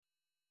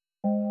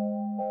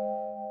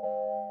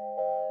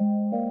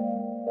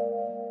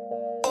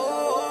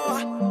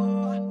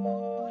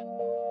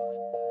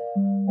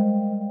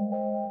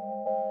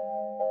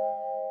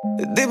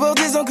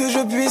débordé sans que je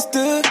puisse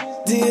te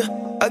dire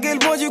à quel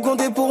point tu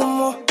comptais pour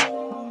moi.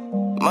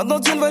 Maintenant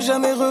tu ne vas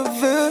jamais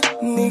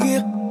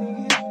revenir.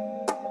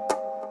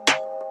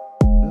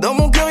 Dans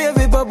mon cœur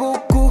y'avait pas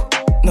beaucoup,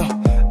 non.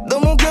 Dans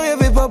mon cœur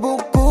y'avait pas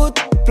beaucoup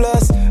de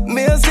place,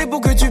 mais assez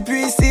pour que tu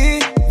puisses y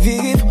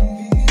vivre.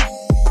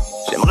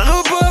 J'aimerais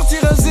repartir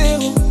à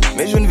zéro,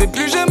 mais je ne vais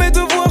plus jamais te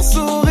voir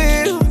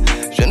sourire.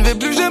 Je ne vais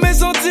plus jamais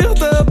sentir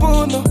ta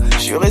peau, non. Je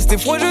suis resté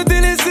froid, je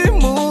t'ai laissé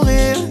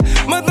mourir.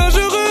 Maintenant je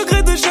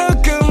regrette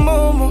chaque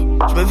moment.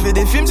 Je me fais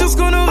des films sur ce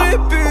qu'on aurait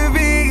pu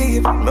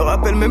vivre. Je me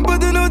rappelle même pas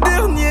de nos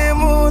derniers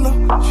mots, non.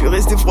 Je suis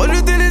resté froid,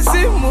 je t'ai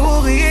laissé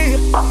mourir.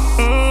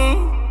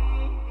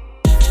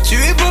 Tu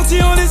es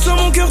parti en laissant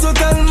mon cœur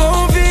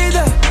totalement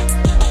vide.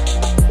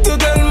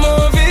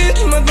 Totalement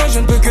vide. Maintenant je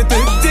ne peux que te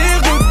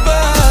dire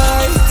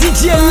goodbye.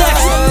 DJ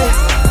Alex.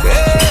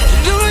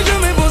 J'aurais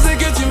jamais pensé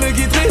que tu me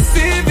quitterais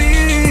si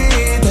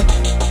vite.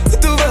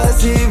 Tout va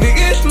si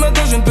vite.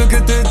 Maintenant je ne peux que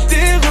te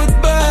dire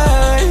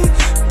goodbye.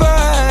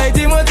 Bye,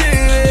 dis-moi tu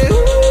es où.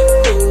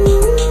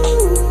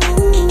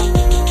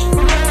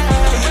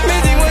 Mais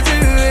dis-moi tu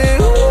es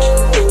où.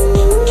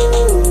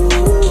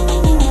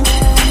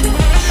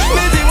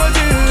 Mais dis-moi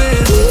tu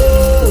es où.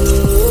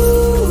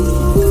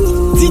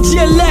 DJ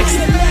Alex.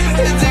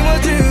 Dis-moi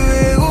tu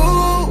es où.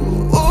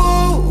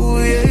 Oh,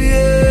 yeah,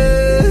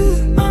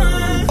 yeah.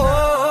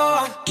 Oh,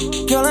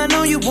 girl, I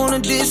know you wanna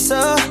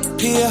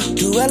disappear.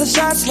 2 other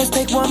shots, let's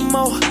take one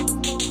more.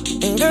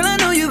 And girl, I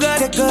know you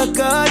got a good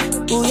gut.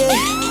 Ooh, yeah.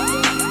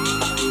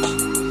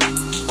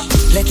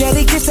 Let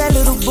daddy kiss that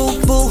little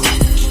boo-boo.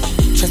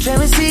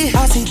 Transparency,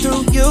 I see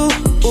through you.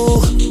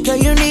 Ooh, girl,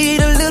 you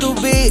need a little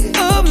bit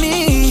of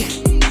me.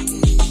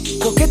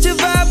 Go catch a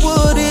vibe,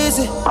 what is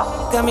it?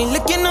 Got me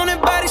looking on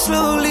that body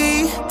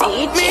slowly.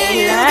 Me and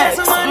you got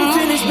some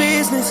unfinished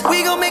business.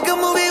 We gon' make a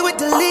movie with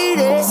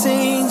deleted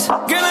scenes.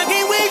 Girl, I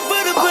can't wait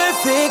for the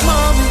perfect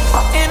moment.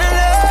 And I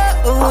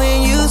love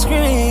when you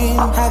scream.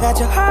 I got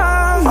your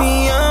heart,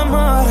 me, I'm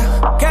harder.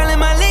 Girl,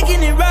 am I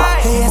licking it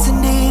right? Yes,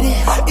 indeed.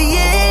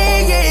 Yeah,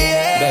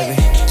 yeah. Baby.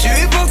 Tu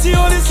es parti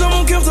en laissant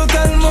mon cœur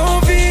totalement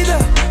vide.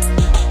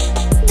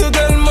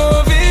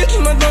 Totalement vide.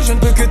 Maintenant je ne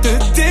peux que te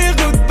dire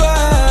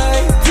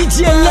goodbye.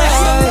 DJ Alex.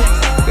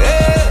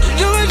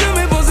 J'aurais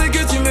jamais pensé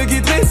que tu me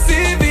quitterais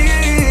si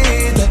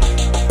vite.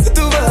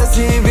 Tout va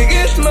si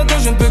vite. Maintenant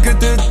je ne peux que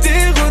te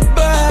dire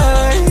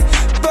goodbye.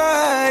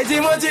 Bye,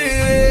 dis-moi tu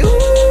es où.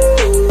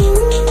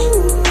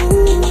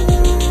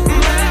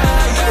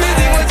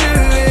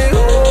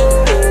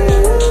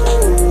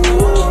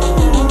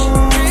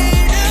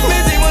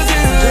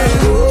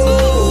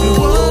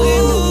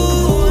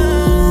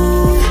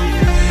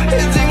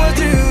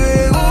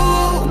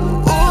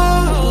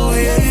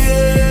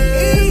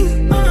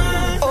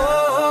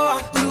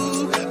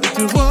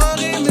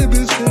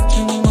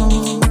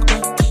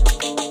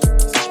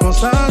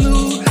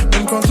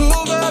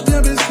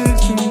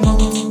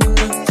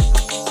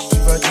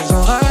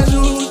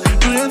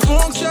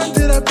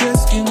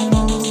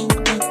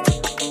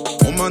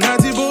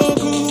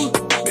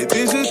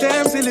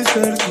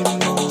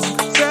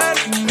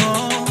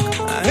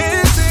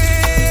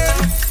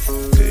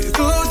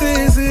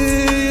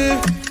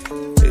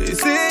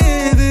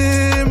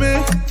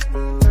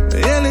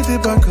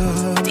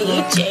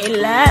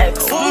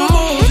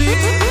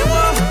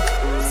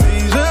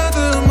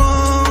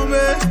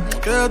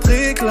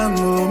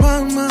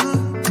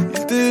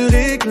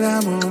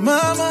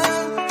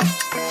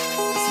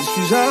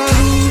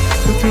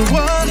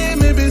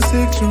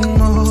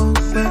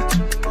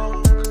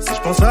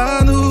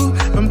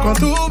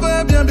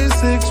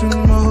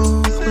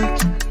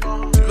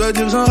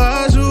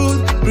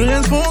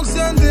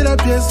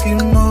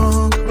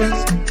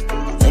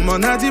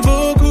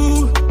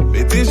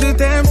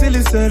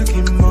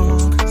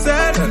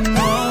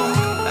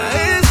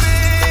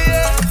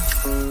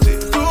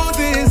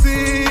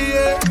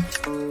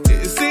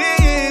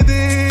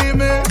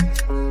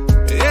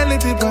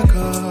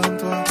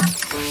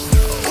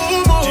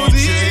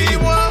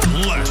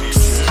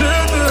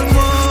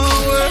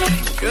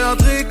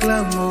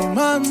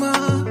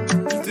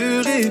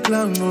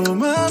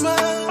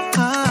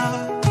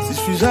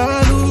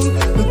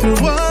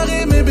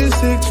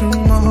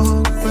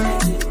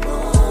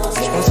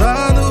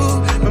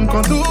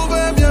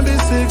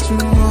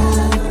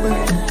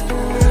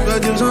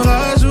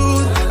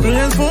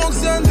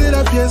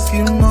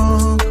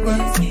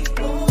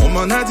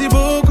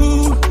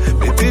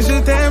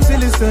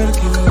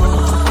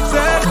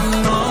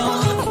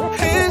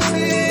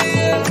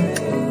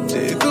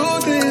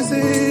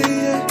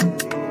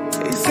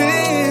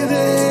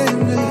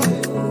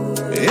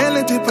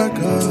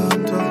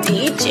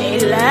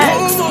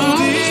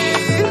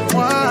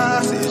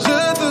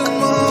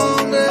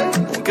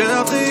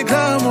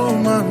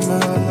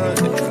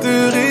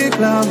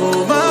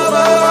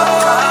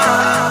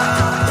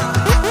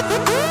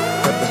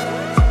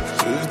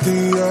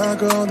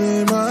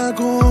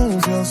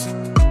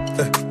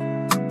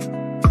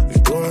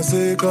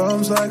 C'est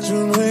comme ça que je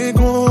me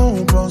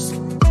récompense.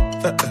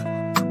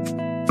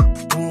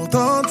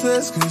 Pourtant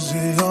c'est ce que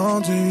j'ai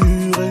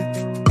enduré.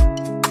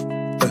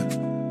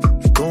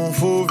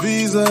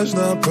 visage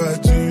n'a pas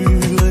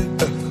duré.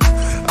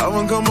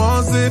 Avant de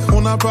commencer,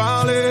 on a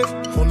parlé.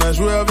 On a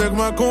joué avec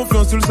ma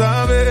confiance, tu le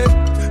savais.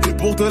 Et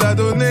pour te la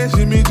donner,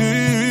 j'ai mis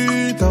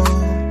du temps.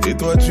 Et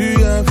toi, tu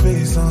as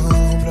fait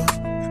semblant.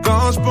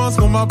 Quand je pense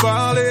qu'on m'a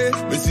parlé,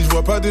 mais si je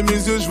vois pas de mes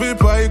yeux, je vais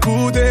pas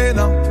écouter,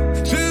 non.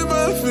 Tu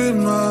me fais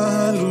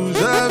mal où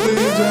j'avais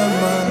déjà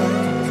mal.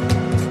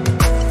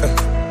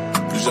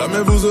 Plus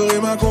jamais vous aurez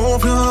ma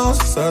confiance,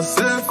 ça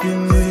c'est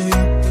fini.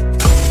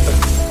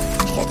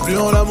 Je crois plus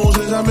en l'amour,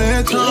 j'ai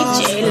jamais de chance.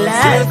 DJ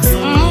Lex.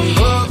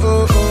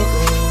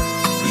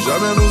 Plus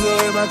jamais vous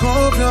aurez ma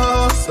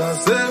confiance, ça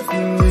c'est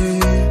fini.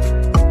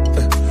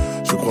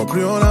 Je crois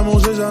plus en l'amour,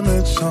 j'ai jamais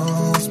de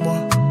chance, moi.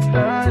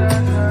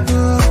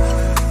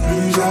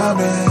 Plus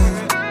jamais,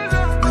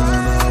 non,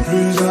 non,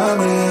 plus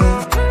jamais,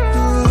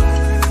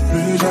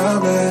 plus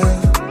jamais,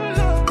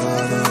 non,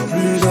 non,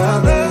 plus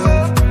jamais,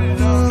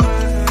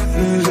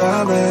 plus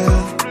jamais,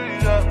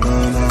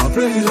 non, non,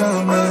 plus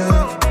jamais,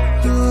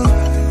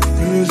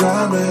 plus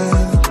jamais,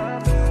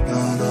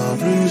 non, non,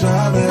 plus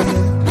jamais.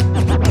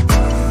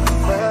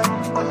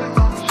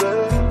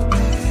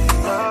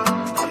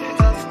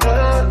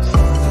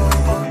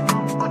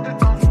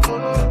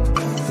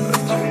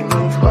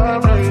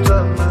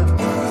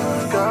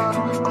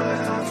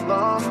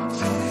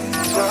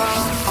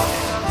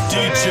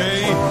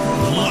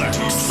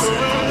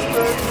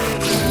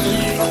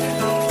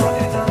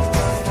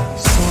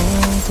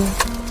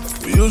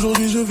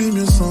 Aujourd'hui je vis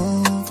mieux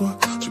sans toi.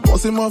 Tu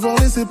pensais m'avoir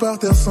laissé par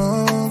terre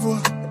sans voix.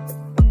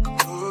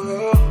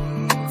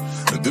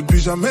 Depuis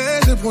jamais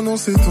j'ai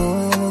prononcé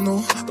ton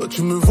nom. Toi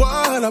tu me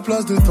vois à la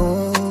place de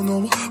ton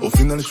ombre. Au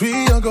final je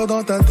suis encore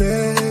dans ta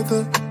tête.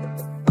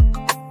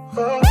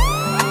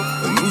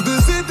 Nous deux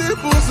c'était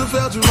pour se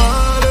faire du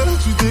mal.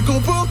 Tu t'es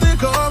comporté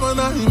comme un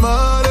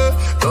animal.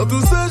 Dans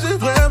tout ça j'ai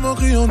vraiment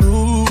cru en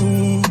nous.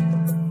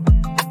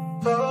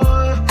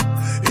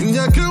 Il n'y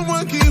a que moi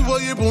qui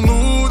voyais pour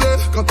nous deux.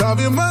 Quand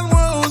t'avais mal,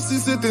 moi aussi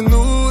c'était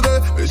nous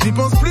deux. Mais j'y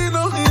pense plus,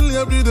 non, il n'y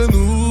a plus de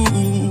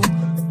nous.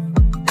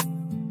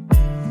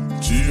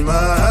 Tu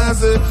m'as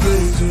assez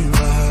fait du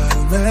mal.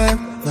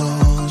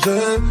 Maintenant je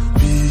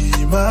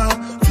vis ma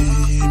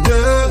vie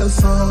mieux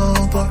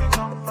sans toi.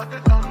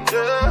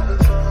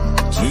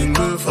 Tu ne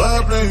me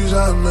feras plus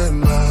jamais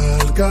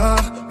mal. Car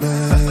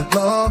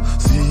maintenant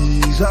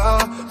si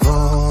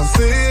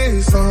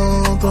j'avançais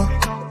sans toi,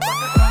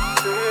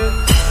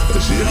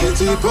 chérie,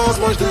 t'y penses,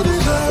 moi je t'ai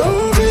déjà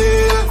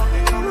oublié.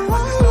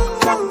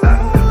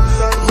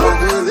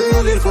 Revenir,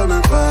 il faut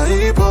même pas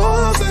y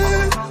penser.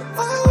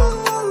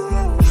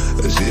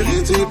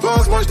 Chérie, t'y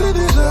penses, moi je t'ai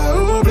déjà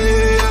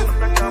oublié.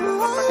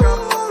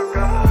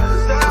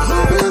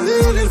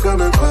 Revenir, il faut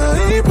même pas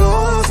y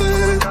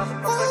penser.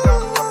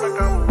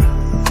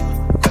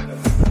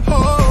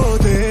 Oh,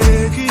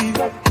 t'es qui?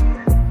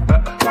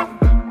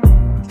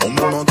 On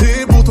m'a demandé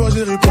pour toi,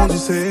 j'ai répondu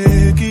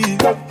c'est qui?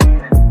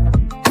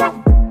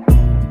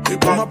 Et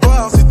pour ma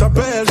part, si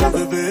t'appelles, je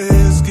vais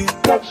Veski.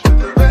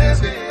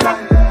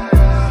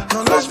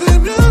 Non, là, je vais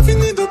bien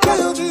finir de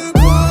perdre du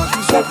poids. Je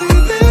me suis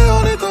privé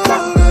en étant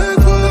avec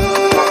toi.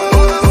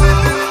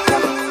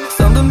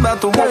 Something about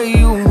the way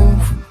you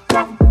move,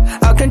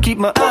 I can't keep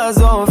my eyes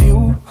off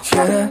you.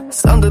 Yeah,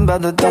 something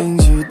about the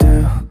things you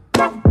do,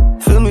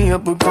 fill me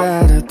up with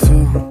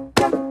gratitude.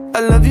 I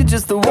love you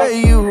just the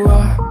way you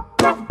are,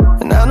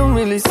 and I don't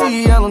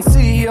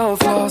see your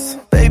flaws.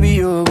 Baby,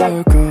 you're a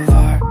work of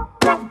art,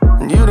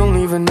 and you don't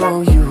even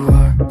know you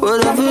are.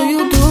 Whatever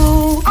you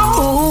do,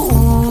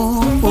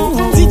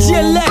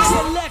 DJ Lex,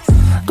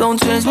 don't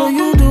change what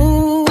you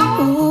do.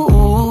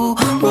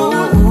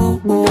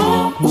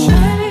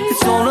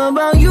 It's all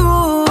about you.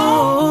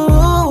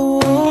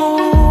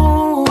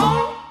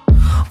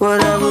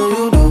 Whatever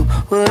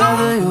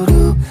you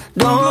do,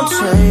 don't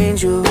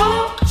change you.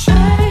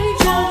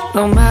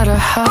 No matter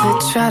how they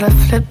try to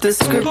flip the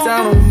script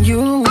out on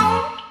you,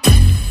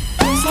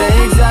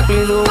 stay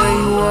exactly the way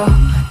you are.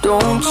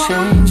 Don't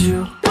change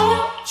you.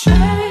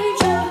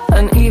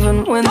 And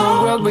even when the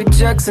world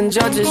rejects and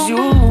judges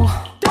you,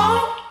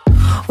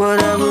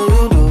 whatever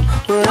you do,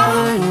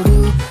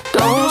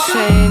 don't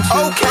change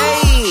you. Okay.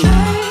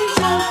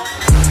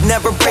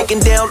 Never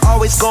breaking down,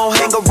 always gon'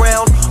 hang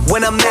around.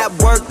 When I'm at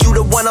work, you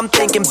the one I'm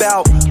thinking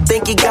about.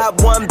 Think you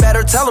got one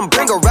better, tell him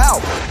bring her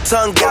out.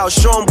 Tongue out,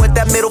 show him what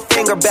that middle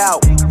finger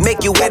bout.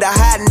 Make you hit a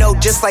high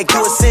note just like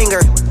you a singer.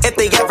 If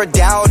they ever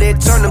doubt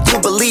it, turn them to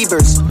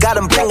believers. Got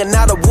them bringing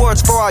out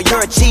awards for all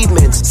your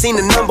achievements. Seen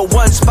the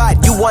 #1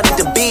 spot, you wanted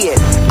to be it.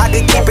 I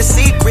could keep a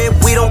secret,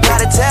 we don't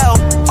gotta tell.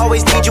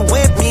 Always need you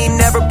with me,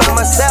 never by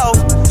myself.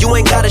 You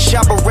ain't gotta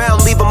shop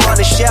around, leave them on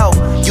the shelf.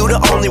 You the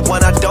only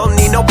one, I don't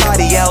need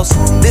nobody else.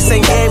 This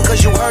ain't game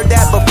cause you heard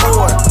that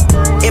before.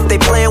 If they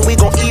playin', we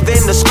gon'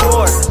 even the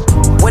score.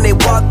 When they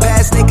walk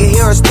past, they can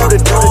hear us through the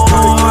door.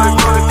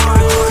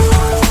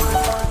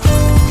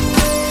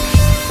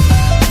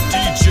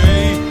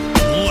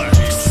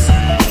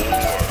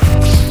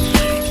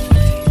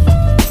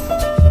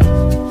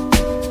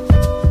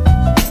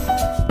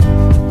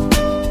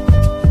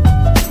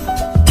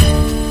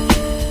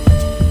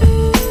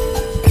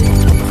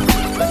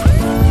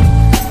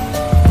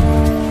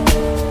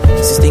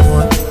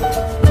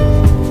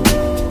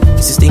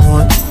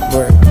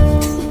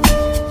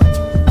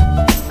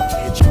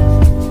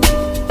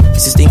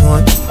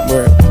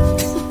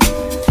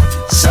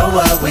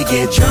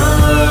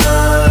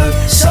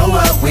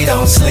 we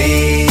don't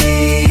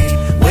sleep.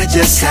 We're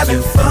just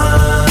having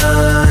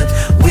fun.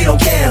 We don't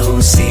care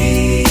who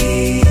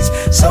sees.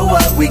 So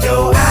what, we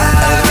go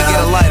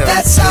out.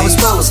 That's how it's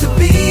supposed to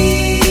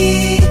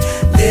be.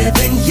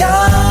 Living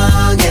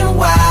young and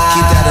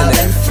wild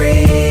and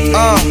free.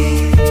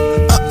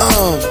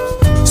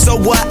 So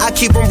what? I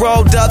keep them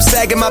rolled up,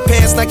 sagging my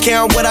pants, not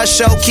caring what I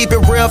show. Keep it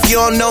real, if you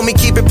don't know me,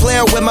 keep it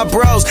playing with my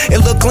bros. It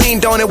look clean,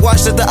 don't it?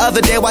 Watched it the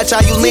other day, watch how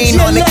you lean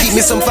on it. Keep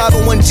me some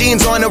 501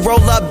 jeans on it,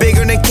 roll up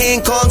bigger than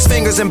King Kong's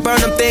fingers and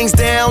burn them things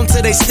down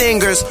to they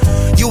stingers.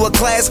 You a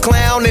class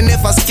clown, and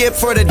if I skip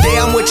for the day,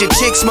 I'm with your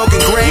chick smoking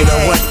gray. You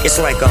know what? It's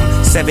like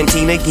I'm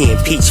 17 again,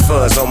 peach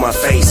fuzz on my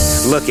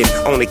face. Looking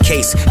on the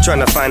case, trying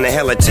to find a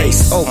hella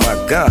taste. Oh my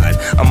God,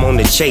 I'm on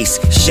the chase.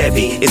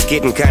 Chevy, it's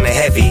getting kinda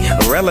heavy.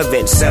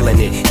 Irrelevant, selling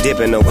it,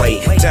 dipping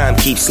away. Time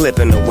keeps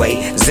slipping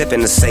away.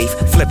 Zipping the safe,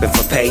 flipping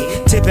for pay.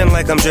 Tipping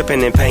like I'm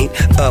dripping in paint.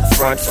 Up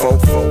front,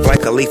 folk,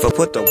 like a leaf,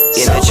 put the in the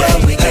So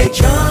what, we get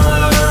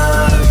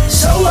drunk.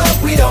 So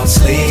what, we don't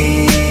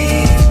sleep.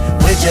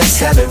 We're just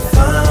having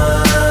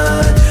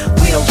fun.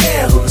 We don't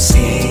care who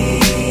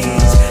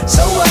sees.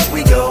 So what,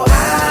 we go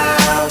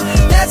out.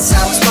 That's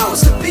how it's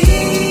supposed to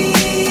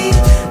be.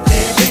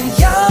 Living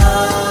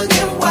young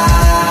and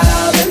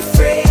wild and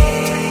free.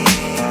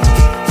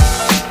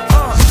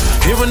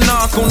 Hear a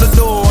knock on the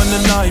door and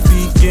the night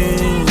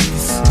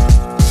begins.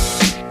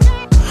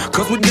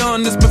 Cause we've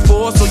done this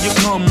before, so you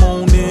come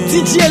on in.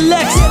 DJ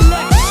Lex.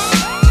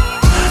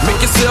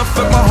 Make yourself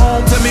at my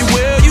home, tell me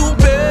where you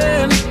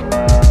been.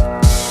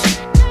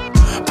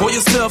 Pour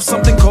yourself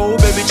something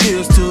cold, baby,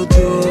 cheers to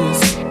this.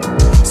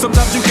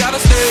 Sometimes you gotta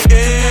stay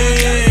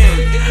in,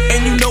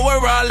 and you know where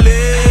I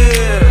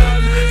live.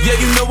 Yeah,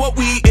 you know what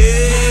we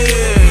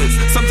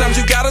is. Sometimes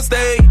you gotta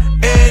stay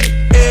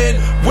in.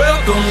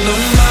 Welcome to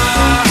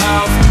my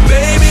house,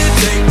 baby,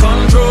 take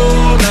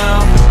control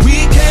now.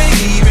 We can't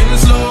even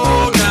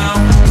slow down.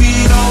 We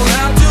don't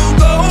have to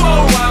go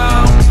a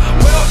while.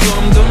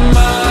 Welcome to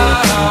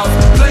my house,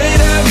 play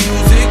that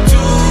music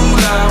too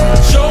loud.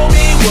 Show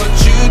me what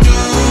you do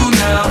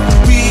now.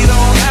 We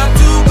don't have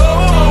to go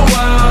a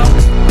while.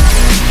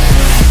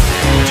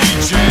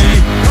 DJ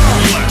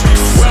Lex.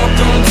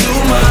 Welcome to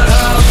my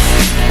house.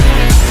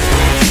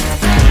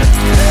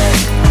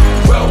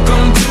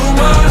 Welcome to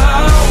my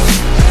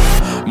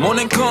house.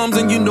 Morning comes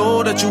and you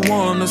know that you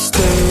wanna stay.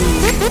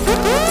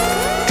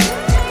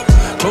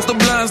 Close the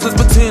blinds, let's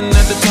pretend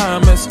that the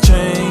time has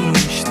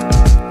changed.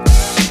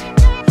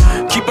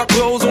 Keep our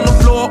clothes on the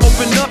floor,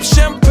 open up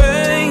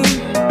champagne.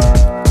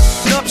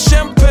 Up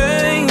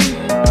champagne.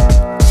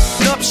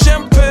 Up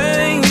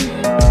champagne.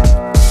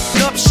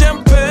 Up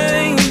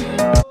champagne.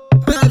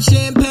 Pop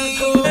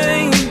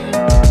champagne.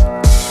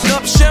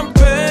 Up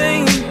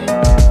champagne.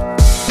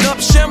 Up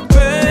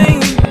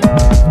champagne.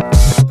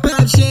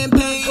 Pop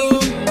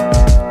champagne.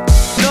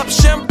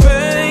 Up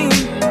champagne.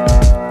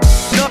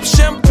 Up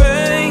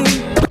champagne.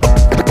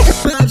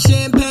 Pop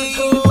champagne.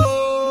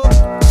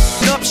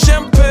 Up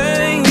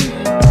champagne.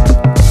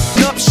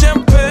 Up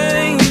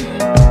champagne.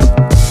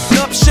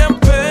 Up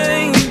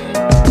champagne.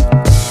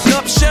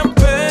 Up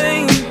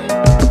champagne.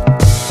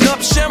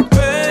 Up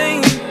champagne.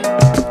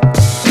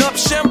 Up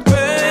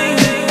champagne.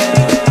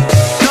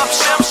 Up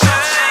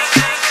champagne.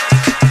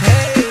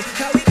 Hey,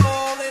 how we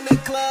all in the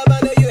club? I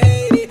know you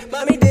hate it.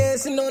 Mommy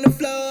dancing on the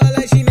floor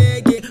like she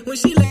naked. When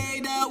she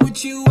laid out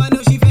with you, I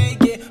know she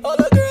fake it. All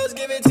the girls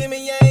give it to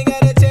me, I ain't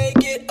gotta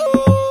take it. Oh,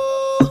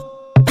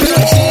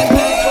 pop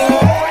champagne.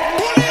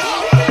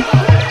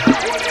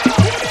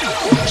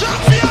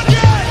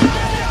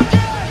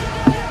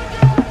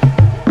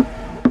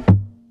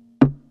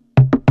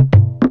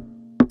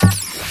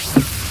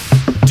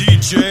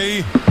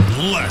 DJ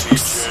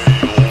Lex.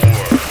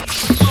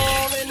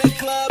 All in the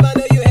club, I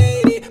know you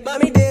hate it.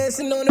 Mommy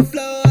dancing on the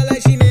floor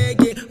like she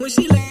naked. When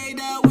she laid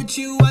out with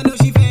you, I know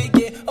she fake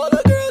it. All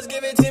the girls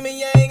give it to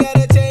me, I ain't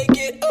gotta take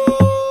it.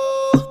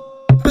 Oh,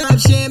 pop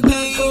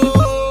champagne.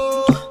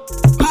 Oh,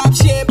 pop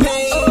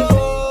champagne.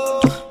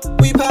 Oh,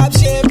 we pop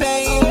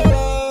champagne.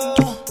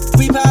 Oh,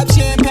 we pop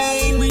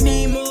champagne. We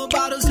need more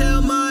bottles,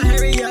 hell my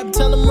hurry up.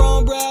 Tell them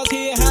wrong brows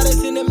here,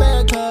 hottest in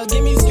America.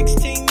 Give me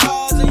 16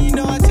 bars and you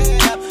know I tear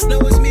it up. Know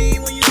it's me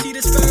when you see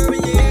the spur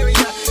in your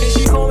area. And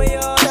she call me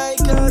all night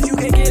cause you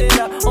can't get it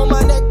up. On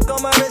my neck,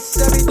 on my wrist,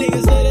 everything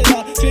is lit it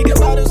up. Drinking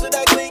bottles with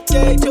that clean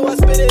cake till I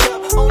spit it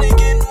up. Only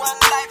getting one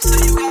life, so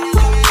you gotta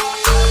live it up.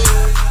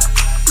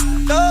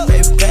 Oh,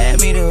 baby, pay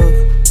me the hook.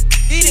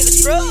 These niggas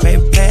scrub.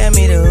 Baby, pay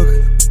me the hook.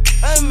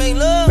 I make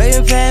love.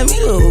 Baby, pay me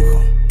the hook.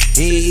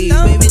 Hey,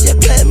 baby, just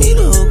play me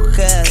the hook.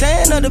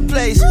 Tan of the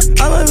place.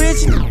 I'm a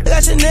rich nigga,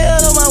 got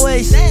Chanel on my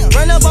waist.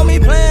 Run up on me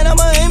playing,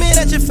 I'ma aim it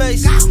at your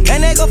face.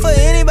 And that go for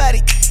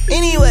anybody.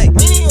 Anyway,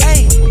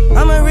 hey,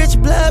 I'm a rich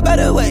blood by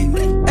the way.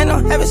 And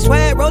I'm having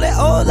swag, roll that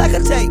old like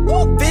a tape.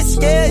 Bitch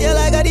scared, yeah,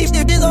 like I got these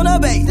bitches on the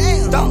base.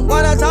 Don't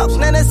wanna talk,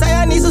 then they say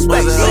I need some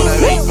space.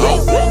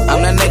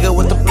 I'm the nigga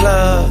with the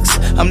plugs.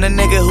 I'm the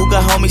nigga who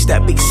got homies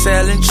that be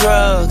selling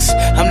drugs.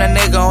 I'm that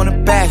nigga on the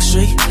back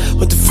street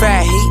with the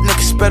fat heat.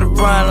 Niggas better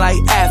run like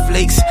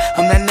athletes.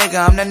 I'm that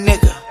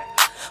nigga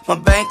My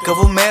Bank of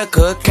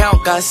America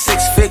account got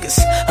 6 figures.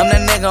 I'm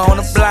that nigga on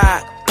the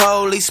block.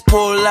 Police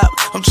pull up,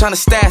 I'm tryna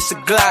stash the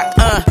Glock.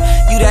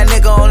 You that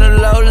nigga on the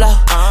low.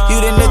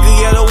 You the nigga,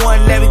 you're the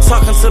one that be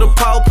talking to the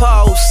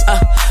po-pos.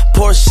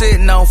 Porsche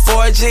sitting on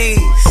 4Gs.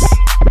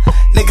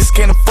 Niggas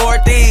can't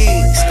afford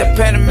these. The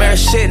Panamera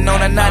shitting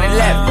on a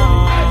 911.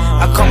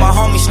 I call my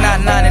homies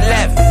not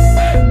 911.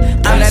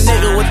 I'm that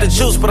nigga with the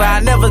juice, but I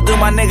never do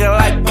my nigga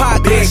like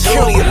Pac. Bitch,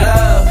 who do you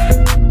love?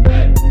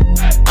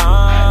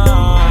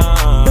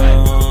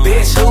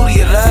 Bitch, who do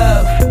you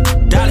love?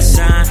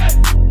 $sign.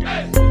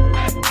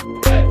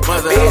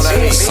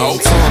 So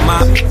two of my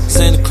friends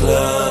in the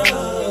club,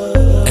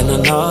 and I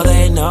know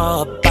they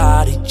know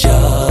about each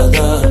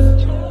other.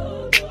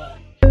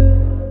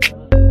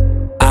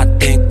 I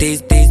think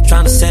these beats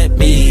tryna set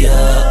me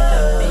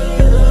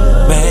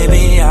up.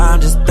 Maybe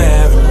I'm just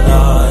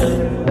paranoid.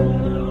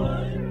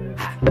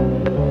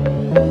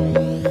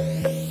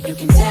 You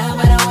can tell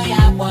by the way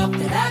I walk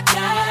that I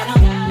got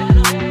 'em.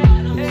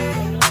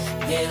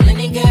 Yeah,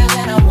 any girl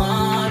that I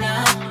wanna.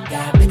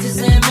 Got bitches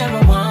and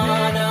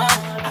marijuana.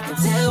 I can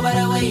tell by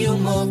the way you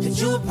move that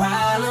you a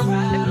problem.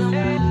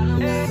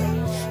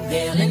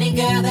 Yeah, any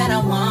girl that I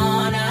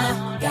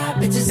wanna. Got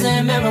bitches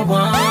and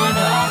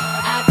marijuana.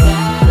 I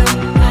got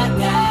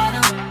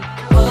 'em.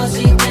 Oh,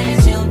 she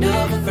thinks she'll do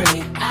it for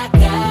free. I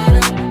got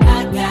 'em.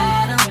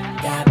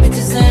 Got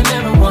bitches and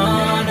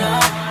marijuana.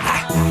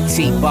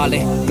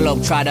 T-ballin',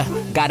 globetrotter.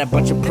 Got a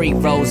bunch of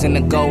pre-rolls in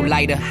the gold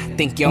lighter.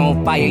 Think you're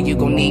on fire, you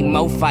gon' need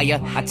more fire.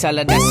 I tell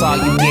her that's all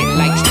you get,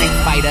 like Street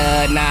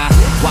Fighter. Nah,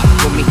 walk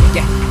with me,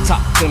 yeah,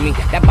 talk to me.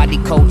 That body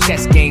cold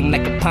chess game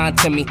like a pawn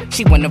to me.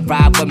 She wanna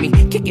ride with me,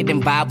 kick it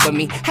and vibe with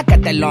me. I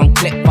got that long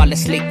clip, fall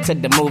asleep to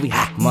the movie.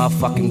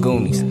 Motherfucking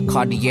Goonies,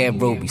 Cartier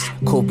rubies.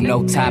 Coupe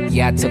no top,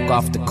 yeah, I took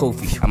off the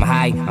kufi. I'm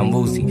high, I'm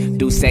woozy.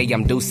 Do say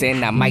I'm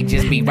deucing, I might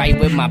just be right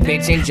with my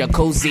bitch in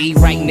jacuzzi.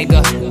 Right,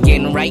 nigga,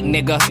 getting right,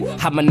 nigga.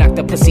 I'ma knock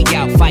the pussy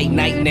out, fight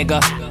night, nigga.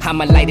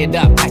 I'ma light it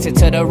up, pass it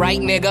to the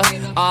right, nigga.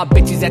 All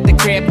bitches at the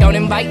crib, don't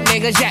invite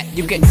niggas yet.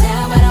 You can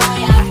tell by the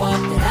way I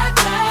walk that I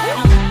got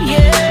 'em.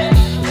 Yeah,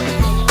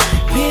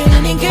 be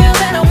any girl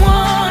that I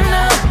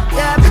wanna.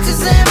 Got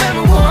bitches and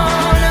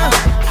marijuana.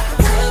 I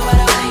can tell by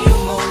the way you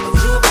move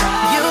that you a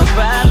problem. You a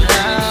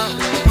problem.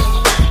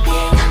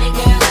 Yeah, any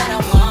girl that I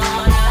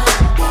wanna.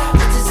 Got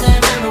bitches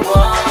and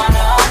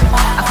marijuana.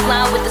 I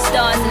fly with the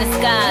stars in the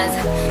skies.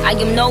 I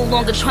am no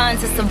longer trying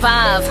to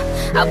survive.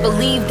 I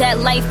believe that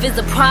life is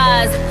a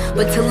prize,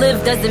 but to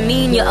live doesn't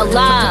mean you're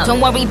alive.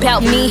 Don't worry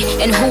about me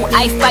and who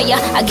I fire.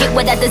 I get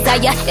what I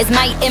desire, it's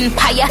my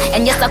empire.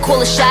 And yes, I call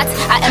the shots,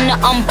 I am the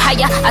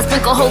umpire. I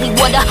sprinkle holy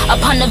water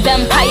upon the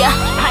vampire.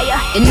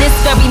 In this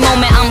very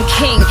moment, I'm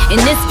king.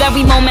 In this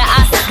very moment,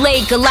 I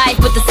slay Goliath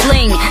with the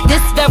sling.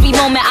 This very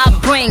moment, I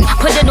bring,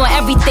 put it on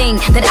everything,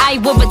 that I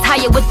will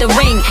retire with the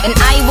ring, and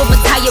I will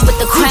retire with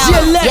the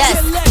crown. Yes,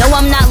 no,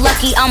 I'm not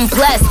lucky, I'm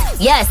blessed.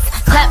 Yes,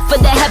 clap for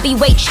the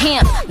heavyweight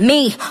champ,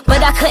 me.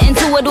 But I couldn't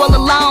do it all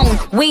alone.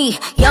 We,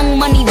 young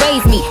money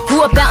raised me,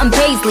 grew up out in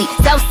Paisley,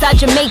 Southside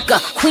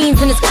Jamaica,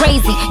 Queens, and it's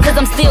crazy, cause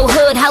I'm still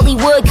hood,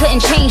 Hollywood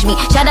couldn't change me.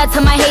 Shout out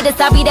to my haters,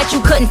 sorry that you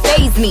couldn't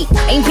faze me.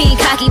 Ain't being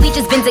cocky, we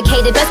just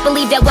vindicated. Best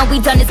believe that when we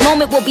done this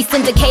moment, we'll be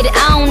syndicated.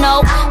 I don't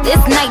know, this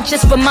night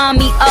just remind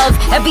me of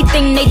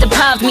everything they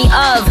deprived me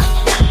of.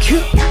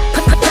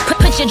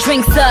 Put your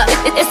drinks up,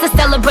 it's a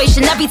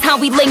celebration every time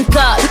we link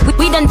up.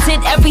 We done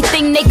did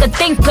everything they could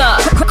think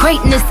of.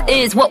 Greatness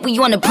is what we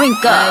on the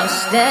brink of. I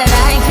wish that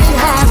I could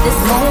have this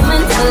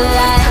moment for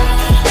life.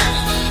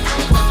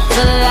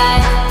 For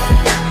life.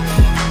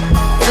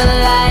 For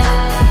life.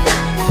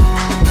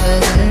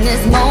 Cause in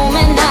this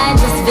moment I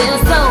just feel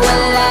so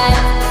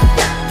alive.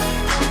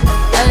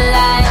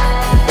 Alive.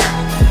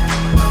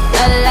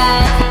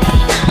 Alive.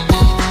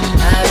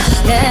 I wish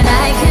that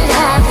I could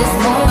have this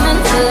moment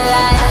for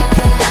life.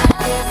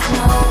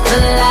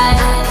 For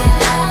life.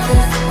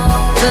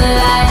 For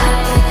life.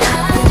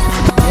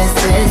 This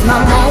is my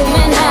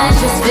moment, I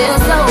just feel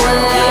so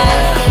alive.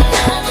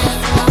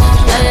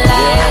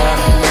 Alive.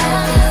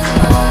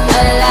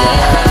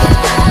 Alive.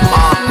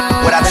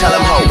 What I tell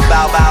them, ho,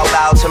 bow, bow,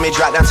 bow to me,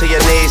 drop down to your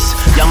knees.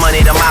 Young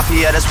Money, the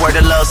mafia, that's where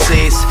the love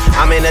sees.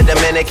 I'm in the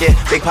Dominican,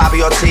 Big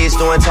Papi Ortiz,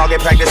 doing target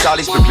practice, all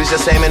these people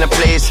just aiming to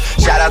please.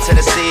 Shout out to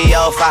the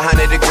CEO,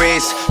 500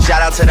 degrees.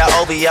 Shout out to the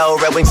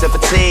OVO, Red Wings and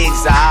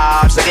Fatigues.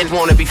 So they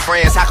wanna be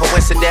friends, how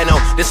coincidental?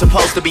 This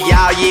supposed to be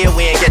our year,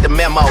 we ain't get the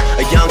memo.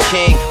 A young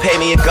king, pay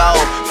me a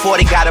gold.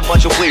 40 got a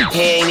bunch of weed,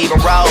 he ain't even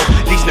roll.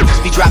 These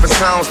niggas be dropping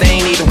songs, they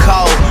ain't even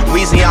cold.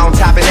 Weezy on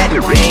top of that,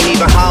 they ain't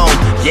even home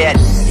yet.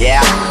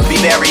 Yeah, be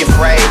very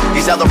afraid.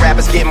 These other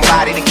rappers getting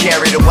bodied and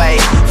carried away.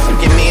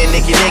 Forget me and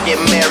Nicki, they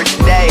getting married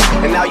today.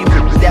 And now you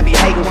people that be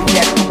hating can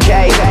catch the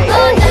K.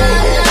 Oh, nah,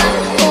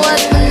 nah,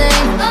 what's my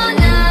name? Oh,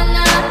 nah,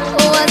 nah,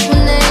 what's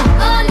my name?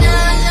 Oh,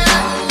 nah,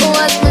 nah,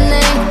 what's my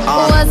name?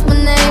 What's my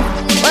name?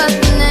 What's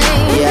my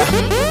name?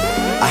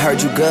 Yeah, I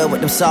heard you good with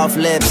them soft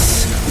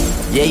lips.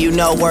 Yeah, you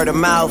know word of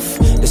mouth.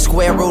 The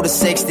square root of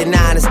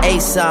 69 is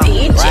 8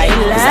 something, right?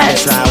 'Cause I ain't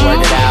trying to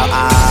work it out.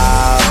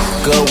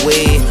 good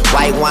weed,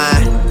 white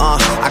wine.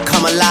 I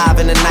come alive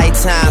in the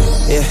nighttime.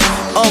 Yeah,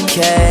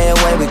 okay,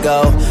 away we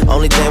go.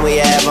 Only thing we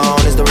have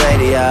on is the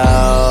radio.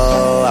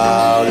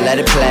 Oh, let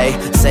it play.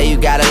 Say you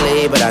gotta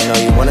leave, but I know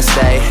you wanna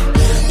stay.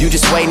 You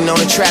just waiting on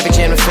the traffic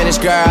jam to finish,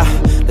 girl.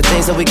 The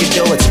things that we could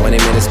do in 20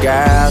 minutes,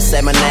 girl.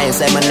 Say my name,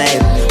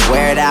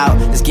 wear it out.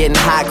 It's getting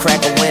hot, crack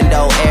a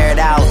window, air it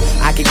out.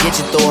 I could get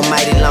you through a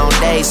mighty long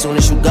day. Soon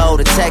as you go,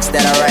 the text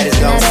that I write is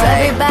gonna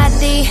say.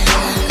 Everybody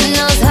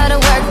knows how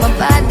to work my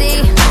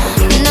body,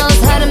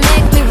 knows how to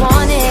make me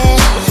want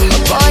it.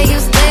 But boy, you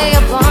stay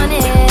up on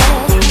it.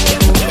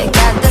 You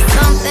got the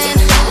something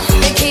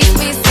that keeps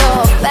me so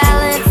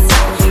balanced.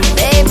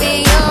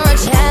 Baby, you're a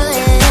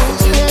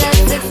challenge.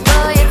 Let's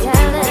explore your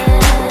talent.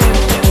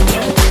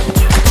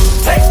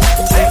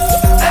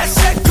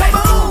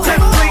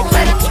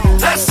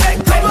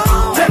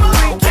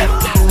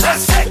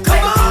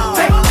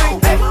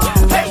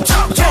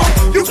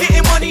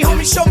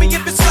 Show me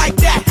if it's like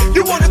that.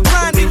 You wanna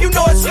grind and you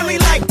know it's really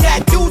like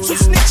that. Dudes who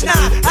snitch, nah,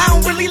 I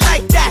don't really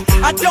like that.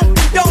 I don't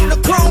condone the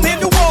chrome and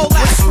the wall.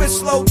 I switch,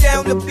 slow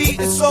down the beat,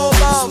 it's all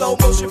love. Slow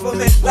motion for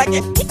me, like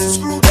it's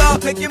screwed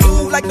up. Make it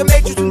move like the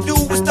Matrix and do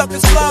with stuck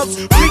in gloves.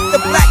 Read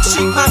the black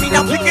sheep, mommy,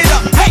 now pick it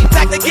up. Hey,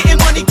 back to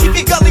getting money, keep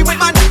it gully with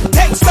my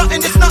hey,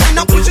 stuntin' it's nothing,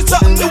 I'm pushing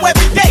something new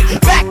every day.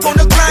 Back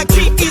on the grind,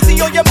 keep easy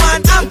on your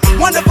mind. I'm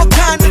one of a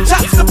kind, the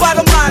top's the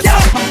bottom line. Yo,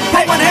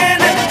 put one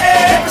hand in the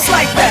air, if it's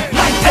like that.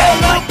 Like that.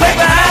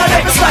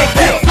 It's like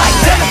that.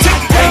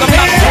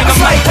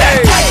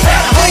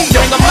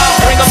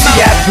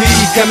 CIP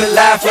coming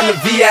live from the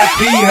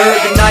VIP.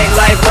 Heard the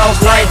nightlife,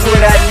 lost life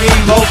without me.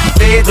 Multi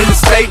feds in the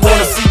state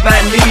wanna see by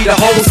me. The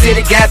whole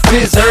city got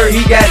pissed, heard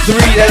he got 3.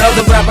 That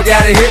other rapper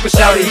got a hit, but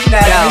shouted he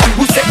not out.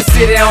 Who set the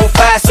city on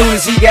fire soon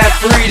as he got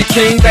free? The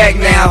king back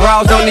now.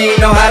 Raws don't even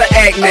know how to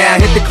act now.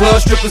 Hit the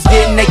club, strippers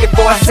getting naked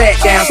before I sat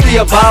down.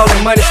 Still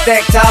ballin', money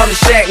stacked tall in the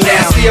shack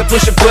now. Still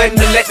push a button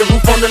to let the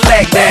roof on the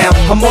lag down.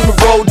 I'm on the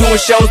road doing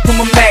shows, put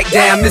my Mac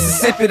down.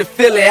 Mississippi to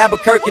Philly,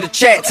 Albuquerque to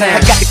Chat Town.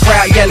 I got the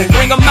crowd yelling,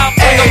 bring 'em out,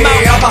 bring 'em out.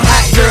 All my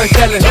hot girls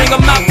yelling, bring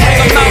 'em out,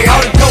 bring 'em out.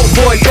 All the dope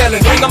boys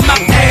yelling, bring 'em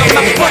out, bring 'em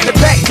out. Front the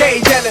back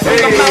gate yelling,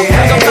 bring 'em out,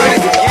 bring 'em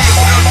out.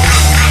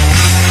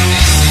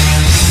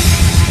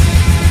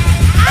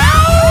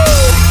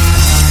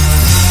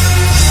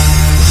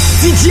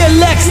 DJ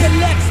Lex.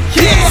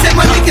 Yeah, said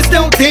my niggas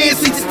don't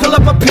dance, we just pull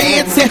up our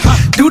pants and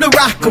do the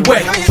rock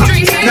away.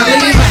 Now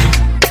lean back,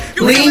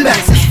 lean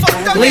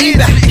back, lean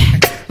back,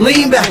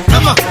 lean back.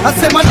 Come on. I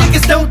said my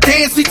niggas don't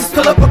dance, we just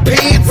pull up our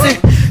pants and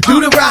do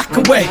the rock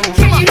away.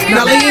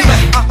 Now lean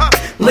back,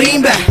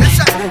 lean back,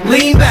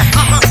 lean back,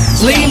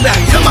 lean back.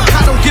 Come on.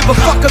 I don't give a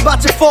fuck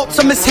about your faults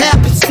or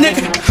mishaps,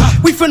 nigga.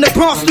 We from the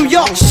Bronx, New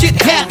York, shit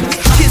happens.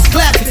 Kids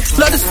clapping,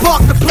 love to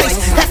spark the place.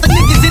 Half the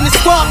niggas in the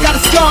squad got a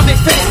scar on their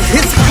face.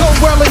 It's a cold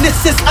world and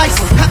this is ice.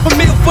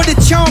 $500,000 for the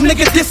charm,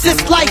 nigga, this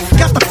is life.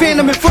 Got the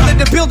Phantom in front of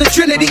the building,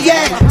 Trinity,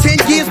 yeah. 10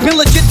 years been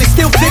legit, they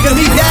still figure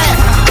me that.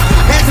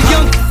 As a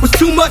young, was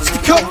too much to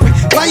cope with.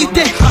 Why you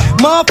think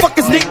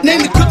motherfuckers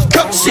nicknamed me Cookie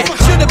Cook shit?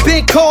 Should've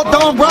been called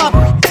on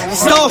robbery,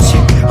 stall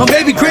shit, or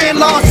maybe grand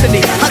larceny.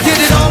 I did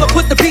it all, I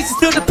put the pieces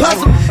to the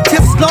puzzle.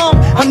 Till it's long,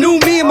 I knew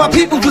me and my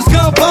people was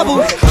gonna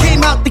bubble.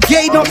 Came out the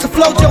gate on some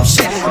Flojo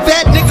shit.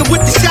 Bad nigga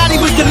with the shotty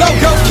was the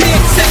logo kid.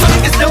 Said my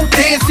niggas don't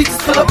dance, we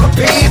just pull up our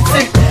pants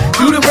and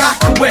do the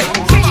rock away.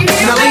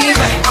 Now lean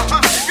back,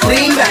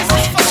 lean back,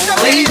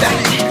 lean back,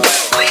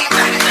 lean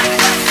back.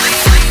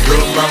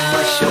 Little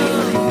mama, show me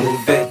how you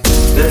move it.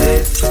 Go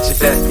ahead, put your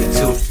back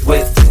into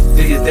it.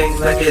 Do your thing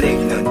like it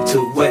ain't nothing to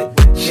it.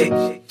 Shake,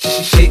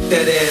 shake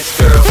that ass,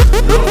 girl.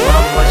 Little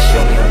mama,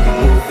 show me how you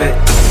move it.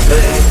 Go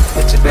ahead,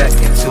 put your back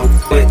into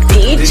it.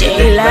 DJ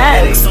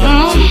Lex.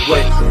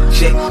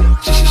 Shake,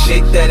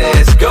 shake that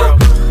ass, go,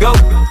 go,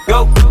 go,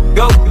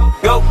 go,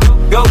 go,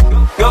 go, go,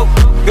 go,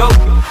 go, go,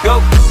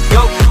 go,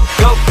 go,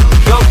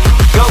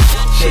 go.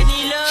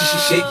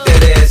 Shake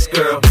that ass,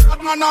 girl.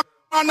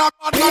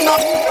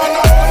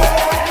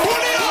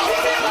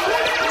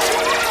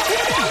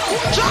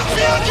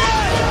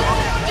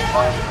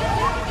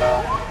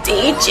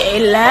 DJ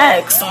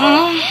Lex.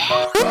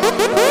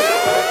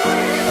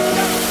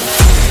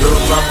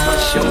 Little mama,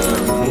 show me how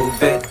you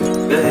move it. Go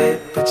ahead,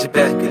 put your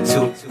back into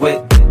it.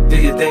 Do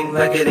your thing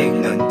like it ain't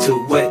nothing to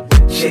it.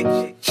 Shake,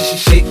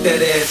 shake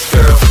that ass,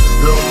 girl.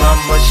 Little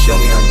mama, show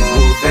me how you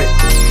move it.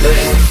 Go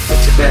ahead,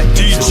 put your back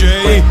into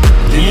it.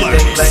 Do your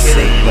thing like it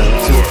ain't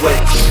nothing to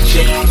it.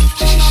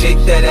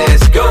 Shake that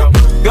ass, go,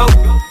 go,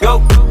 go,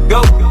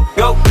 go, go,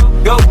 go,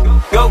 go,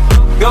 go,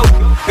 go, go,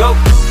 go,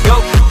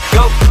 go,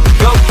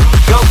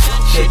 go.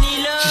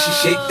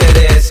 Shake that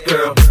ass,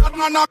 girl.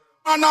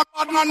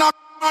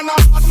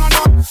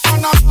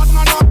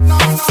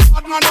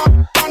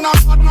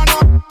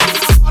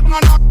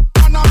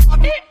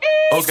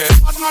 Okay.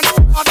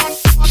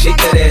 Shake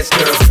that ass,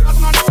 girl.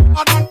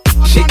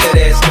 Shake that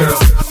ass, girl.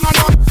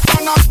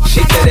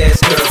 Shake that ass,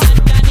 girl.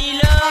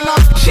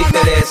 Shake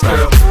that ass,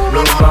 girl.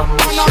 Little mama,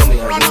 show me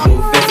how you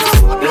move it.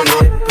 Go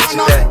ahead, put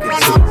your back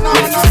into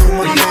it.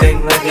 Do your thing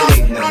like it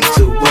ain't nothing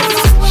to it.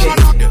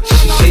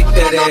 Shake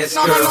that ass,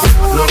 girl.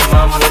 Little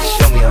mama, show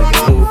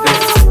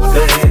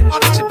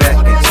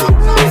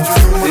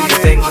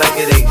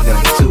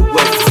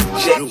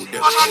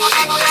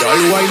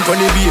Girl wine for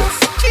the bass.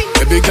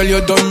 Baby girl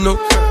you done know.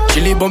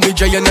 Chili bombi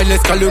giant and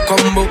let's call you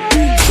combo.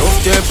 Shove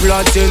tes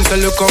platines c'est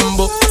le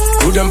combo.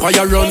 Good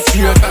empire run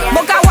straight.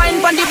 Boca wine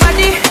for the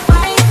body.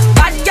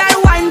 Bad girl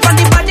wine for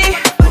the body.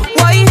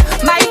 Why?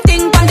 My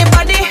thing for the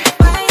body.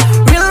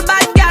 Real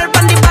bad girl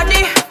for the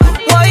body.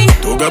 Why?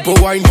 To get for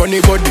wine for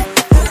the body.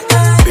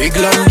 Big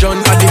Long John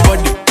at the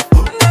body.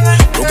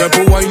 To get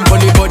for wine for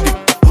the body.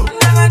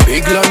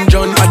 Big Long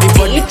John at the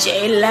body. DJ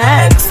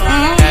Lex.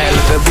 Elle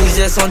peut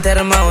bouger son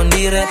terme, on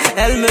dirait.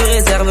 Elle me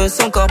réserve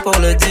son corps pour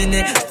le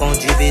dîner. Prends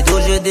du bédo,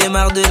 je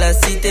démarre de la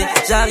cité.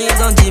 J'arrive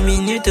dans 10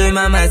 minutes,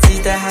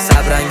 mamacita.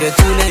 Ça bringue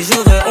tous les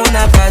jours, on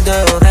n'a pas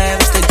d'horaire.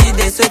 Je te dis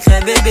des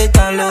secrets, bébé,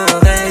 dans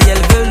l'oreille.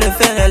 Elle veut le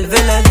faire, elle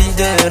veut la vie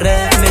de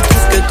rêve. Mais tout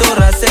ce que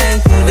t'auras, c'est un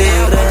coup de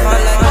rêve.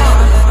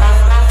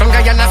 From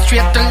Guyana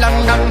straight to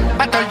London,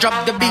 battle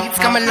drop the beats,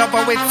 come and love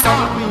her with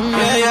some.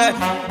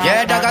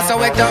 Yeah, dog, so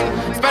we done.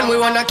 Spend we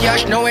wanna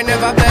cash, no we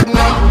never beg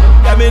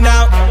none. Let me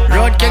now,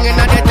 road king in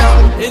the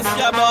town. It's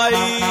your boy,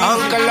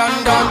 Uncle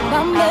London.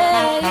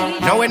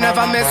 No we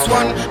never miss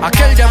one. I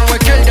kill them, we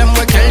kill them,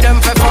 we kill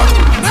them for fun.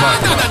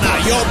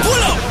 Nah, yo,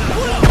 pull up.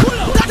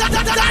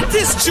 That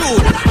is true.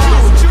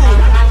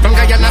 From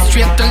Guyana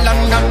straight to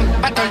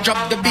London, battle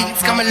drop the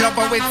beats, come and love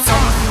her with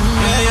some.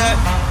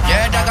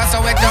 Yeah, dog,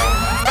 so we done.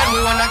 Spend we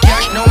wanna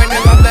cash, no we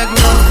never beg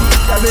none.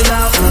 Let me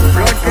now,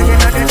 road king in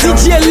the town.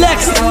 DJ Lex.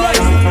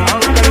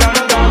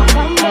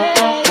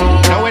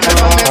 No we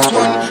never miss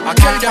one. I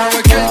kill them,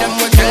 we kill them,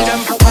 we kill them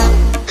for fun.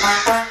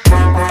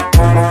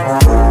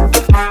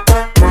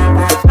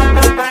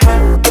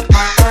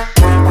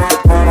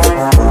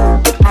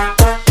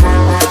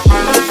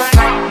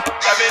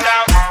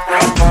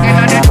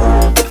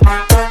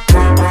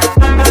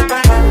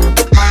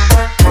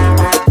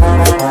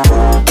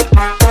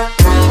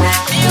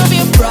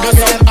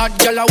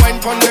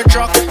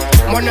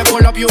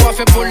 You have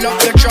to pull up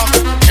the truck.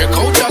 Check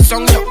out that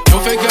song, yeah,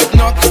 don't forget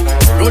knock.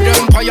 Road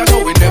empire,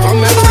 no, we never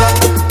met flat.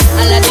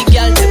 All of the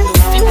girls, they do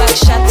feedback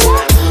shot.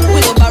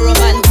 We go borrow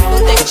man, we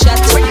take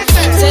shots. Tell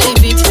the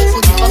beat,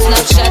 put it on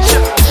Snapchat.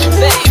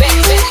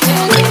 Baby,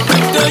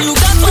 girl, you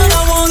got what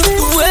I want.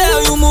 The way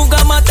how you move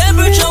got my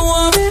temperature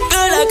warm.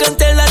 Girl, I can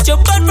tell that you're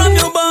bad from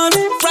your bond.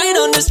 Ride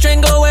on the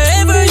string, go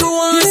wherever you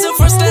want. It's a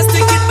first class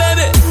ticket,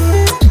 baby.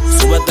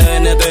 Súbete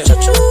en este,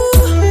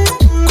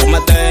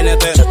 cómete en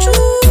este.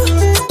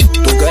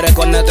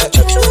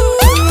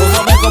 Tú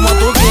sabes como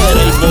tú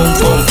quieres el boom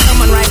boom.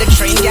 Come on, ride the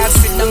train, girl,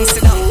 sit down,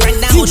 sit down. Right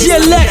now, DJ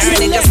Lex.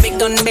 Just big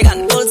gun, big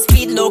gun. Full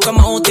speed,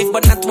 locomotive,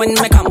 but not when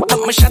me come. Pop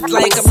my shot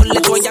like a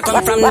bullet where you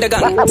come from the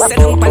gun. Sit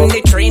down on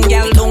the train,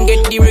 girl, don't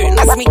get derailed.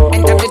 As me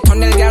enter the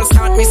tunnel, girl,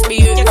 start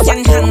misbehave. You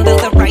can handle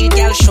the ride,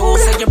 girl, show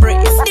so you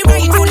brave. The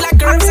ride full of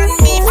curves and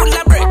me full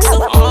of bricks. So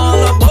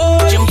all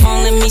aboard, jump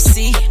on, let me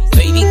see.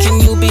 Baby, can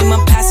you be my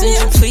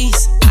passenger,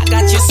 please? I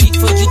got your seat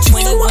for you,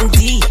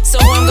 21D. So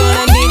I'm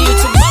gonna need you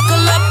to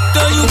buckle up.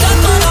 Girl, you got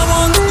what I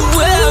want. The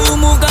way how you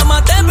move got my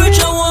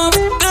temperature warm.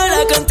 Girl,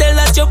 I can tell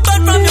that you're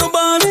bad from your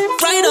bond.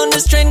 Ride on the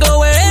string, go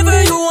wherever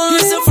you want.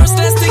 It's a first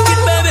class ticket,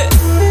 baby.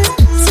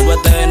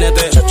 Súbete en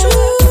este,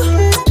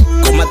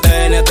 cómete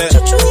en este.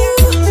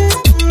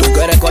 Tú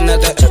quieres con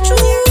este,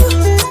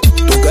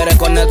 tú quieres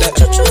con este.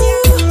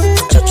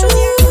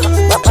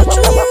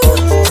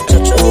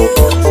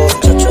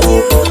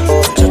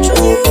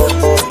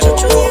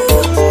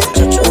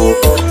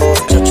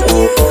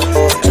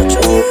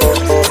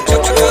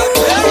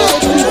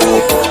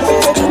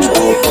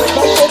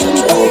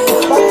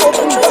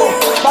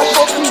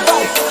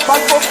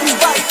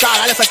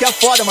 Caralho, essa aqui é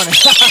foda, mano.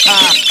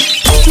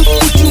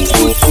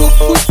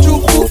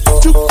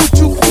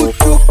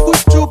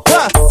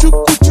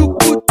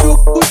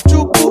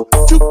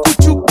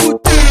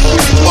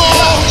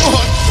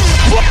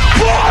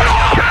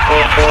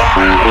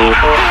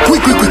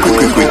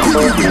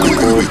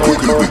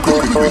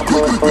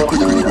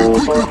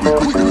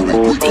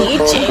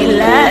 DJ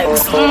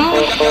Lex.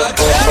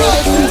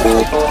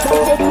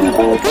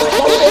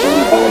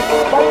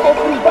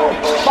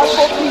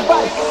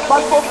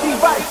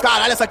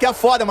 Caralho, essa aqui é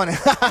foda, mano.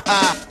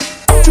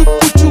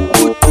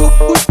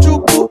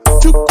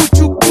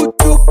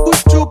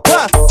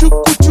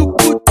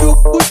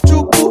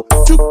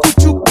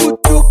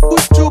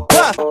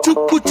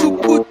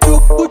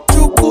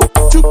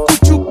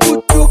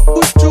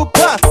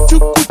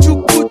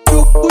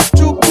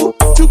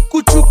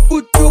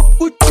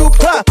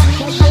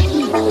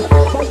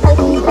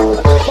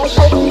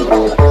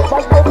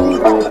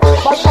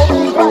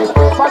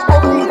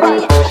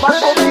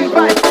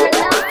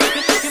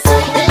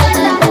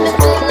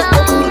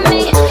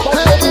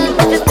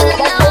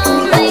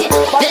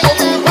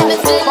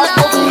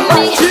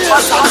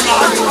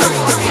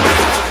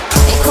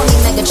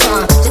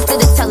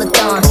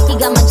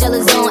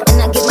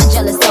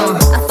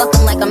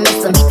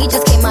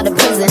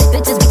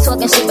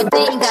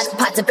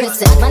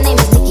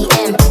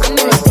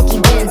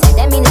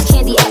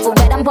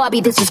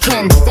 This is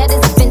Ken, that is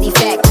a Fendi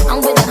fact.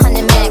 I'm with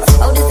 100 max.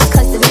 Oh, this is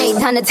custom made.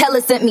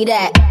 Donatella sent me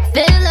that.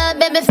 Fill up,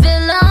 baby,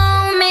 fill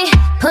on me.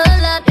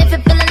 Pull up if you're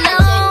feeling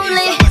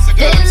lonely.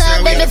 Fill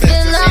up, baby,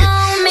 fill on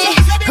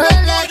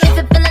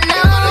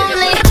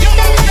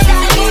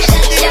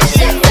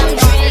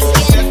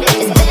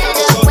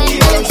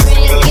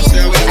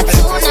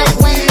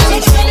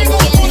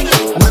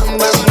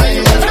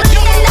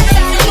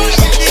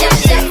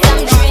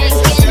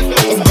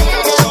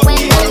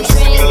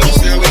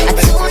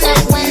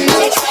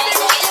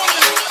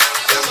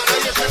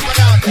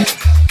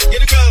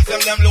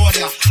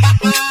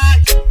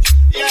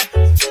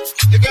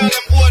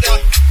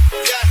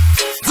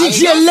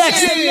DJ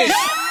Lex.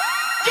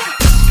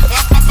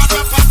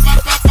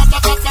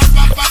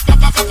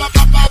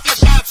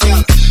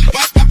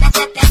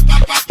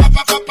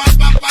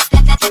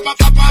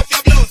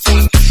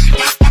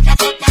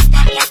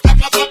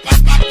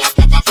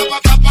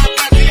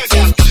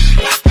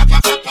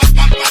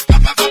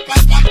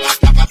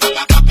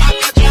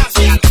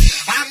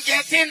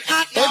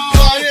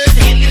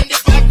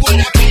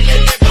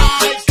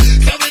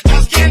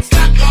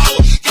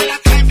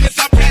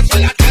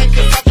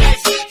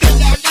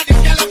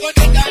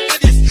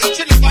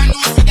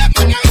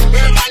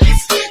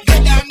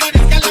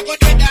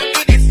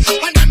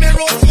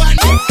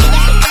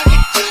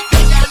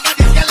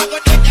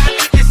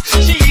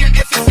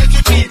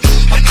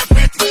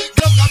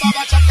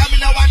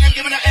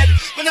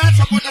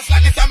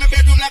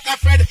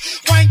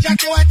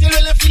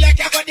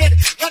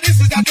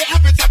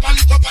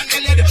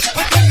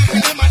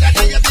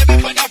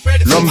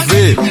 L'homme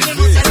V,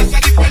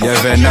 il y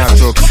avait un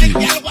autoxy.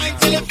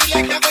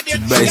 Tu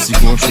te bats ici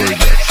contre le gars.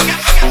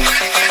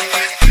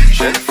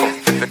 Jeune femme,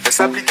 fais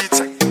ça bliggy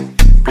tsac.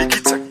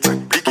 Bliggy tsac, tsac,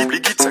 bliggy,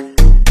 bliggy tsac.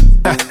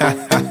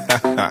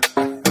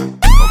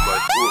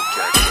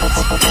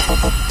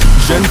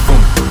 Jeune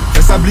femme,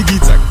 fais ça bliggy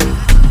tsac.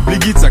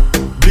 Bliggy tsac,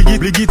 bliggy,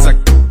 bliggy tsac.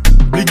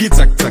 Bliggy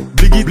tsac, tsac,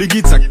 bliggy,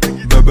 bliggy tsac.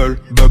 Bubble,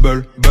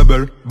 bubble,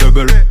 bubble,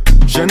 bubble.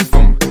 Jeune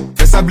femme,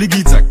 fais ça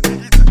bliggy tsac.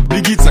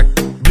 Bliggy tsac,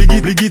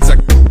 bliggy, bliggy tsac.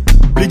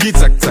 Bliggy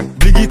tsac, tsac,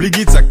 bliggy,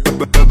 bliggy tsac.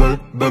 Bubble,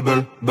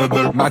 bubble,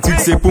 bubble. Ma tite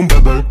c'est poum.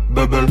 Bubble,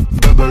 bubble,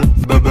 bubble,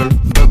 bubble,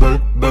 bubble,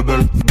 bubble,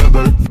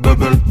 bubble,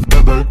 bubble,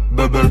 bubble,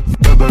 bubble,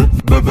 bubble,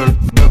 bubble,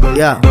 bubble.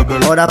 Yeah,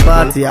 all the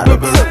party I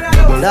look so.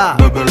 Yeah,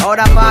 all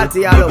the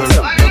party I look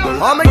so.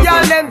 All my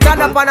girl them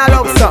turn up and I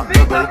look so.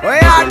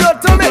 What you do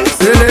to me?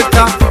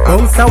 Selector,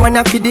 bounce a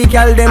wanna feed the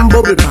girl them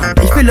bubble pan.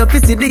 If you love to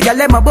see the girl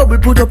them a bubble,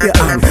 put up your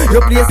hand.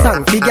 You play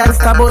song, the girl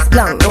star boss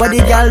blank. Now the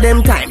girl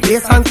them time, play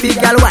song, the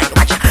girl white.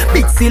 Watch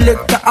big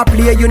selector a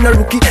play, you no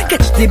rookie.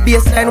 Catch the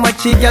baseline,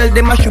 watch the girl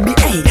them a should be.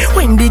 Hey,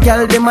 when the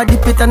girl them a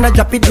dip it and a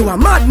drop it to a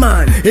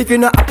madman. If you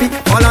not happy,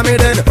 follow me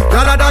then.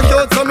 Girl a dash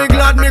out, so me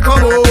glad me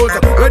come out.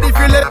 Ready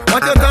feel it,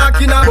 what you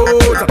talking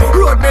about?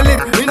 Road me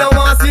live, me no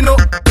want see no.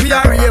 We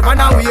a rave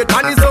and a wait,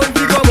 and the sound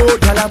we come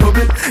out. Girl a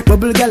bubble,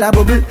 bubble girl a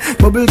bubble,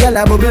 bubble girl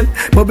a bubble,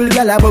 bubble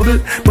girl a bubble,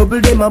 bubble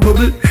them a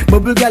bubble,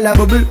 bubble girl a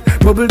bubble,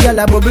 bubble girl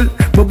a bubble,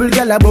 bubble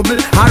girl a bubble.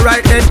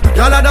 Alright then,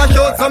 girl a dash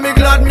out, so me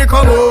glad me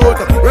come out.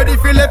 Ready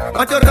feel it,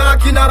 what you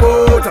talking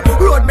about?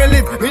 Road me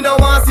live, me no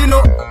want see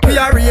no. We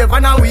a rave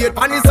and a wait,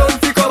 and the sound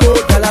we come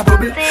out. Girl a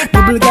bubble,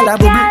 bubble girl a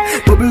bubble,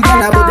 bubble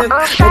girl a bubble,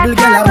 bubble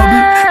girl a bubble,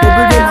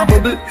 bubble them a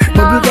bubble,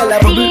 bubble girl a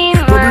bubble,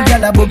 bubble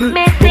girl a bubble,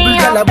 bubble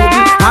girl a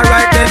bubble.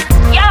 Alright then.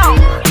 Yo,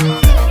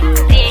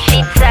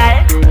 digital,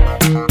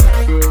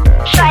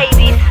 try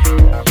this.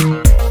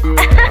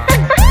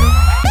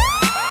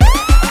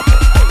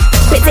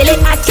 Pétez les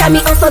Akami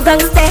en son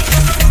gangster.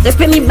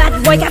 Respect mi bad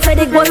boy qui a fait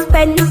des grosses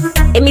peines.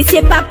 Et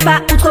monsieur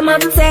papa outrement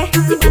c'est.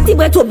 Si petit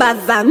bret au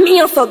bava,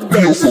 mi en fuck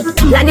d'elle.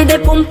 L'année des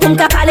poum poum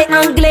qui a parlé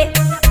anglais.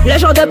 Le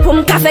genre de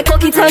poum qui a fait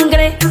coquille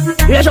anglais.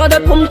 Le genre de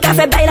poum qui a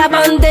fait bail la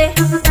bande.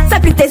 Ça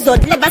pue tes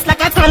autres, les basses la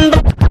catambe.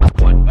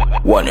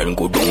 One and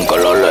good uncle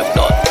I left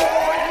that.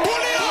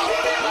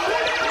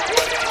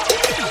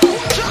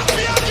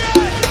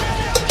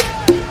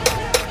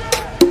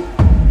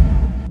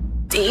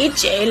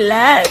 DJ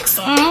Lex.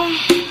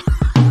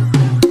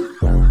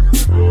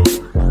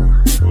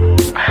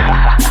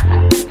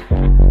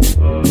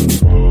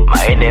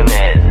 My name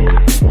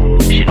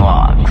is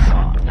Chinois.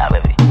 La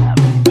baby.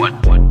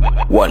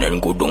 One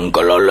and good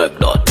uncle I like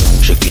that.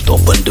 Shake it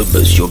up and the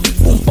bass, your big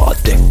boom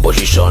party.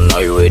 Position,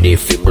 are you ready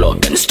for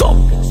block and stop?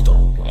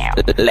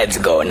 Let's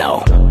go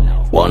now.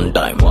 One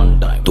time,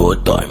 two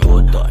time.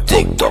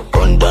 Tick tock,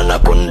 kunda na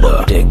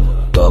kunda. Tick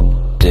tock,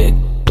 tick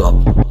tock,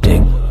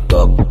 tick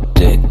tock,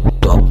 tick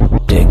tock,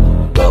 tick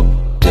tock,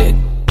 tick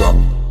tock,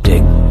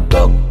 tick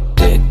tock,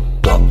 tick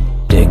tock,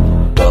 tick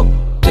tock,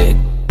 tick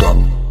tock,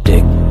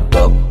 tick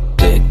tock,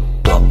 tick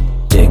tock,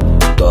 tick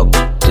tock,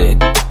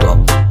 tick tock,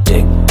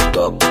 tick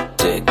tock,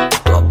 tick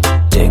tock,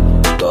 tick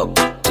tock,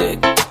 tick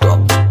tock,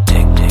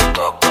 tick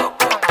tock.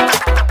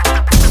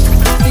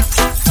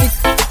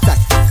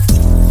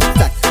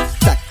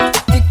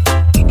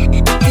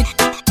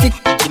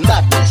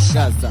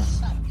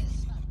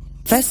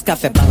 Fes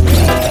café banga.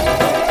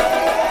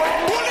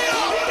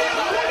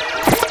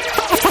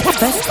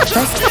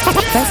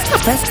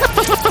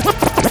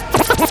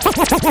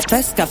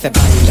 Fes café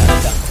banga.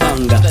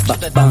 Banga,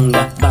 banga,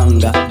 banga,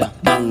 banga,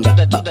 banga,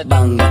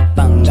 banga,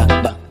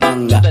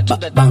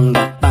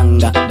 banga,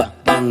 banga,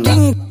 banga.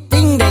 Ding,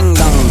 ding, ding,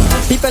 dong.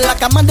 People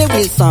like Amanda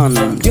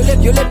Wilson.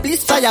 You les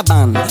plus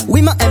fireban.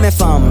 Oui, ma aime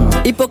femme.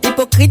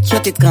 Hypocrite, je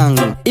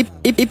t'étrangle.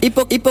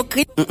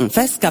 Hypocrite.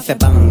 Fes café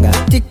banga.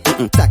 Tic,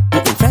 tac.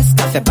 Fes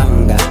café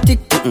banga. Tic,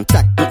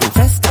 tac.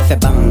 Fes café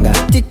banga.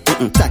 Tic,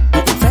 tac.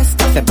 Fes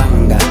café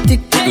banga.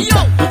 Tic, tac.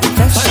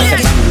 Fes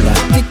café banga.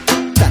 Tic,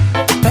 tac.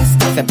 Fes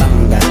café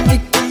banga.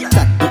 Tic,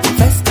 tac.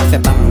 Fes café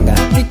banga.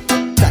 Tic,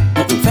 tac.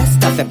 Fes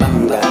café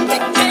banga.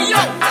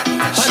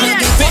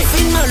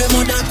 Confinement, le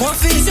monde a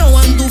Confusion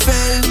en tout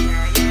fait.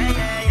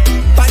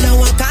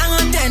 Pendant une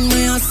quarantaine,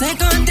 moi en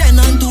cinquantaine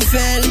en tout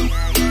fait.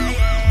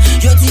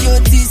 Yo di yo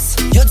 10,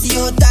 yo di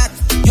yo dat.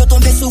 Yo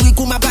tombé sous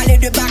Rico, m'a parlé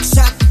de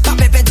backshot. Pas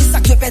pépé dit ça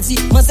que je pédis.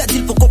 Moi c'est dit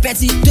pour qu'on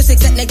pédit. 2 6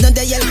 7 nèg dans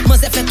des yel. Moi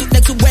c'est fait tout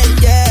nèg sous well.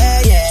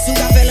 Yeah, yeah. Sous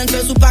café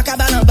l'enfer sous pas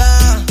cabane en bas.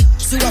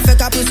 Sous café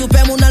capri sous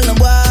père mon dans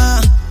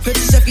l'embois.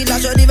 Petit chef qui la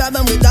jodi va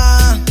ben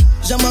mouta.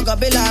 J'aime mon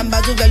gabé là,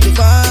 m'a du vel du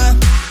fa.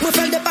 Moi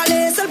fait le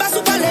dépaler, seul bas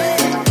sous palais.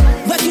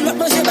 Moi qui l'autre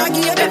manger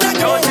bagui et blague.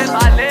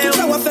 Tout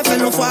ça on fait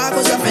l'enfoir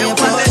cause j'ai fait un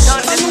poche.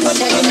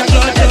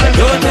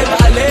 Yo te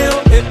paleo,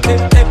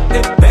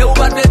 mais ou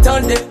pas te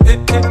tendre.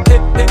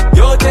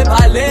 Yo te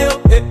paleo,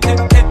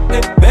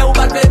 mais ou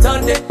pas te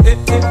tendre.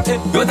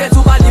 Yo te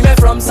tout bali mais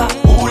from ça,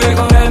 ou voulez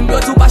quand même. Yo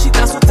tout pas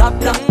chita sous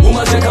table là, ou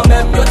manger quand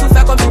même. Yo tout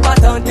fait comme tout pas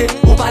tenter,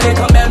 ou parler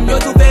quand même. Yo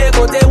tout payer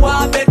côté ou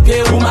avec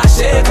pied, ou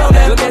marcher quand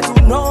même. Yo te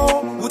tout non,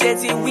 ou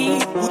te dit oui,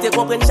 ou te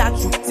comprendre chaque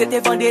jour.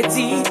 C'était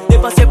vendredi,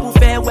 dépenser pour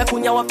faire, ouais,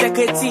 qu'on y a on fait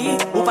crédit.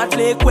 Ou pas te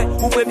les quoi,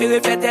 ou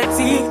préférer faire tête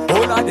si.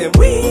 On a des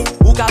oui,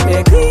 ou qu'a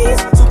fait crise.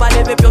 Sous pas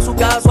les pépions, sous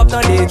gaz, swap dans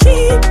les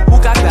trees. Ou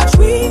qu'a clash,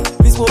 oui,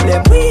 plus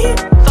problème, oui.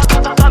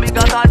 Ça, mi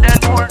gata den,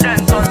 full den,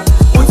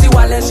 son. Ou ti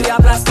wallet, j'ai à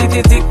place, tic,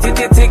 tic, tic,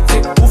 tic, tic,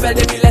 tic. Ou fait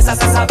des billets, ça,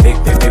 pic,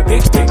 pic, pic,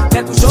 pic, pic.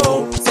 T'es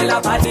toujours, c'est la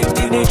panique,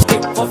 tic, tic, tic.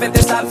 Faut faire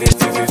des sa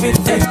vite, vite,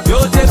 vite, vite. Yo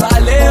te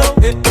balé,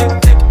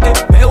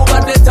 mais ou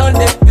pas te tendre.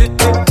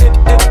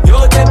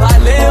 Yo te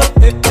balé,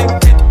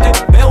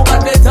 mais ou pas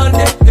te tendre.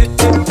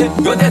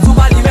 Yo te tout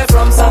bali, mais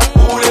from ça,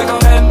 ou les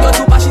quand même. Yo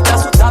tout pas chita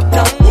sous table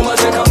là, ou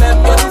manger quand même.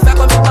 Yo tout fait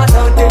comme tout pas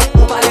tenter,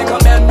 ou parler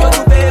quand même. Yo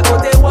tout payer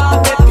côté ou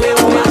avec pied,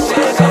 ou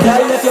marcher quand même.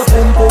 Girl, if your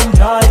pum pum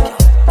dry,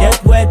 get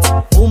wet,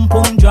 pum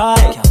pum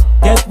dry,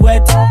 get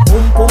wet,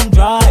 pum pum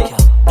dry,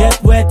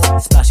 get wet,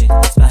 splash it,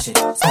 splash it,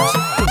 splash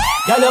it.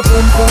 Girl, your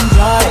pum pum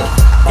dry,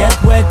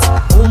 get wet,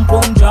 pum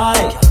pum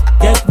dry,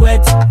 get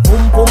wet,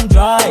 pum pum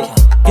dry,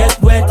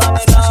 get wet,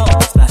 splash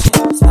it, splash it,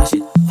 splash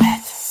it.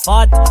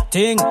 Hot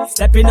thing,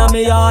 stepping on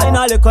me yard in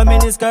a little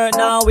mini skirt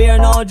now wear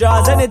no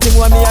drawers. Anything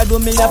when me I do,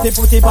 me have to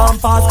put it on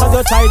fast. Cause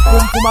your tight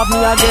pum pum of me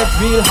I get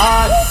real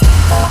hard.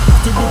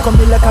 TV come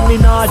me like a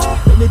Minaj.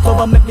 Bend it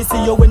over, make me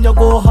see you when you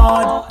go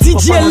hard.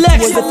 DJ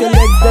Lex. If your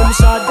legs them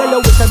short, girl you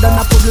wetter than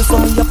a puddle, so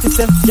me have to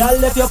say,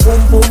 girl if your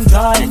pum pum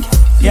dry,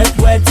 get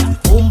wet,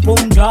 pum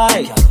pum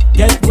dry,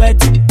 get wet,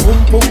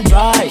 pum pum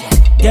dry,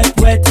 get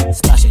wet,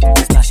 splash it,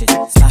 splash it,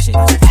 splash it.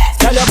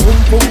 Girl your pum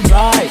pum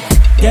dry,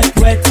 get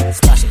wet,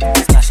 splash it,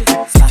 splash it,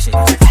 splash it.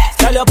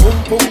 Girl your pum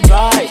pum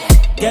dry,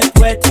 get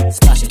wet,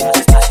 splash it,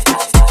 splash it.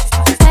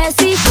 Elles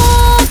s'y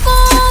font,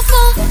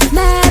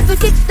 mes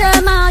petites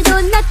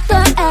marionnettes,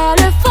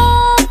 elles font.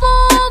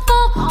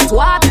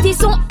 Trois petits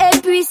sons et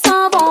puis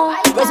s'en vont.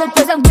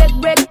 Present,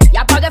 break,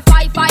 y'a pas de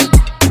fight.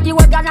 Dis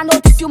ouais, gana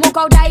notice you mon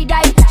corps die.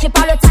 J'ai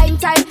pas le time,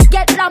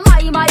 get la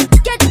my,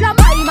 get la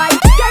my, get la my.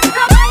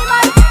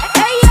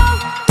 Hey yo,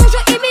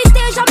 toujours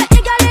imité, jamais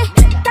égalé.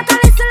 T'as qu'à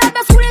laisser la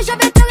baisse rouler, je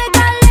vais te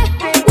régaler.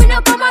 We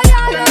know come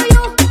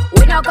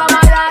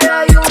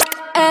around you.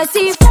 Elles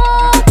s'y font.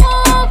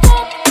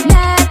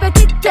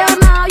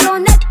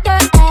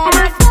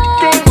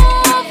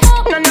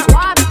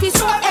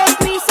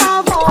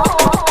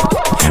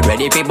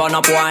 Burn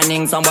up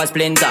warning, some boy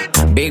splinter.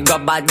 Big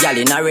up bad gal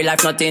in a real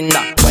life, nothing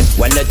that.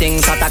 When the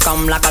things start to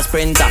come like a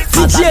sprinter.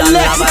 Hotter than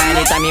lava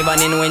anytime, even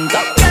in winter.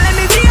 Girl, let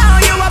me see how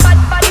you a bad.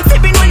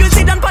 Sipping when you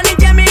sit down on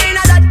it, yeah, me in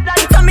a that.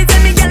 So me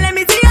say me, girl, let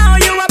me see how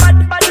you a bad.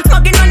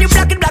 Smoking when you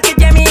block it,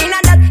 yeah, me in a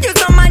that. You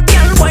so mad,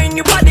 girl, wine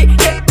your body,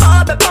 yeah,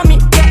 all up for me,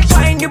 yeah,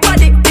 wine your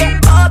body,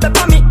 yeah, all up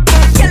for me.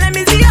 Girl, let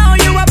me see how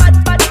you a bad.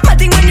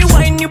 Matting when you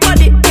wine your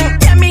body,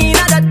 yeah, me in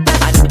a that.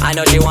 I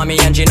know she want me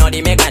and she know the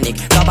mechanic.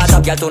 Top a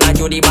top girl tonight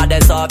you the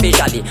baddest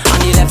officially. On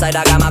the left side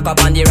I got my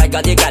cup, on the right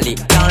got the galley.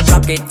 Can't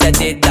drop it,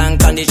 set it down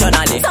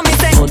conditionally. So me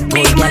say,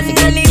 big man,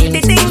 girl, leave the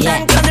thing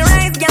down. Close the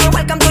eyes, girl,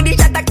 welcome to the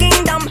Shatter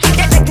Kingdom.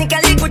 Yeah,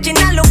 technically Gucci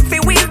now look for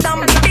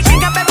wisdom.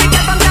 Big up every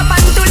girl from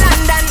Japan to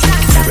London.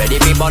 Ready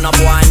for burn up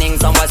warning,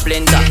 some boy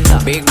splinter.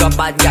 Big up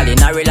bad gal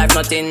in a real life,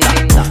 nothing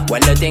that.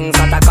 When the things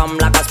start to come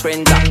like a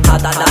sprinter.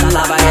 Hotter than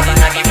lava,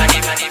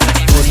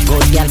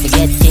 Good girl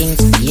forget things,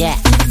 yeah.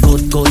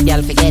 Good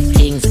girl forget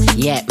things,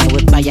 yeah. Me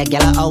would buy a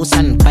girl a house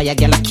and buy a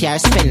girl a car,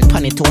 spend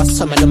money to a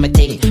summer do my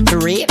thing. For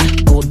real,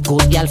 good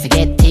girl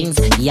forget things,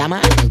 yeah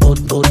man.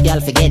 Good girl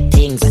forget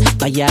things.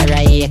 Buy her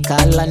a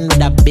acre land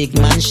with a big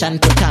mansion,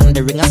 put on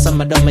the ring a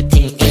summer do my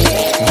thing.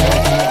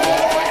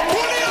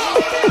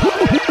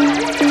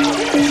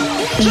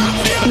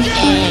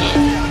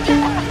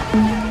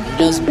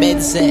 Just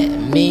bed set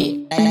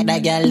me,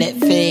 that girl let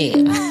fail.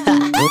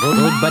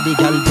 Good body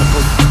girl,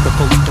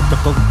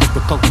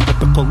 broke out.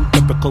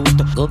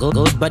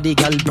 Good body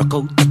girl, broke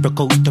out.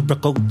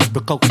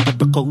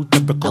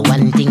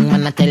 One thing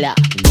man I tell ya,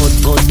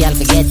 good girl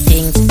forget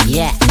things,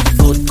 yeah.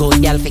 Good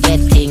girl forget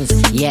things,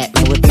 yeah.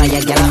 Me would buy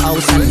a girl a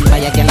house and buy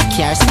a girl a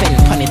car, spend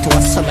money to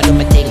a summer do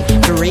my thing.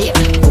 For real,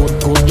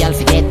 good girl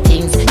forget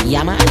things,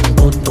 yeah man.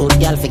 Good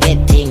girl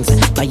forget things.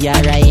 Buy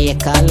her a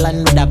acre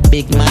land with a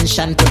big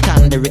mansion, put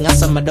on the ring of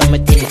summer do my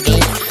thing.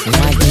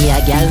 My gear,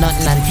 girl,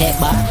 nothing and take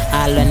back.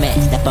 All when me,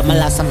 that put my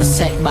last on my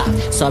setback.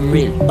 Some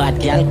real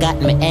bad girl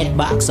got me head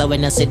back. So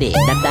when I see the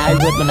dark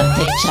road, when I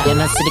take shot. You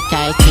know see the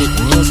car kick,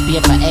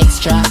 newspaper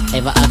extra.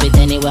 Ever have it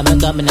anywhere, me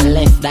go, me no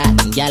left that.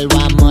 Girl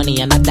want money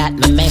and that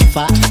me make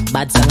for.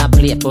 Bad song I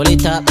play, pull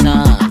it up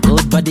now.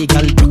 Good body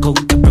girl, broke out.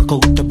 Good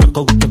body girl, broke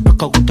out.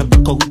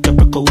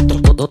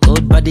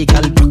 Good body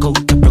girl,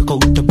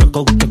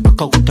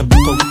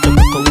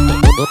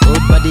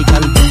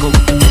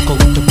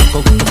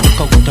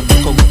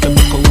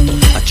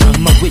 I try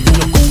my way, no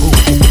go.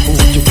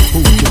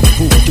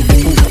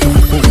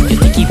 You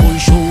think he will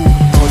show?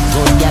 Good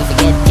girl,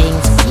 forget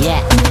things,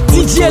 yeah.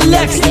 DJ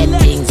Lex, forget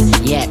things,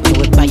 yeah. We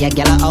would buy a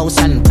girl a house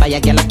and buy a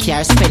girl a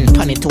car, spend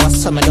money to a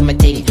summer do my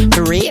thing.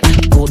 For real,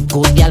 good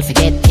girl,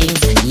 forget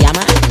things, yeah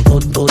man.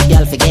 Good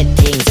girl, forget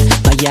things.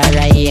 Buy her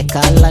a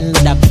acre land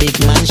with a big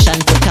mansion,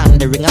 put on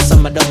the ring and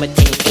summer do my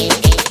thing.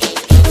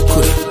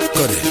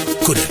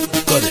 Got it,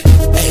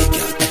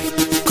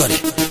 hey girl,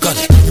 got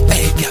it,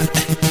 hey girl,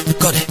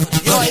 got it.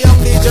 Yo, a young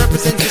DJ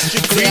represent the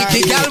street.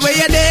 Freaky girl where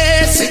you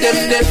there, see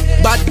them there.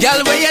 Bad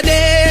girl where you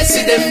there,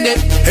 see them there.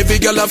 Every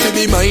girl have to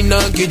be mine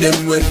and give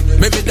them way.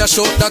 Maybe the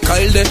short the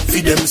call them,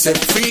 feed them say.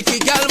 Freaky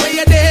girl where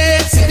you there,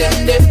 see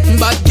them there.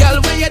 Bad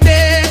girl where you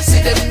there,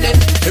 see them there.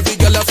 Every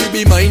girl have to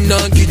be mine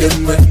and give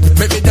them way.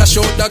 Maybe the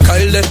short the call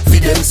them,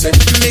 feed them say.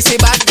 Missy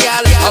bad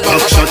girl,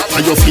 action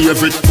are your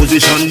favorite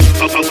position.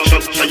 Action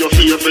are your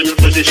favorite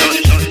position.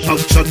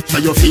 Action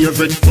are your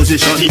favorite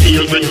position.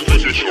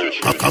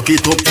 Cock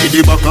it up to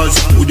the backers.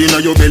 Put in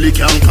your belly,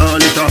 can't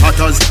call it a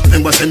hatters.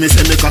 Remember say me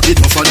cock it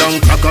tougher than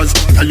crackers.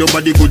 Tell your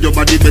body good, your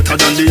body better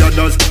than the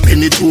others.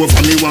 Penny two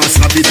over me want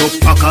slap it up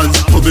packers.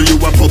 Bubble you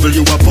a bubble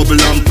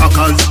and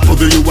packers.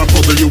 Bubble you a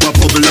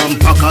bubble and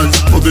packers.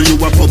 Bubble you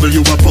a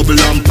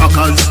bubble and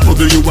packers.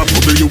 Bubble you a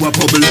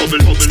bubble.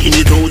 Skin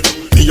it out,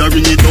 me a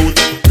ring it out.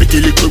 Pretty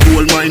little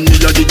gold mine, me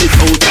a dig it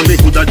out. And me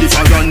coulda the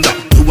faranda.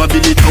 You a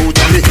bill it out,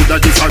 and me coulda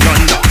the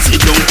faranda.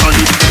 Sit down on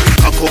it,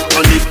 back up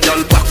on it,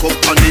 girl. Back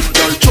up on it,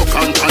 girl. Choke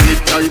on it,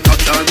 girl. Back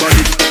down on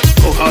it.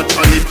 Go hard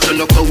on it, girl.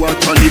 Go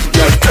hard on it,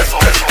 girl.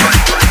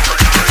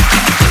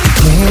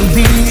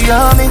 Maybe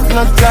I'm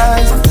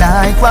hypnotized.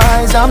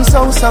 Likewise, I'm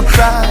so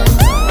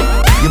surprised.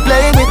 You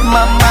play with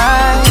my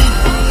mind,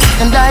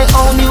 and I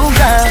own you,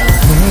 girl.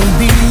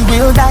 Maybe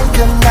we'll die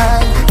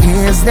tonight.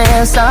 Is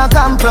there some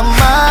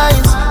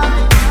compromise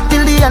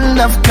till the end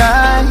of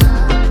time?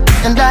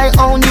 And I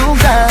own you,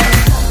 girl.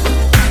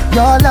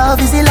 Your love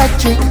is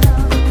electric.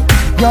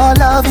 Your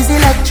love is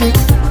electric.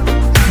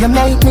 You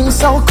make me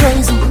so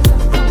crazy.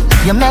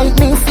 You make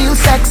me feel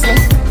sexy.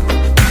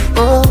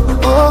 Oh,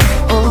 oh,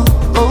 oh,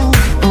 oh,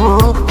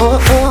 oh, oh,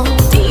 oh.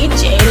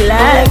 DJ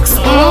Lex.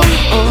 Oh,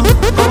 oh,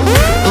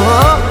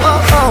 oh,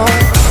 oh, oh.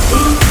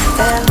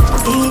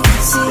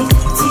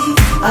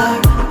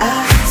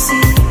 E-L-E-C-T-R-I-C.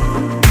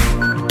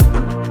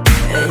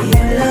 And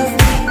you love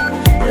me,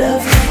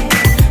 love me.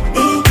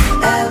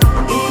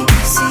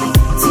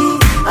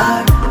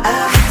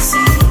 E-L-E-C-T-R-I-C.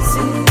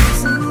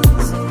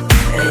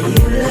 And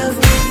you love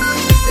me,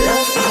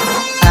 love me.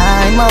 I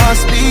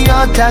must be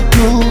your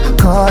tattoo,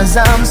 'cause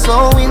I'm so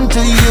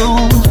into you.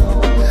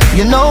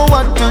 You know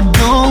what to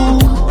do,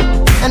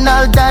 and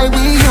I'll die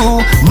with you.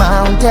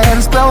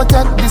 Mountains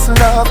protect this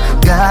love,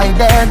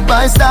 guided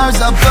by stars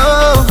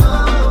above.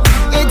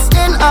 It's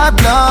in our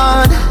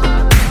blood.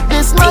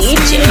 This must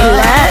be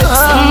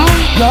love.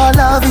 Your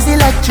love is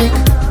electric.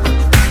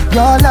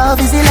 Your love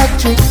is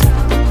electric.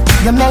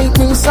 You make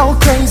me so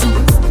crazy.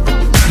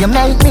 You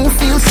make me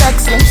feel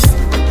sexy.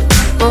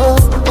 Oh,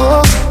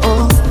 oh,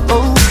 oh,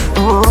 oh,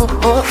 oh,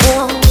 oh,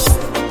 oh.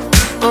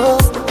 Oh,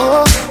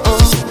 oh,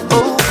 oh,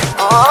 oh,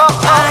 oh.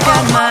 I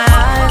got my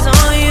eyes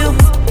on you.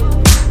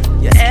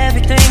 You're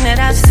everything that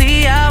I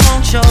see. I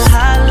won't show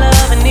high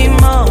love and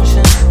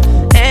emotion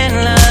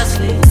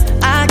endlessly.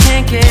 I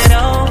can't get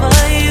over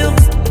you.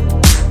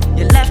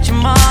 You left your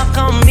mark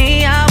on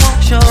me. I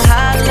won't show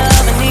high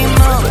love and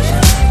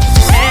emotion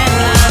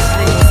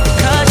endlessly.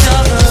 'Cause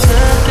you're a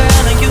good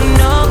girl and you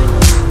know it.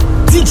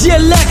 DJ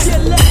Lex.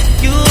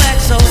 You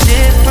act so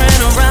different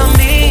around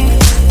me.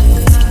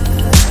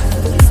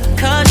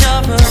 'Cause you're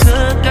a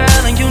good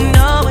girl and you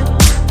know it.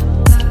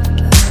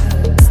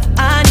 I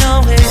know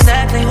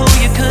exactly who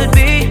you could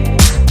be.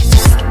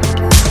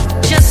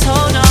 Just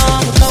hold on,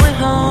 we're going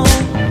home.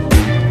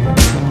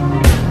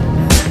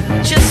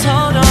 Just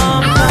hold on,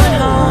 we're going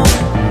home.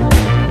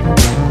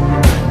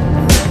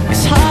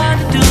 It's hard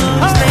to do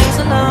these things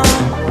alone.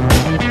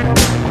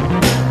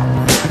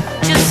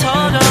 Just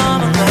hold on,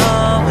 we're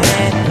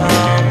going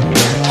home.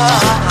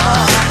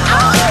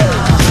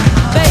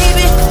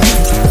 Baby,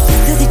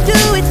 does he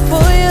do it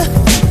for you?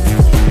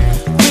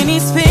 When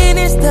he's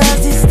finished,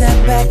 does he step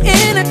back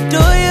and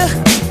adore you?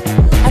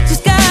 I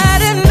just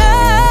gotta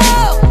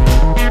know,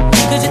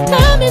 'cause your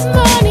time is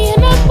money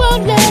and I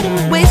won't let him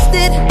waste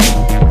it.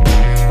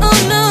 Oh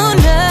no,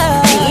 no.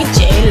 DJ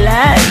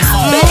Lex.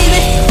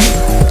 Baby,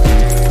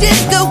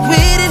 just go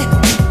with it.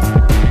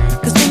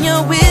 'Cause when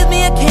you're with me,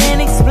 I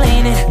can't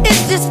explain it.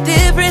 It's just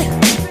different.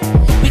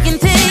 We can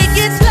take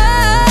it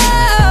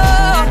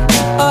slow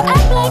or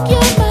act like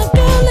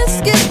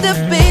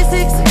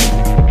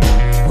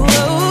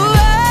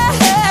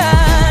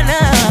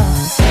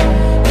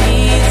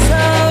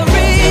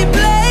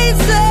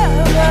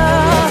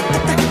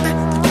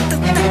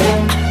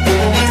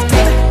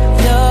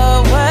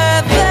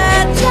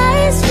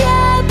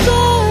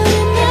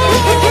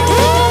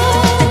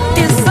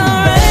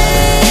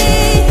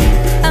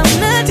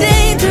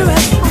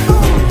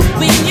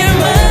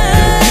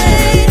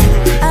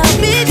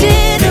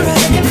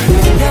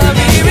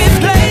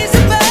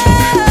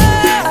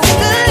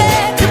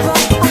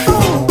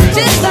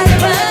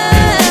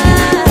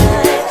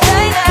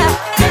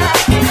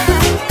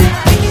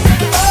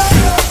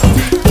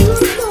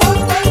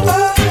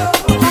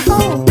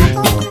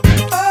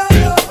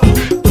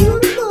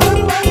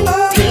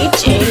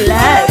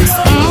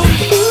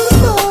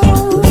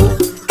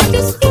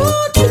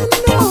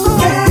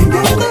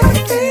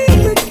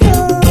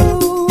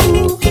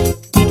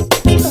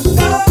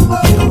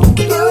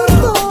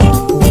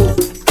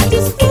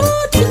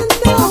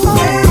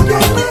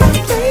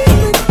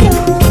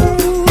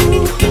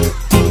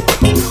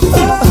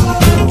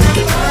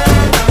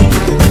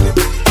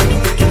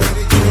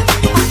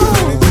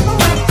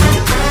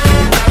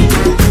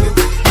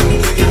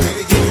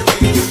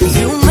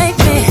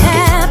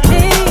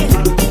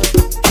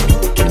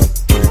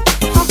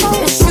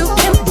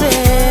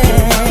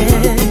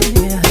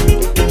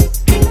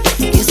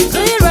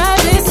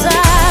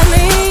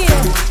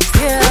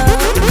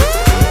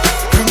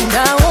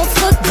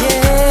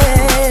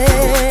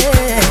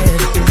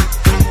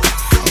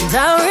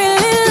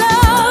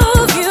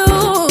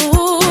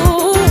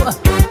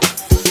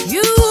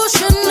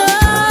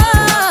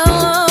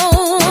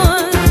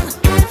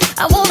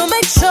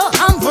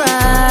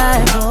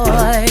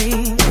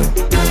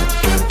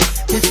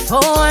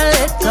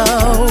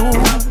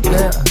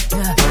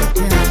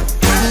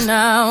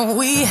now.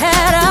 We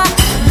had a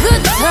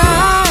good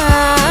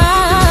time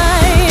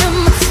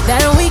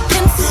that we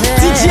can say.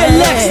 DJ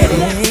Lex.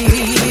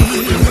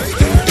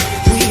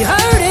 We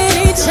hurting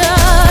each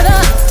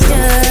other,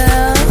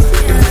 yeah.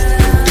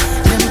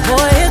 And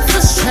boy, it's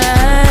a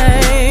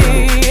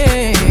shame.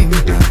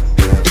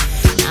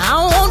 I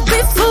won't be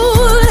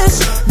foolish,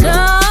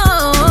 no.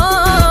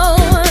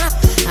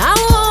 I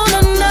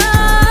wanna know.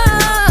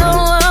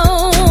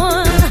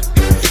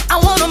 I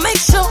wanna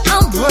make sure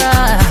I'm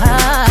right,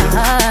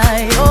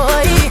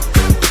 boy,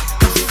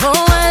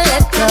 before I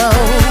let go.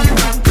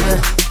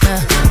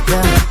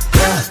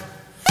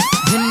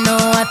 You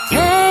know I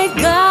thank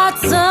God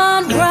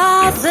sun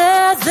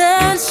rises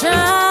and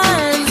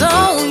shines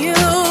on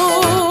you.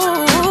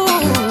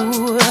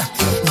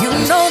 You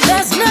know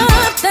there's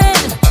nothing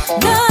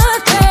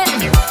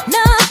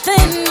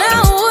I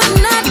would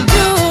not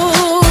do.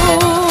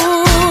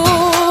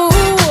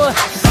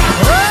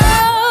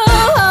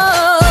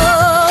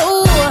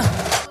 Oh,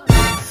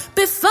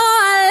 before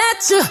I let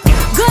you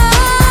go.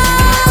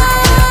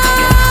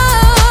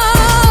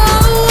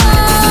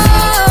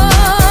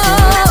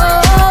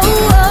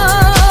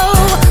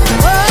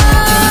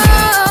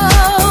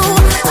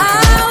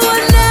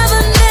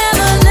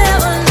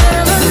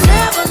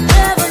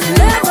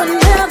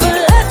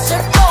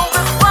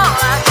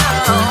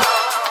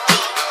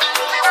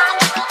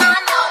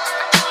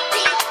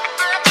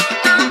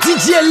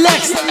 DJ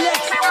Lex.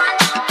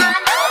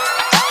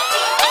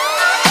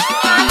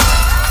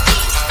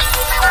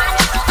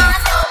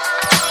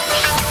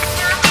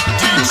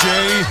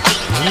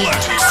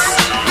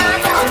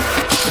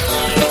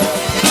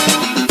 DJ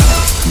Lex.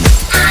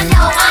 I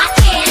know I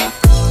can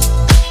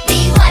be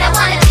what I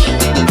wanna be.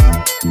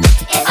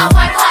 If I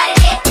work hard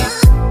at it,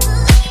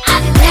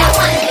 I'll be where I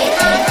wanna be.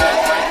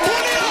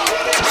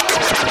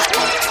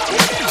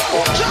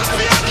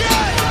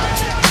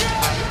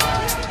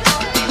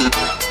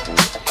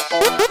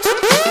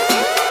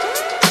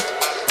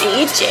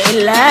 DJ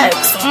Lex.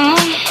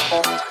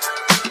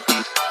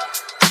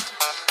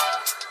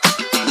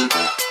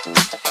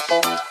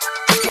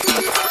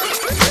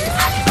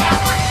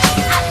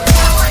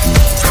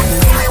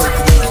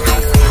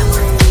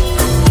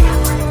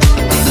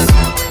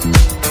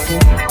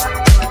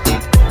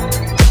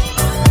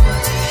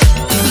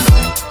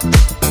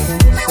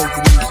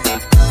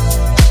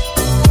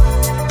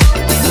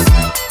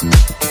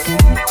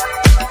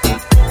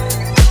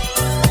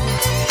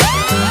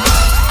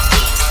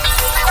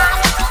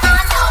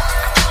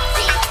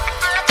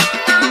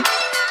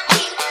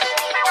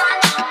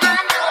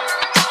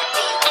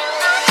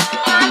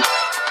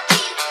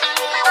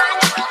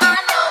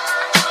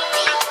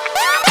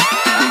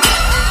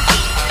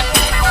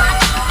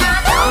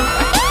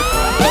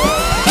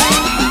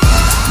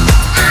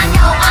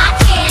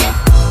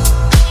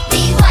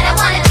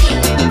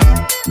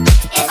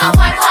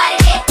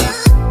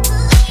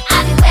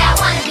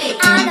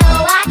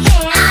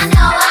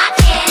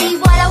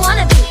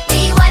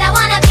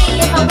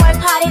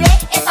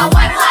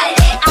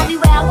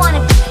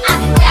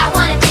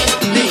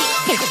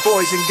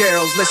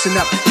 Listen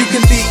up, you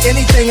can be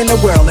anything in the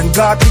world, and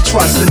God we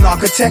trust. An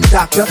architect,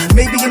 doctor,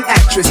 maybe an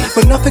actress,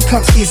 but nothing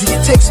comes easy,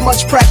 it takes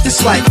much practice.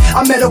 Like,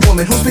 I met a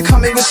woman who's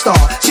becoming a star.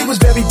 She was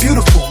very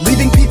beautiful,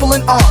 leaving people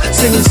in awe,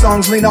 singing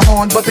songs Lena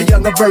Horne, but the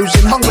younger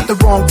version. Hung with the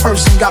wrong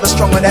person, got her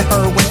stronger than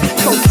heroin,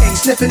 cocaine,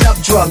 sniffing up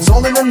drugs,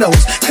 all in her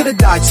nose. Could've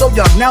died so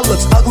young, now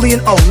looks ugly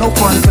and old. No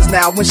fun, cause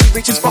now when she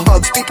reaches for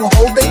hugs, people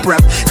hold their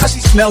breath, cause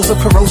she smells of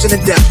corrosion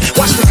and death.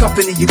 Watch the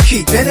company you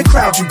keep and the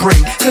crowd you bring,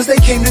 cause they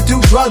came to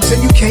do drugs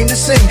and you came to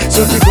sing.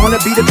 So if you're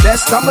gonna be the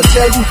best, I'ma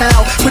tell you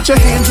how. Put your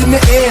hands in the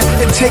air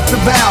and take the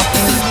vow.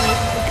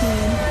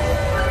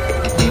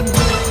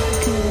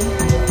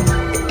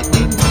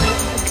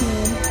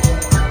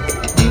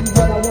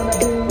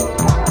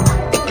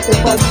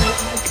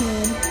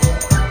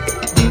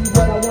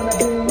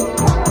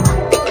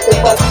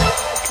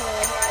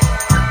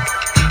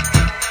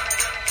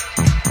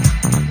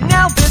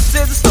 Now this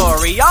is a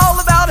story all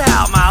about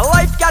how my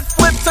life got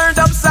flipped, turned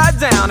upside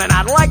down, and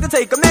I'd like to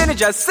take a minute,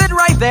 just sit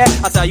right there.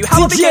 I'll tell you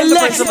how I became the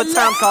prince of a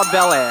town called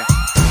Bel Air.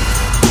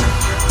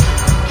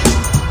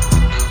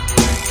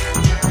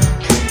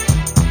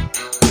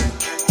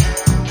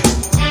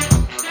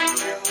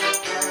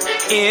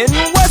 In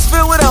West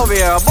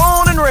Philadelphia,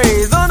 born and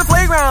raised, on the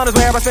playground is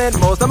where I spent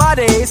most of my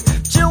days.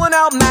 Chilling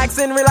out,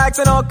 maxing,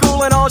 relaxing, all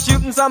cool and all,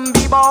 shooting some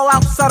b-ball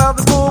outside of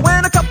the school.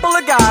 When a couple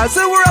of guys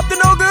who were up to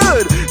no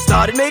good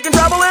started making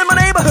trouble in my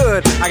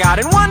neighborhood. I got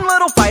in one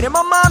little fight and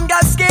my mom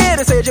got scared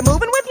and said, "You're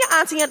moving with your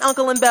auntie and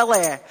uncle in Bel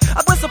Air."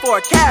 I whistled for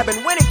a cab,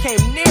 and when it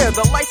came near,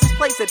 the license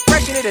plate said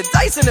fresh and it had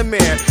dice in the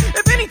mirror.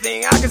 If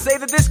anything, I could say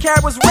that this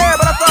cab was rare,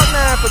 but I thought,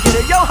 nah, forget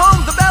it. Yo,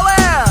 home to Bel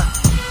Air.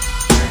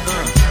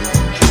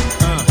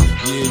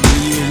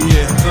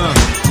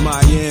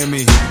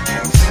 Miami,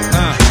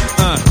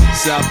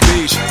 South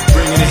Beach,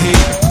 bringing the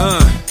heat,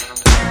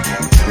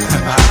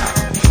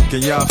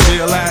 Can y'all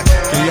feel that?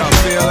 Can y'all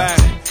feel that?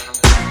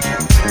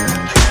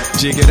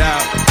 Jig it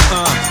out,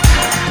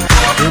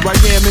 Here I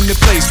am in the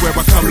place where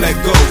I come let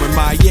go. In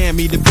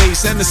Miami, the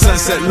bass and the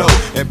sunset low.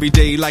 Every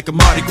day like a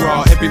Mardi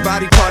Gras.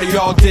 Everybody party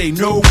all day,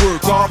 no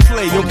work, all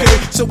play, okay?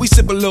 So we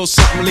sip a little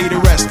something, leave the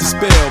rest to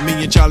spill.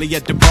 Me and Charlie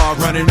at the bar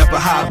running up a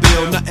high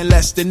bill. Nothing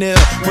less than ill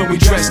when we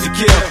dress to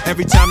kill.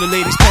 Every time the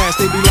ladies pass,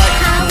 they be like,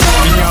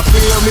 can y'all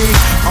feel me?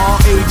 All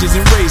ages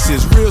and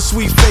races, real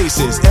sweet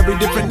faces. Every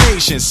different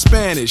nation,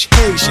 Spanish,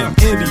 Haitian,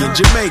 Indian,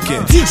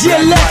 Jamaican, DJ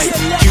Lex,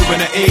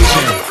 Cuban or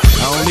Asian.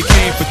 I only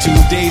came for 2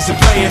 days of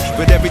playing,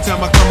 but every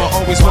time I come I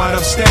always wind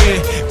up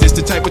staying. This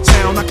the type of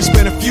town I can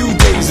spend a few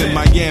days in.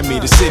 Miami,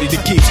 the city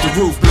that keeps the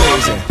roof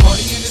blazing.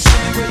 Party in the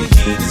city where the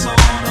heat is on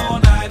all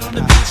night on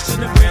the beach till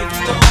the break of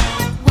dawn.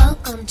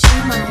 Welcome to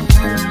Miami.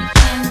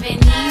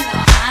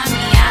 Bienvenido a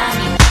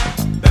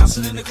Miami.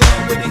 Bouncing in the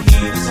club where the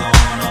heat is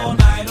on all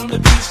night on the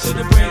beach till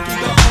the break of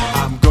dawn.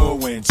 I'm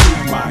going to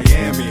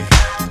Miami.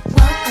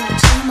 Welcome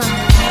to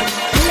Miami.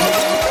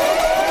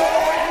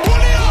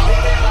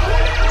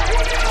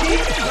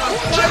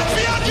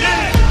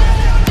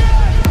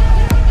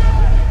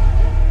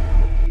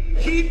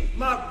 Keep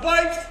my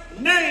wife's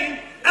name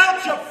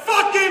out your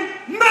fucking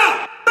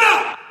mouth!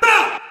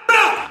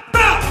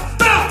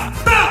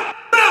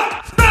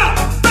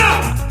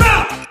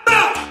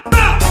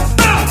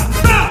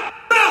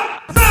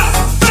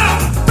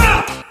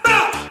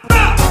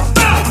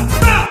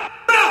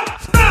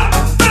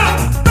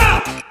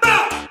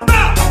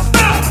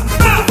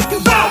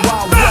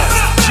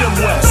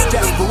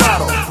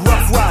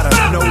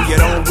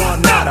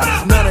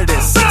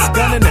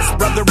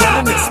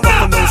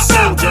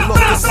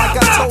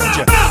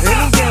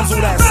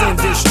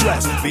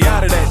 Be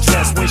out of that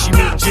dress when she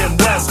meet Jim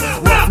West.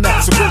 Rough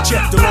neck, so go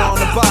check the law on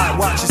the vibe.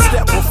 Watch your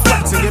step,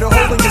 reflex, and get a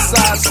hole in your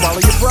side.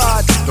 Swallow your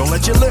pride, don't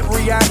let your lip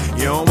react.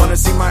 You don't wanna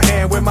see my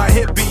hand where my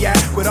hip be at.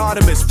 With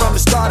Artemis from the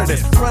start of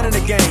this, running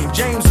the game.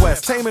 James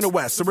West, taming the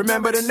West, so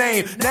remember the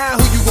name. Now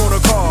who you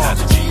gonna call? Not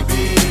the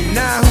GB.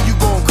 Now who you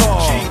gonna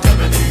call?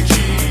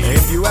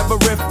 If you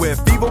ever riff with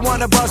either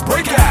one of us,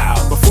 break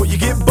out before you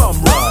get bum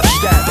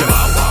rushed. At the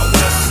Wild Wild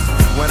West.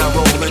 When I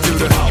roll into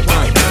the Wild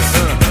Wild West.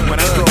 When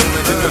I stroll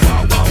into the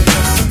Wild Wild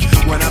West.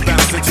 When I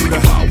bounce into the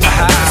Wild Wild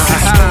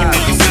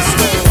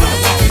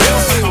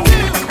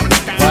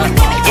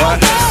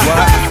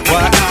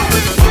What?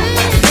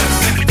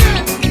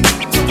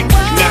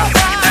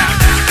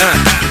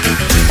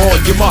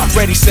 On your mark,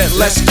 ready, set,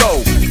 let's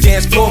go.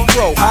 Dance floor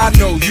pro, I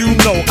know, you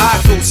know,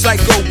 I go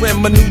psycho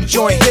when my new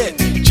joint hit.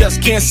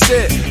 Just can't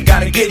sit,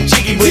 gotta get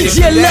jiggy with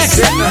it. That's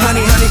it,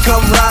 honey,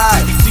 come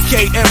ride.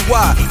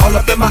 DKNY, all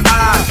up in my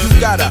eye. You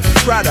got a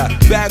Prada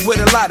bag with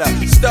a lot of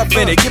stuff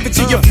in it. Give it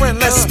to your friend,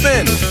 let's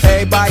spin.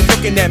 Everybody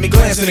looking at me,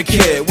 glancing a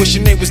kid.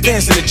 Wishing they was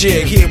dancing a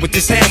jig here with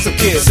this handsome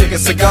kid. Sick a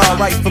cigar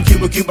right from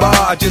Cuba Cuba.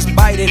 I just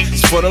bite it,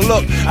 it's for the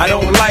look, I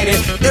don't light it.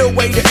 Ill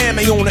way to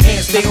ammo on the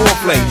hand, stay on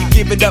play.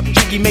 Give it up,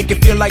 jiggy, make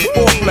it feel like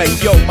foreplay.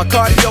 Yo, my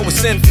cardio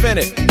is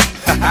infinite.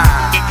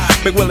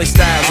 Big Willie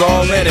style's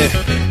all in it.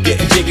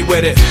 Getting jiggy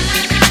with it.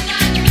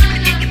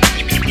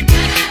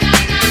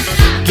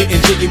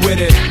 Getting jiggy with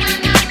it.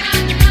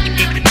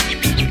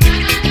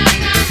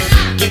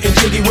 Getting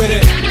jiggy with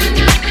it.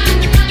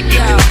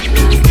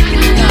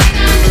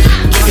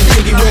 Getting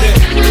jiggy with it.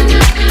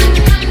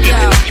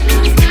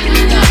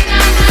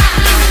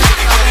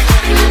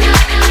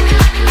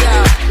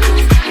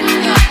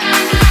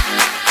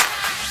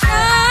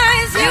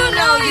 Guys, you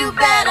know you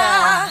better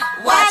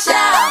watch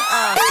out.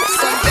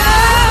 Some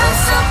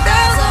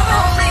girls are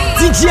only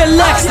DJ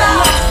Lex.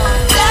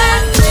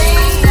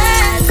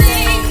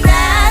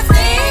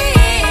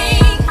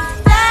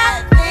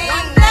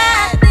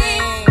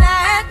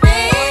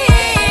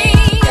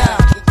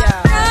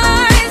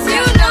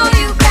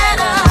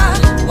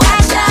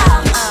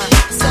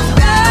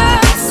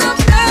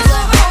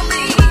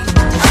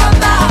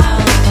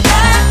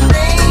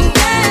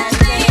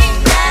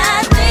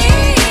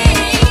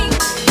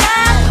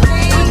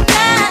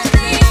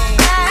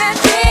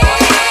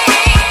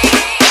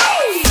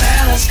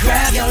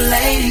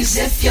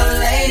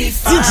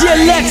 DJ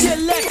Lex.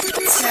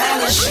 Tell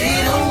her she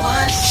the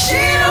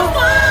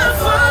one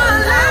for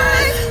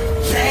life.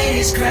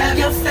 Ladies, grab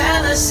your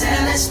fellas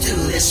and let's do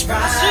this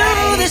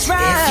right. If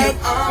you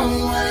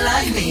own one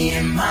like me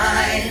and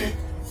mine.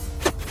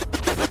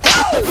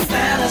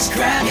 Fellas,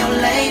 grab your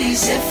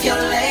ladies if your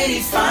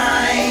lady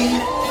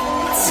fine.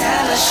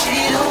 Tell her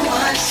she the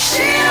one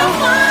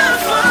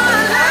for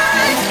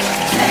life.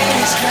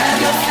 Ladies, grab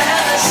your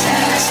fellas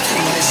and let's do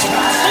this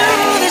right.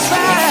 If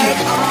you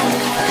own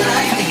one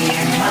like me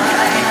and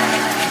mine.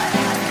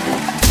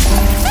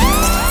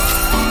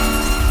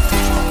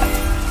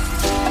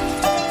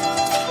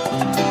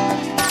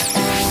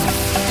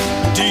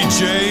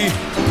 DJ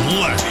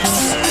Lex.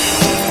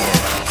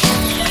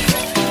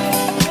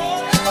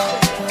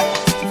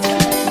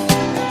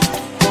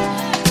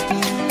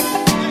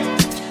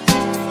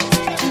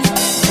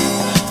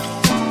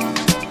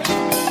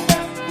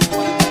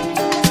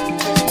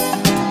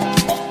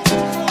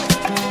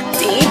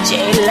 DJ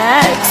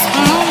Lex.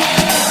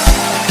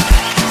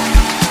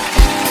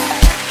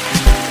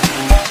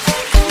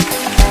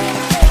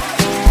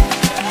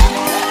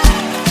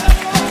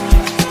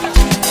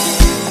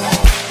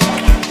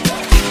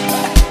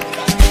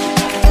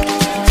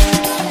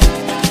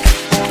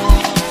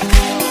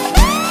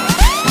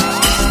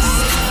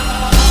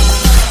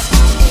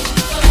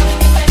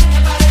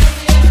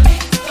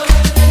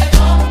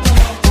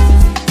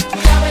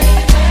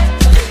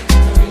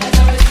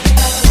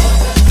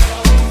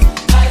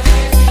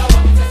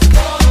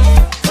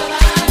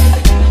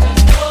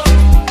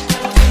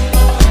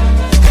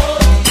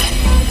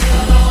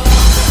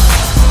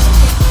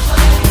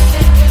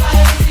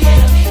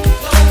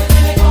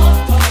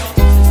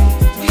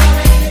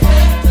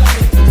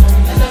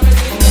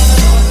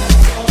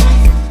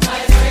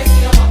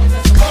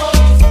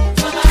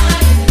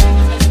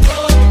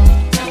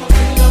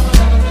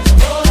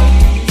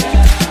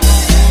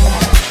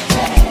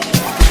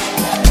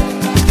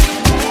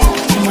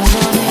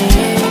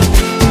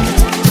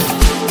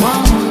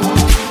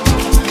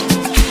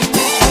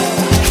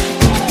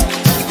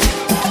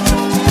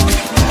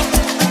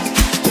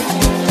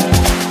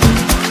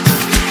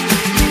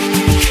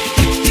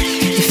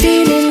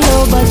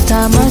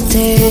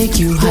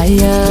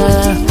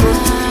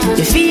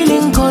 You're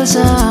feeling cold,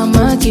 so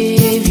I'ma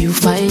give you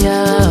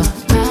fire.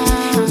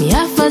 Me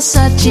have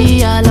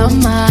Versace all on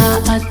my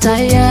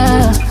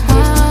attire.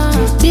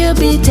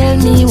 Baby, tell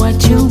me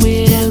what you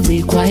will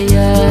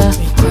require.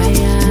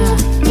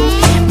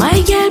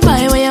 My girl,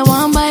 buy what you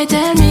want, buy.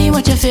 Tell me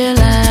what you feel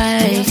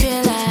like.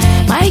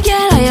 My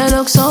girl, how you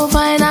look so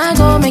fine, I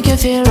go make you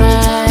feel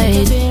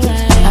right.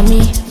 I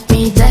me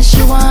that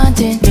she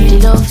wantin', the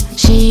love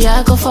she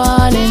a go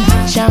fallin'.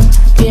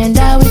 Champagne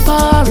that we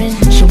pouring,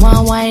 she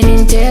want wine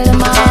until the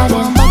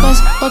morning.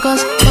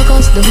 Focus,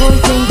 the whole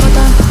thing.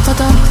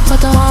 Put on.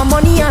 More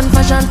money and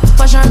fashion.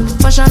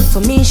 For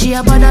me, she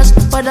a badass.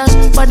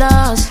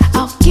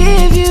 I'll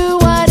give you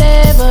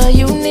whatever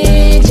you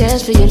need,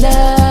 just for your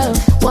love.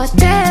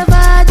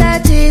 Whatever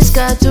that is,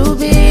 got to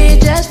be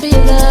just for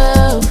your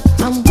love.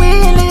 I'm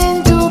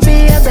willing to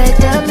be a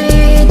better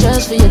me,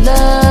 just for your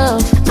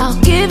love. I'll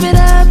give it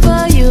up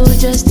for you,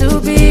 just to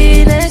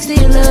be next to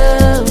your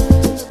love.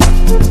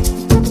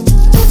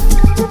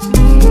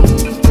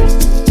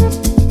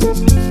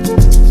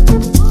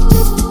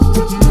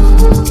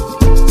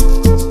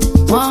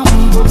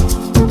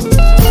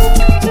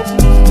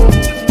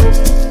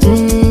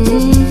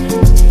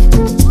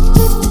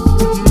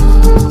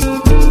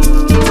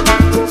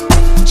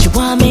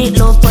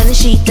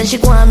 Then she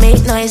go and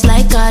make noise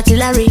like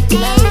artillery.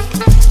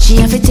 She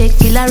have to take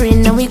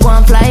fillerin' and we go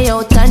and fly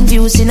out and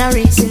view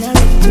scenery.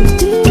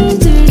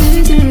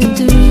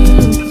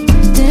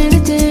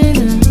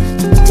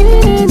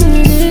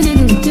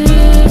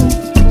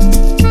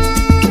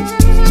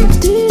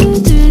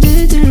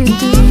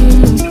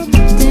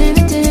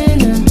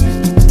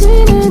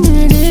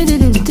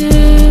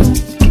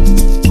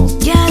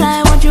 Girl,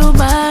 I want you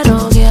bad,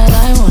 oh girl,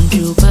 I want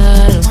you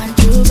bad.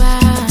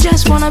 I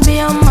just wanna be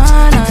a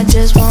man, I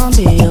just wanna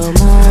be your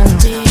man.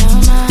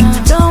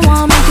 I don't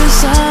wanna make you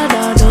sad, I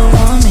don't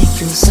wanna make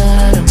you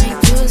sad.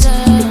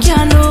 They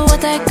can't do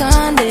what I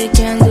can, they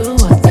can't do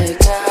what I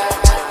can.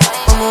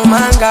 Oh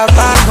man, got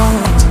back on.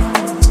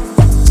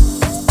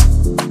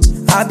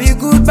 I be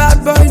good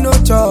bad boy, no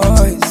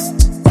choice.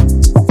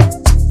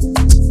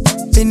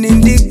 Been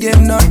in the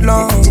game not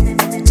long.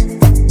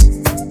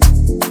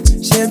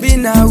 Shebi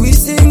now we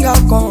sing a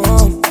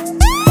come.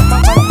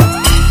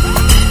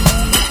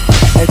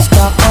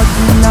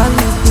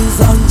 Extraordinary things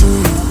I'm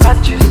doing.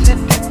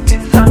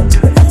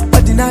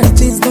 Ordinary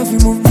things don't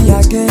move me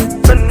again.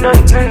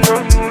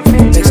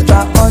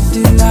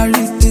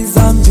 Extraordinary things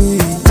I'm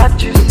doing.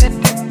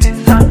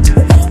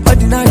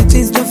 Ordinary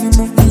things don't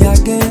move me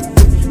again.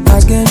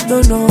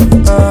 No.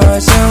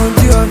 Ṣé ohun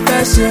tí o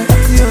fẹ́ ṣe,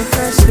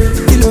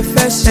 kí ló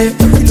fẹ́ ṣe?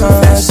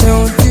 Ṣé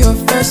ohun tí o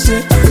fẹ́ ṣe,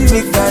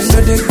 nìkan ló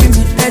dé kí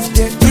mi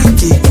ẹ̀dẹ̀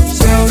kíkì.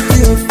 Ṣé ohun tí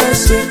o fẹ́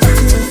ṣe,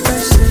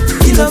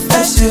 kí ló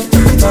fẹ́ ṣe?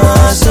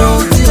 Ṣé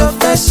ohun tí o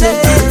fẹ́ ṣe,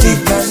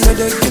 nìkan ló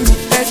dé kí mi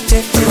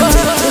ẹ̀dẹ̀ kíkì.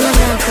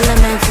 Pull a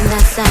man from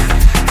that side.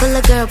 Pull a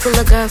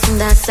girl from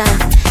that side.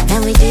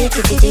 And we dig.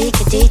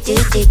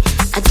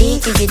 I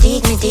dig you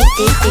dig me, dig.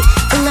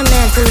 Pull a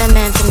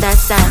man from that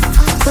side.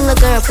 Pull a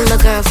girl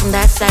from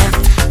that side.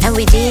 And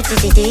we dig.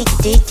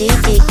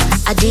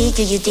 I dig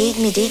you dig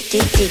me, dig.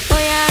 Oh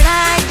yeah,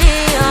 like the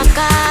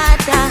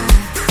Okada.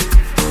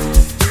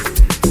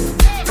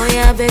 Oh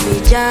yeah, baby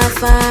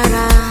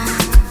Jafara.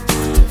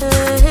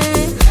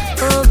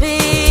 Oh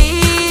baby,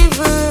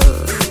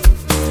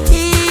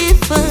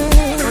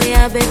 oh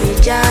yeah, baby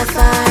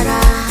Jafara.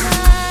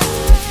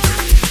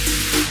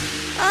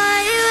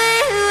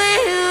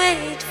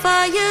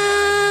 For you,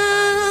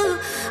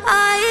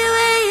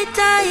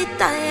 I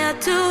tired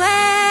to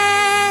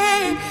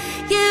wait.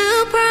 You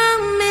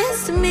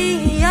promised me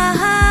your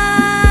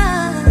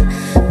heart,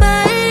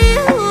 but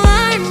you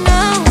are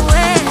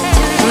nowhere.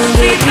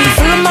 Baby,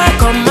 follow my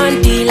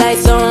command, like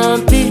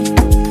zombie.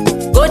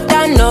 Go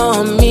down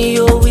on me,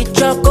 oh, with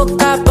your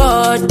coca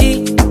body.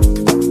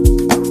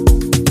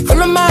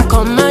 Follow my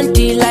command,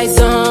 like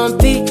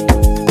zombie.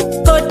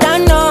 Go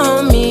down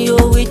on me,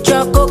 oh, with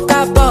your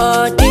coca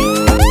body.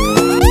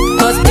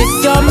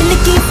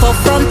 For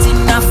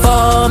fronting now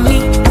for me,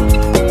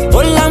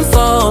 hold on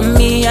for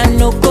me, I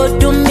no go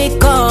do me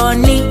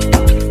corny.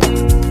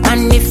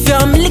 And if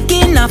you're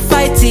licking a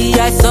fighty,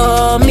 I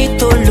saw me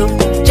to look.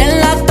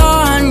 Gelato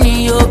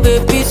honey, oh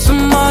baby,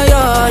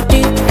 smile,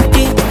 di.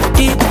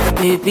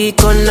 Baby,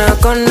 gonna,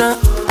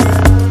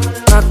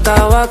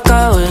 waka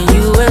when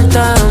you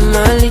enter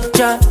my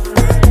licha.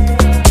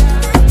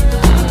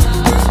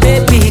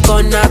 Baby,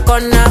 gonna,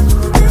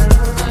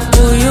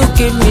 do you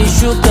give me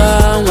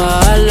sugar,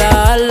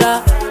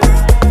 wala.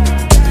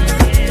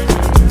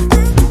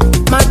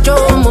 Macho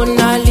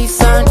Mona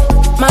Lisa,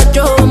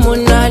 Macho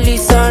Mona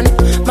Lisa,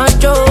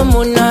 Macho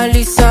Mona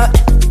Lisa,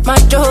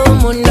 Macho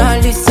Mona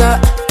Lisa,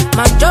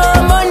 Macho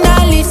Mona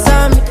Lisa,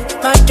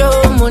 Macho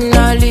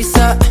Mona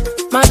Lisa,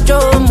 Macho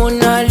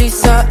Mona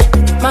Lisa,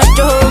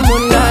 Macho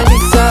Mona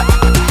Lisa.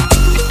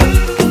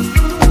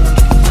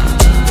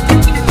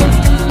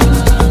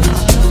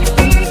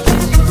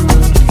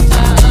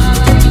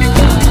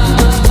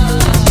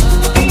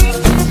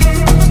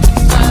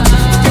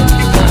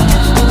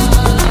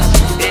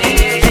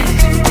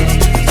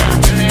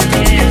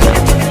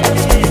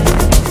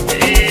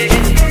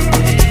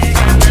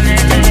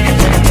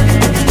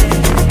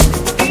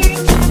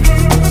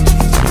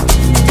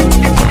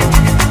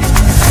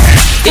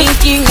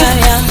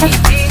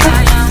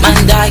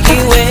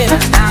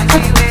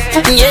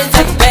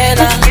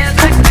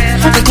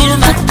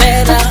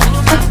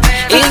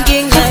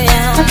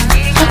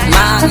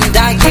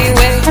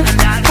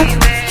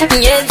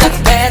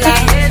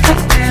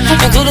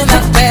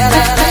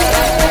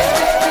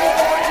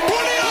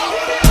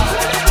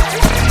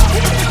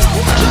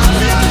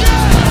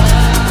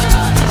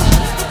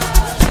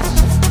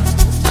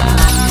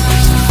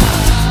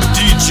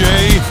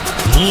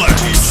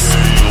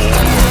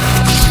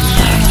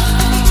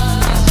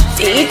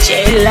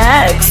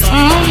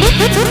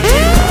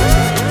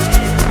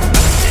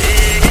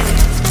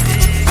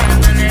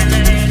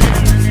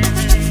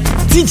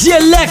 DJ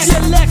Lex.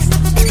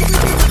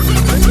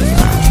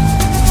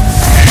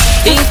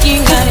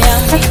 Thinking I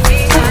am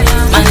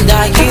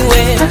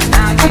Mandagiwe.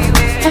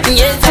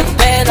 Yes, I'm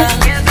better.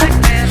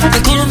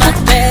 Cool, much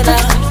better.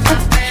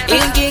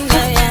 Thinking I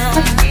am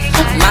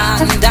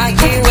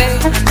Mandagiwe.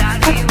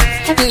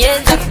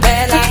 Yes, I'm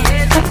better.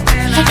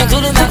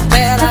 Cool, much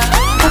better.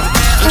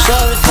 I'm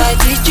sorry if I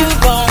did you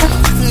wrong.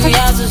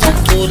 Yes, I'm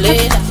too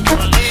late.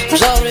 I'm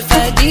sorry if I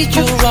did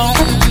you wrong.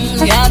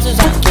 Yes,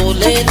 I'm too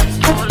late.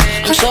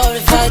 I'm sorry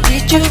if I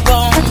did you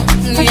wrong.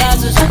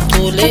 Yes, I'm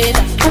too late.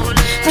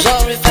 I'm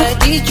sorry if I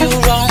did you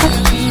wrong.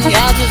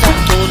 Yes, I'm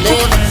too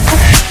late.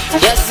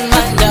 Yes,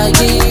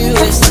 Mandagi,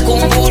 West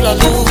Kumbula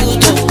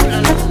Luto.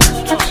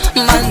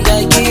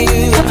 Mandagi,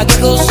 I can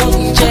go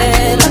some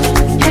jail.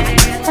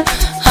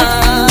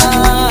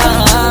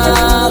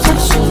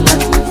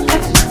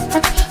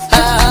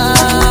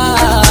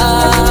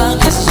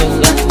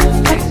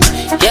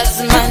 Yes,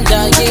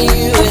 Mandagi,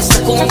 West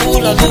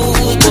Kumbula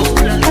Luto.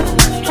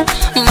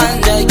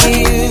 Mandagi,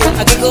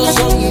 I can go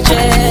some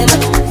jail.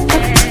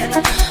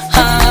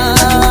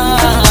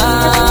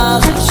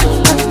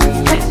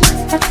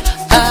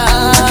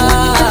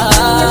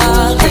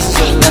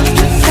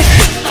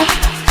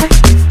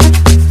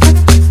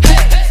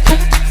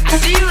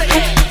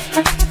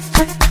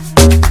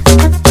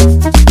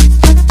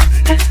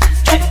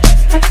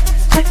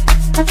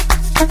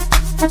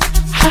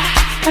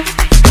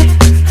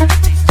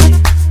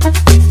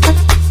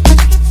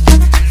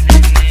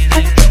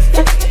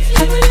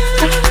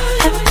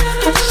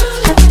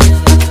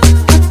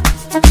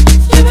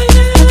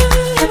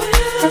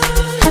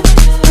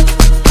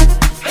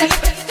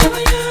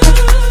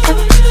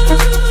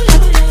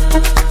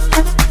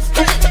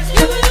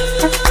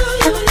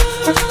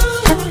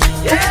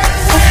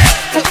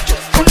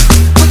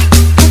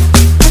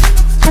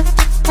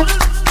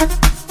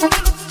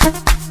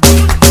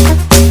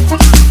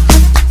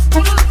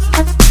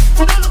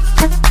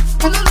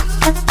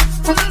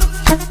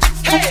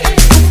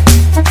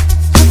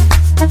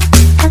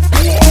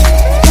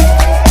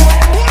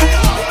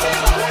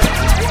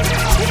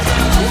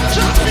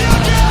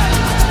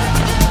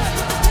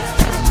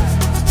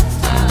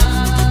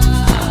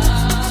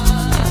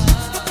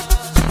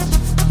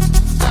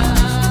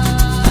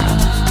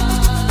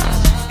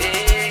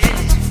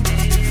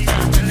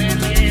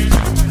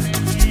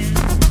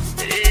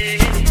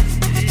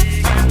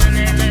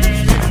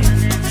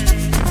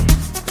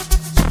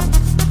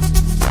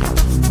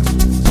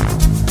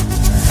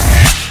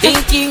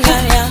 Thinking I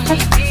am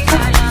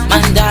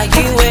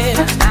Mandagiwe.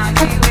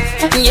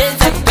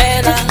 Yes, I'm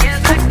better.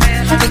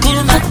 Cool,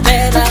 much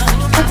better.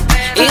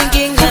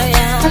 Thinking I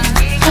am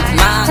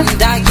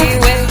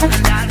Mandagiwe.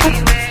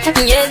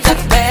 Yes, I'm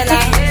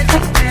better.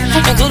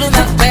 Cool,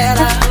 much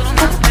better.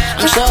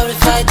 I'm sorry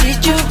if I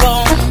did you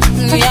wrong.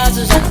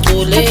 Yes, I'm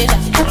too late.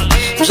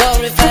 I'm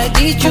sorry if I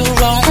did you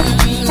wrong.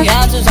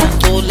 Yes, I'm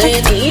too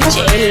late. I'm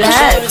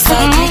sorry if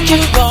I did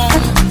you wrong.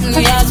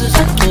 Yes,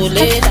 I'm too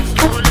late.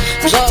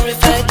 I'm sorry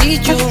if I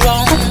did you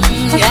wrong.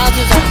 Yes,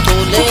 I'm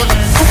too late.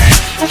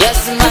 Yes,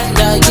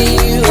 Mandagi,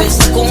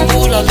 West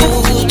Kumbula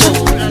Luto.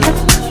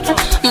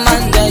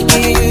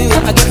 Mandagi,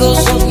 I can go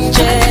some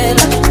jail.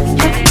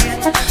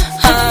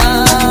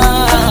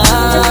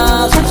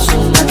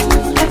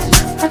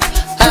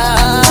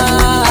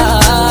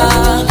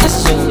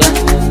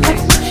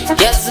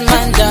 Yes,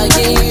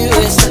 Mandagi,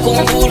 West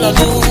Kumbula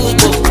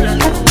Luto.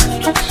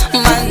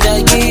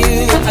 Mandagi,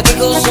 I can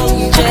go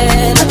some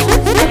jail.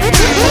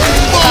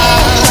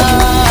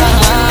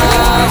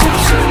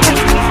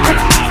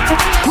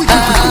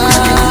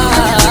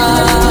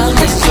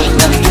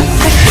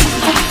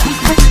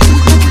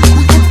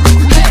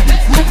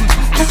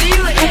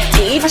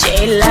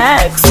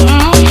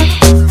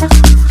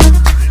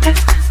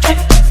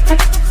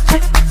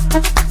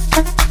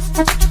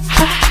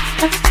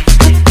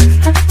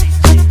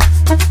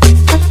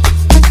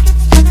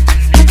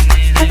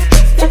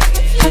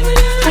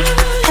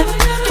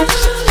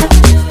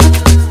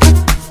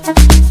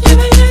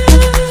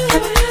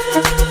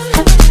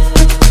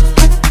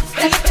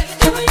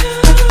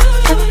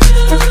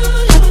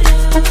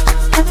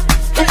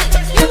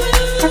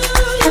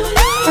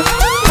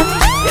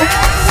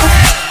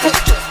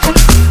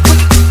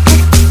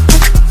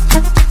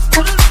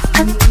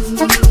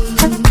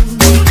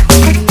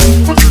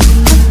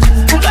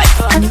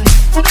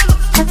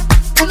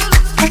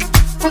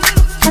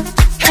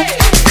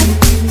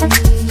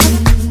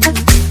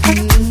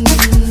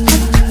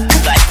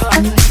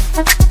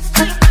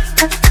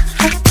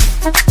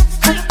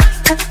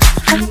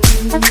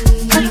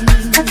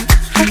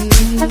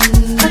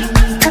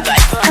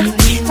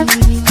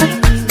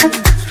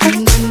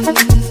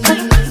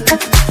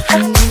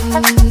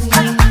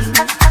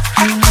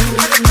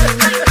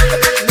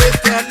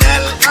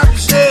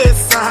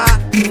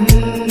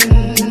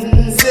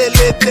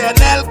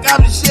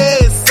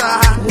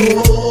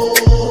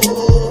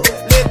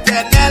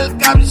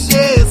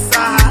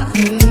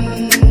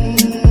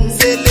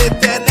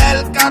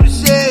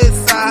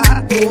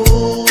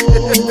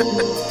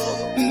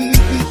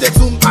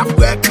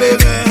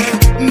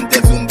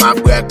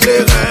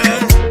 éclairé,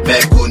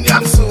 mais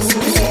Kounyam sous.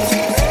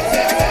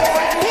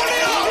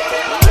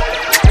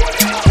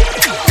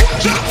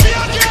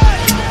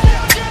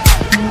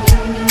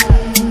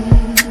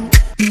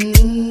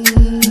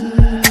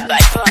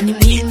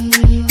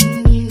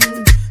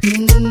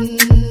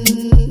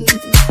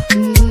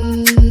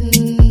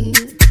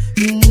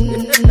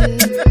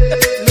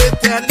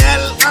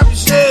 L'éternel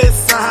capché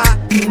ça.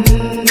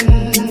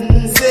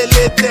 C'est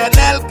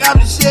l'éternel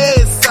capché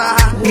ça.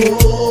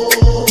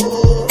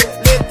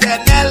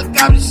 L'éternel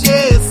capché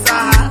ça.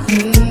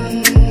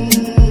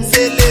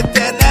 C'est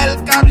l'éternel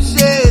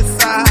capché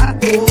ça.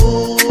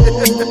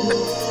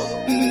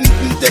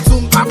 T'es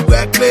tout pas pour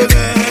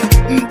éclairer.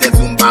 T'es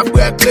tout pas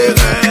pour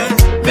éclairer.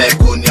 Mais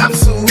Kounyam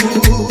sous.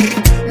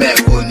 Mais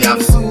Kounyam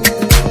sous.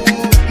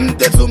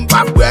 T'es tout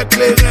pas pour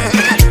éclairer.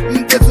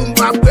 T'es tout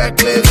pas pour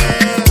éclairer.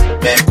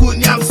 Mais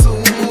Kounyam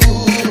sous.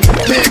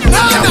 Mais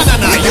Kounyam sous.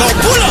 No, yo,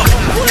 pull up.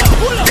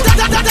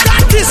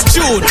 That is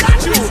June.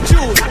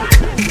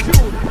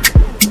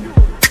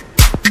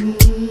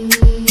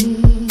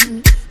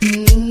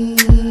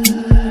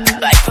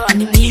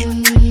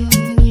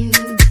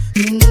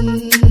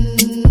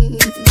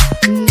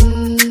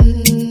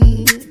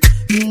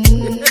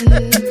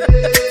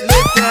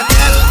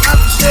 L'éternel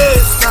capché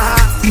ça.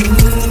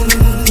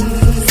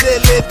 C'est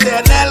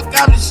l'éternel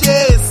capché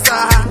ça.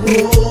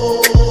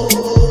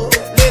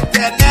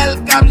 L'éternel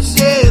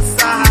capché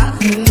ça.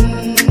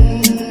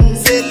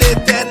 C'est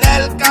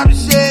l'éternel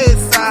capché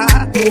ça.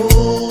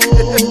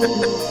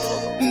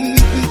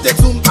 T'es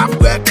tout pas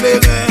pour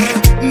éclairer.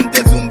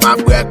 T'es tout pas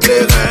pour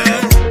éclairer.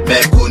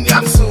 Mais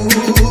Kounyam sous.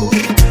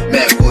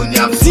 Mais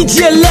Kounyam sous. DJ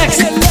Lex.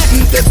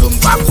 T'es tout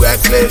pas pour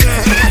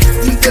éclairer.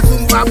 T'es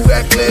tout pas pour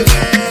éclairer.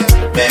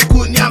 Mais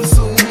Kounyam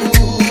sous.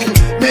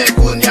 Mais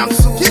Kounyam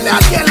sous. Qui là,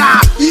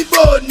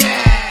 Ibonne.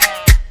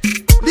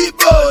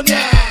 Libonne.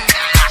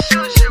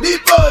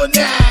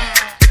 Libonne.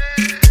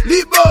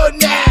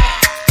 Libonne.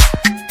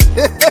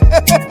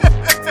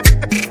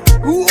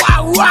 Ouah,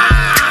 ouah.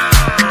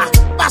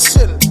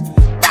 Passion.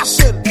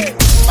 Passion.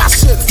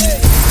 Passion.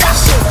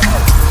 Passion.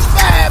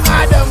 Ben,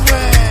 madame,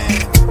 ouais.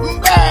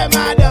 Ben,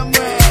 madame,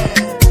 ouais.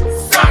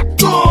 Ça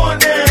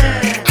tourne.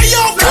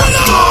 Yo, pull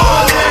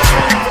up.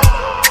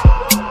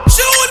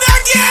 June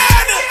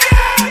again.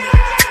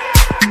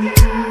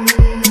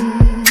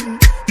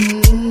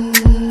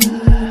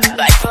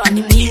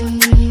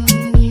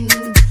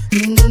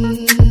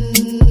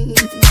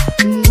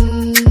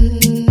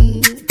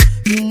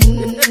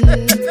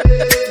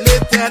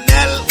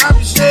 L'éternel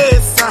capché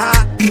ça.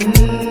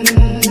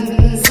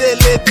 C'est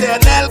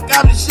l'éternel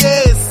capché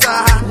ça.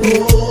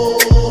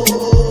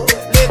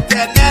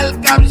 L'éternel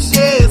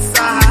capché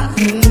ça.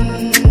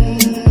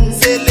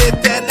 C'est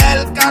l'éternel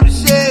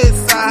capché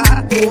ça.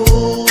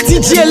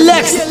 DJ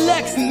Lex.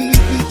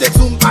 T'es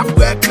tout pas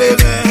pour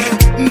éclairer.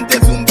 T'es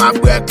tout pas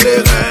pour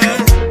éclairer.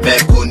 Mais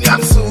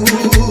Kounyam sous.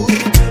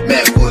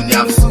 Mais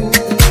Kounyam sous.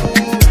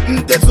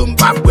 T'es tout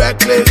pas pour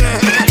éclairer.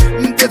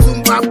 T'es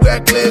tout pas pour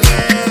éclairer.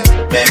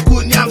 Mais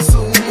Kounyam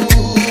sous.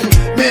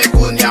 Mais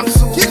Kounyam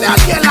sous. Qui là,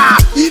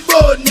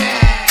 Ibonne.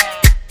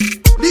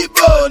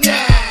 Libonne.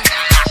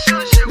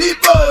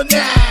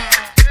 Libonne.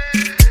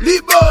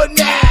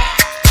 Libonne.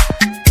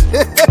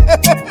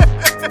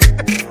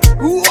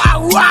 Ouah,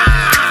 ouah.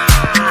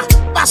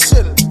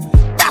 Passion.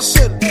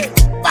 Passion.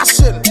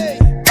 Passion.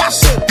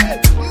 Passion.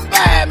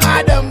 Ben,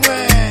 madame,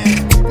 ouais.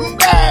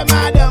 Ben,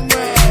 madame,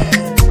 ouais.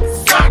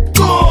 Ça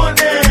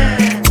connaît.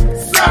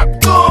 Ça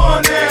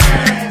connaît.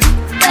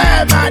 Ben,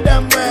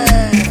 madame,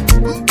 ouais.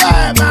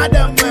 Ben,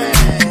 madame, ouais.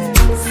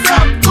 Ça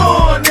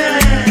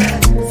connaît.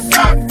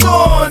 Ça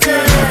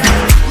connaît.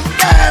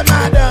 Ben,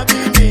 madame,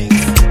 Bibi.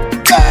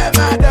 Ben,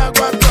 madame,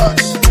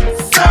 Guacoche.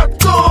 Ça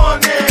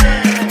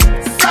connaît.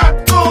 Ça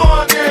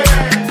connaît.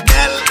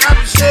 Elle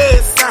capché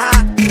ça.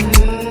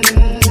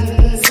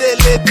 C'est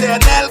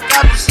l'éternel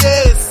capché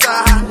ça.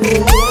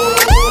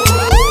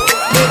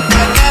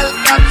 L'éternel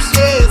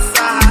capché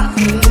ça.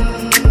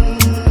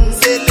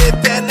 C'est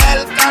l'éternel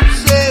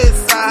capché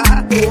ça.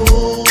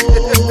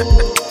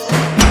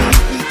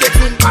 T'es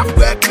tout pas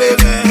pour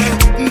éclairer.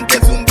 T'es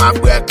tout pas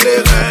pour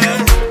éclairer.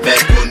 Mais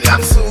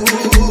Kounyam sous.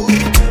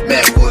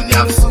 Mais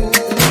Kounyam sous.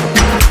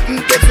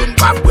 T'es tout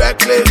pas pour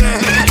éclairer.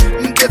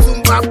 T'es tout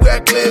pas pour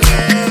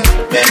éclairer.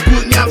 Mais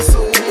Kounyam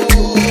sous.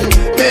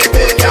 Mais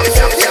Kounyam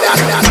sous.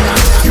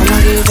 I'm a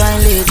real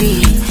fine lady,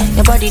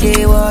 your body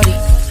they worry.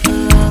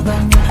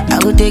 I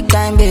will take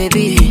time,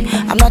 baby.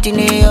 I'm not in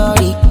a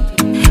hurry.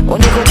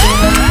 Only go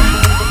tinga,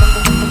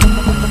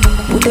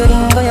 put the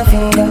ring on your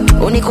finger.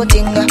 Only go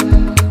tinga,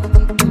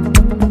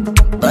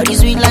 body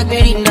sweet like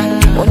Merinda.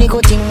 Only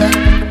go tinga,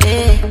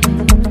 yeah.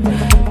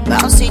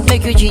 Bounce it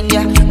make you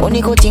ginger.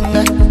 Only go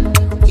tinga,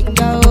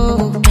 tinga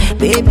oh,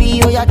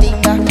 baby oh ya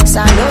tinga.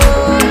 Salo,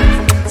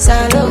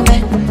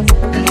 Salome,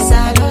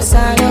 Salo,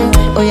 Salome.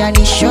 Oh ya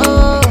nisho,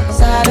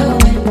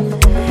 Salome,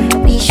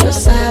 nisho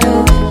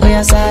Salome. Oh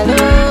ya Salo,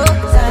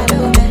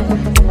 Salome,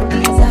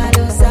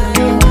 Salo,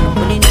 Salome.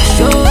 Only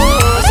nisho,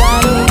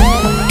 Salome,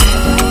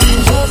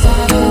 nisho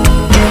Salome.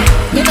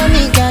 You know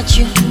me got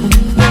you,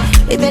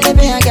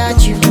 baby, I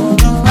got you.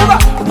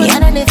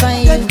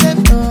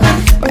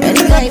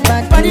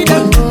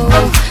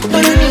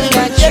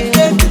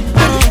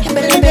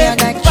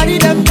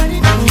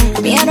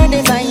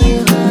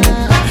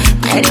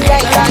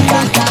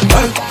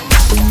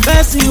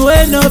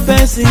 want no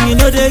person, you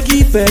know they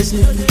give person.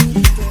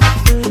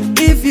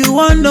 If you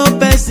want no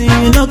person,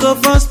 you know go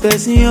first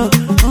person, yo.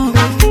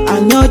 I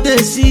know they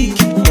sick,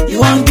 you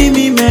won't give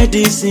me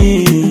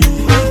medicine.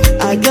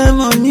 I get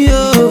money,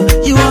 oh,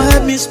 you won't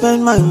help me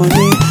spend my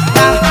money.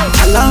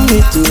 Allow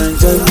me to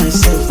enjoy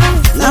myself.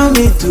 Allow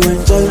me to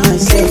enjoy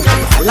myself.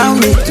 Allow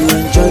me to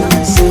enjoy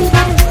myself.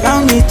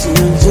 Allow me to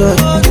enjoy.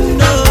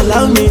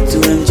 Allow me to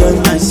enjoy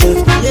myself.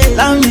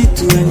 Allow me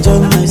to enjoy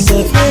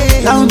myself.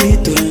 Allow me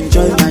to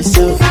enjoy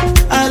myself.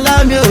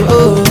 Allow me,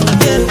 oh,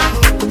 yeah.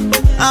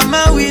 I'm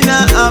a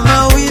winner, I'm a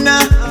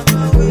winner.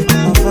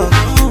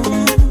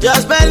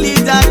 Just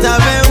believe that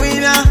I'm a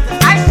winner.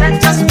 I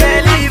said just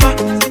believe.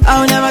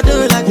 I'll never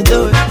do it like you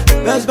do it.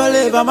 Just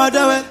believe I'ma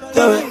do it,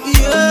 do it.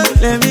 Yeah.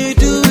 Let me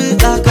do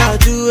it like I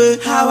do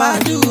it, how I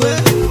do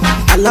it.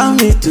 Allow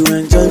me to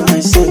enjoy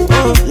myself.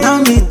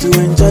 Allow me to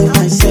enjoy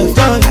myself.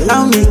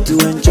 Allow me to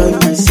enjoy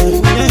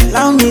myself.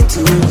 Allow me to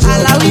enjoy.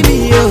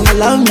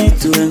 Allow me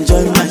to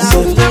enjoy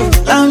myself.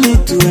 Allow me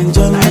to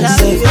enjoy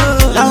myself.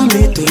 Allow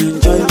me to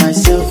enjoy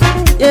myself.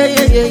 Yeah,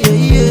 yeah, yeah, yeah,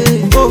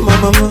 yeah. Oh my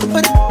mama.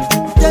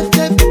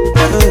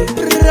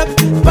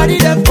 Body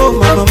that oh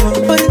my mama.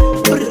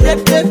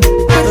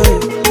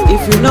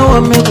 If you know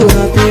what make you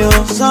happy,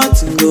 oh,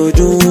 something go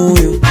do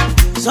you.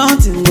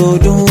 Something go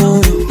do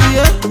you.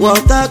 Yeah.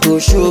 Water go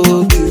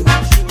shock you.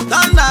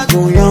 Thunder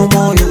go yam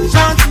on you.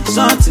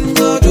 Something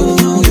go do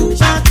you.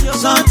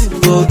 Something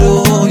go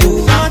do you.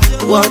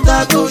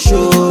 Water go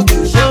shock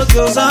you.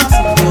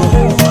 Something go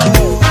do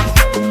you.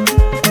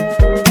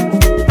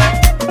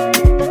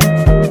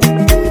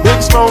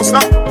 Big Smoke,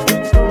 stop.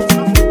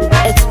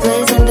 It's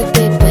Blaze and the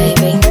Big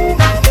Baby.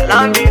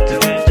 Allow me to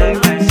enjoy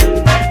myself.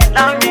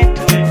 Allow me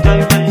to enjoy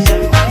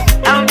myself.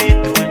 Allow me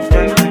to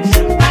enjoy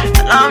myself.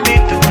 Allow me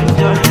to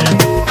enjoy.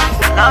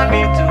 Allow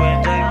me to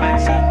enjoy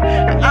myself.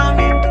 Allow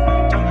me to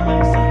enjoy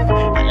myself.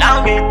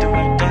 Allow me to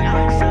enjoy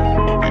myself.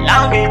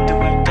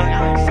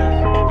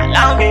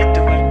 Allow me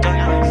to enjoy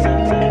myself.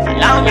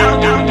 Allow me to enjoy myself. Allow me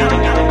to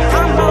enjoy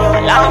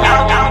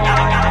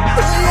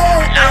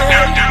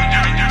myself.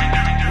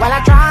 Well, I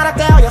try to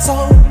tell you so.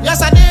 Yes,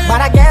 I did.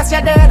 But I guess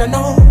you didn't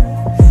know.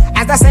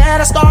 As they say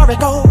the story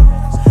goes,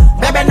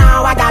 baby,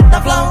 now I got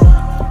the flow.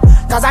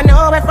 Cause I knew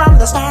it from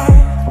the start.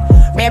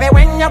 Baby,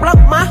 when you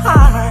broke my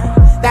heart,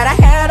 that I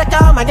had to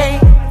come again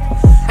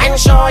and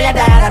show you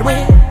that I'd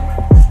win.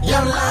 You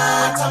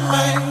lied to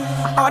me.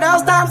 All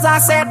those times I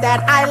said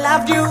that I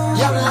loved you.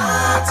 You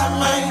lied to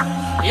me.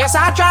 Yes,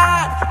 I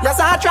tried. Yes,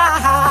 I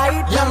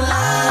tried. You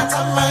lied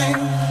to me.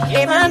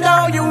 Even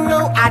though you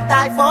knew I'd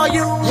die for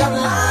you. You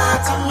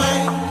lied to me.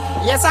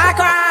 Yes, I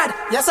cried.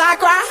 Yes, I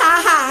cried.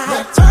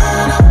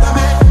 Return up the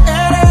man.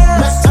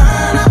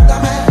 Return up the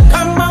man.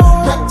 Come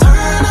on.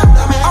 Return up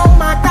the man. Oh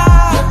my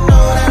God. You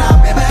know that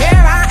I'll be back.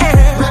 Here I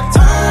am.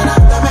 Return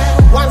up the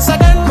man. Once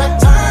again.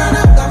 Return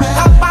up the man.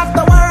 Top of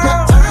the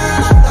world.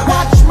 Return up the man.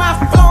 Watch my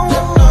flow.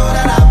 You know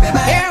that I'll be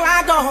back. Here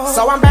I go.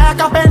 So I'm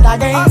back up in the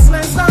game.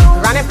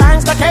 Running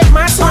things to take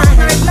my swing.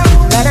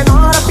 Letting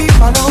all the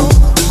people know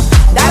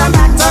that I'm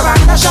back to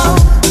rock the show.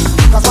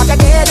 Cause what you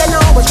did, you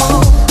know was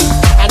wrong.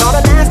 And all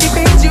the nasty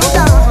things you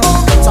done.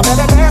 So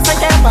baby, listen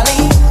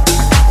carefully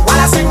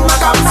while I sing my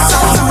comeback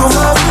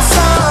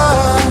song.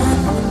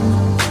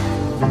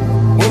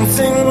 When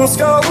things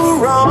go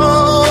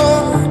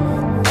wrong,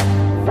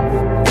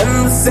 when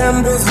the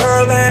sand is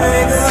hurling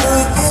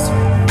against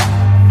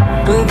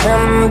and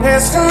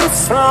temptation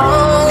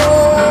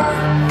strong,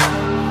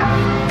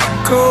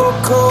 cold,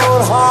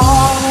 cold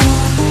heart,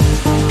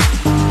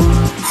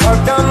 hard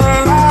done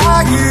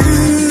by you.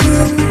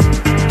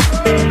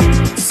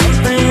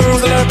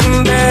 Something's looking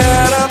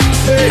better,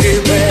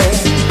 baby.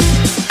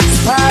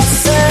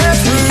 Pass it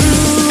through,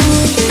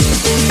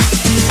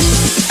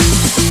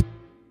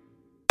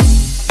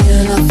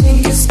 And I think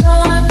it's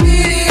gonna be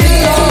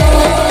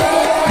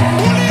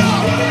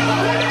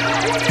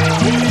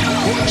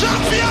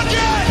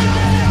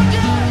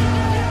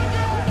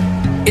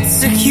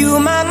it's a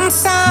human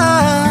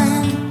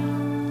sign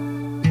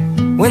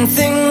when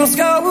things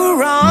go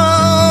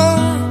wrong,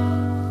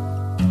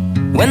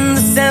 when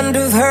the scent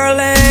of her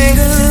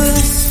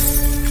lingers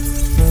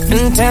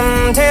and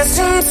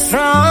temptation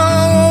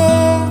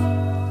strong,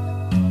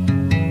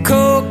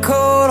 cold,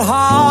 cold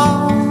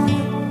heart,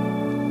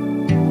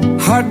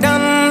 hard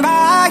done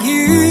by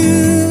you.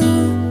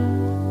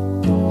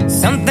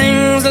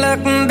 Something's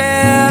looking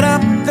better,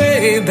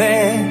 baby.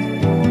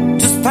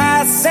 Just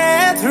pass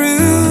it through.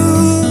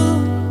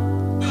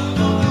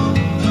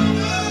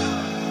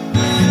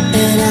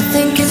 And I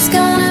think it's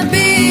gonna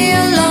be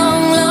a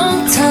long, long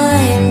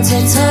time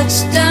till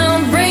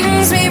touchdown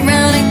brings me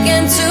round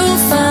again to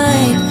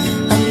find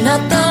I'm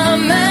not the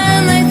man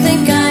they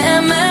think I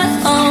am at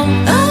home.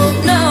 Oh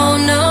no,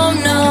 no,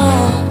 no.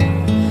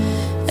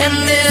 And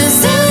this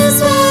is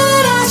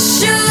what I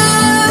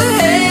should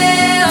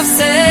have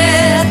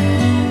said.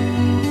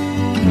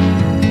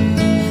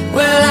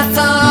 Well, I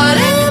thought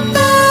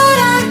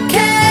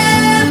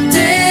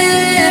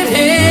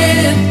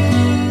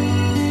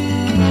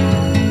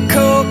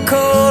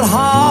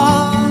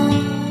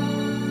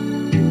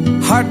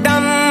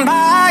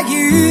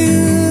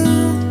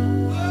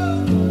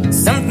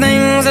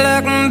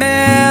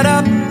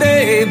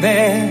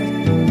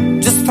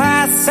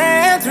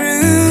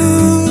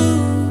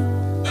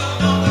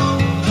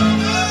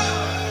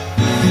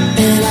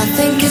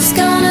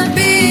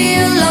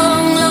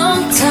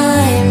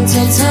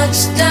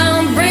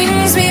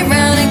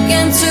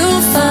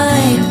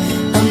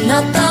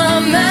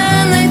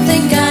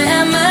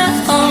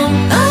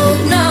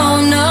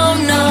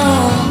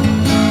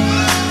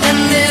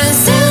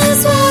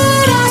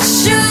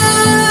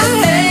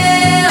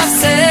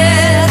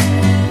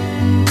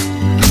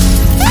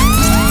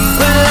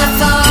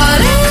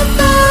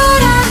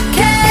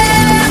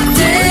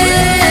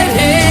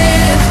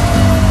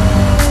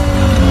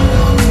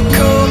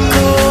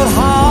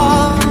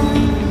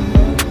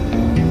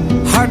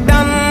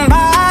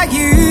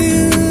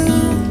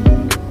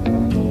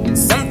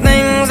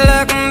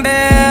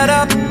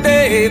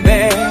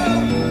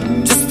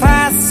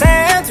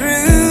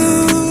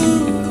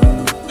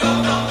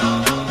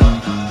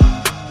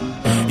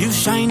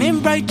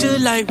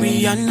just like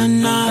Rihanna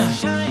now.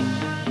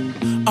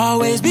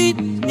 Always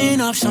beating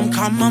up some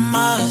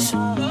compromise.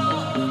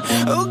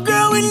 Oh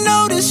girl, we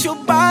notice your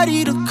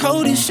body the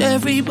coldest.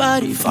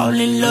 Everybody fall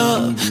in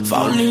love,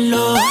 fall in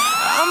love.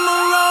 I'm a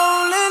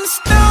rolling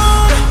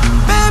stone,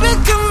 baby,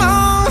 come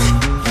on.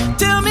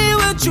 Tell me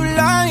what you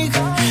like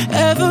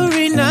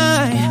every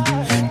night.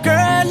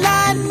 Girl,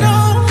 I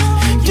know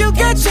you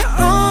got your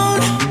own,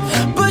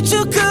 but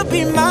you could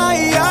be mine.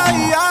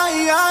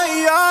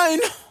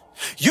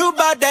 You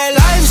bout that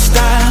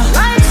lifestyle.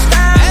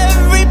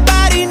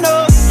 Everybody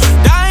knows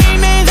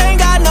diamonds ain't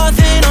got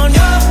nothing on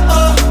you.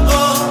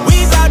 We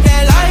bout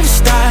that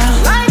lifestyle.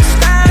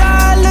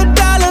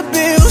 Dollar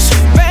bills,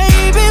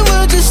 baby,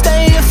 we'll just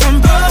stay here from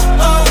broke.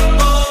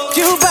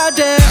 You bout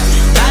that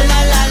la la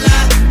la la,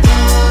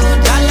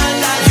 la la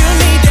la. You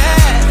need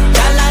that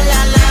la la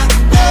la la,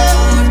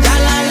 la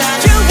la la.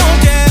 You want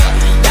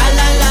that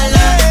la la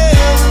la la,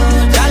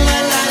 la la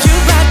la. You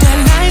bout that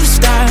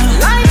lifestyle.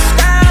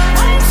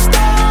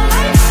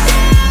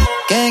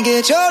 Can't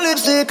get your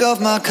lipstick off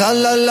my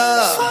collar,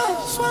 love.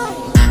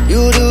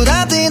 You do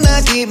that thing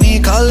that keep me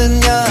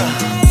calling ya.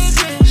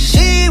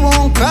 She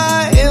won't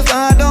cry if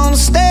I don't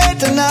stay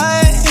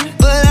tonight,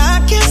 but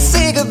I can't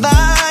say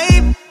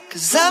goodbye,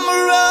 'cause I'm a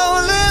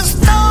rolling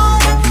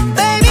stone.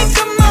 Baby,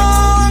 come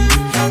on,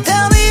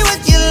 tell me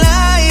what you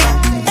like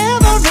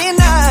every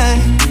night.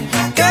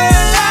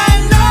 Girl, I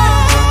know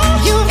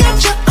you got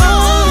your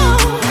own,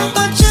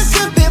 but you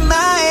could be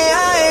mine.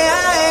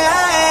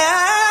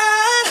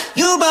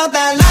 You bout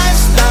that lifestyle.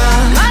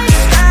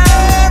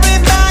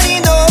 Everybody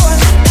knows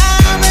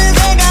diamonds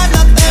ain't got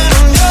nothing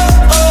on you.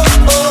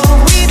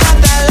 We bout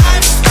that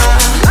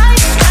lifestyle.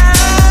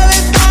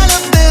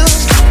 Dollar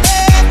bills,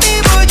 baby,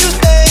 would you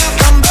stay up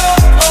from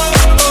broke?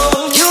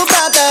 You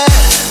bout that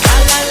la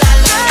la la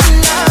la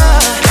la,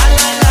 la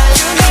la la.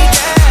 You need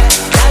that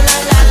la la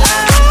la la,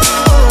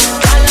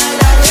 la la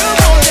la. You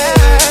want that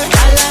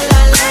la la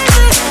la la,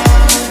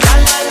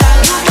 la la la.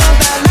 You bout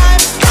that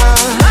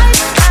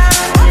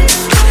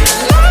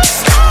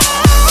lifestyle.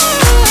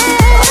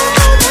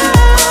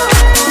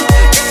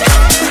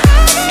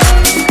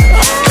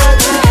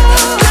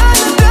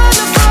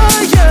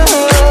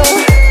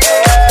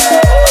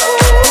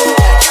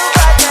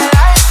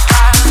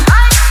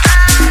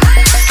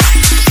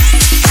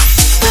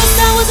 First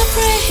I was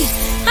afraid,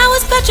 I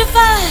was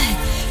petrified.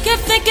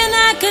 Kept thinking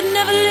I could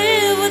never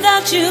live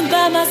without you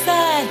by my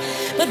side.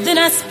 But then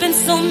I spent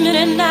so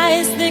many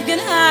nights thinking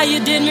how you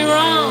did me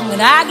wrong.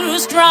 And I grew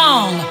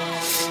strong,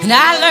 and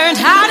I learned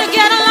how to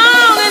get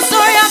along. And so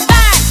you're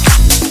back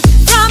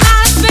from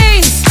outer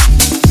space.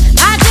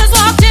 I just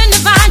walked in to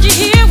find you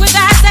here with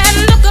that sad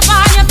look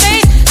upon your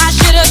face. I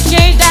should have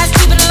changed that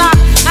stupid lock.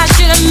 I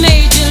should have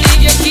made you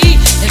leave your key.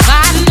 If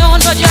I'd known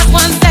for just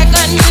 1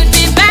 second you'd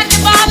be back to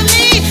bother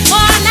me.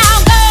 Oh, now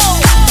go,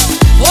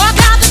 walk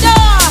out the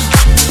door.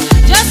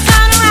 Just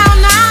turn around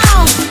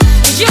now,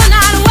 'cause you're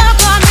not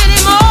welcome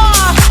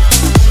anymore.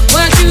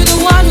 Weren't you the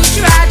one who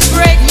tried to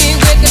break me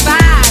with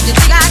goodbye? You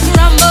think I'd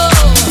crumble?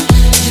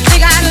 You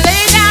think I'd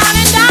lay down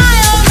and die?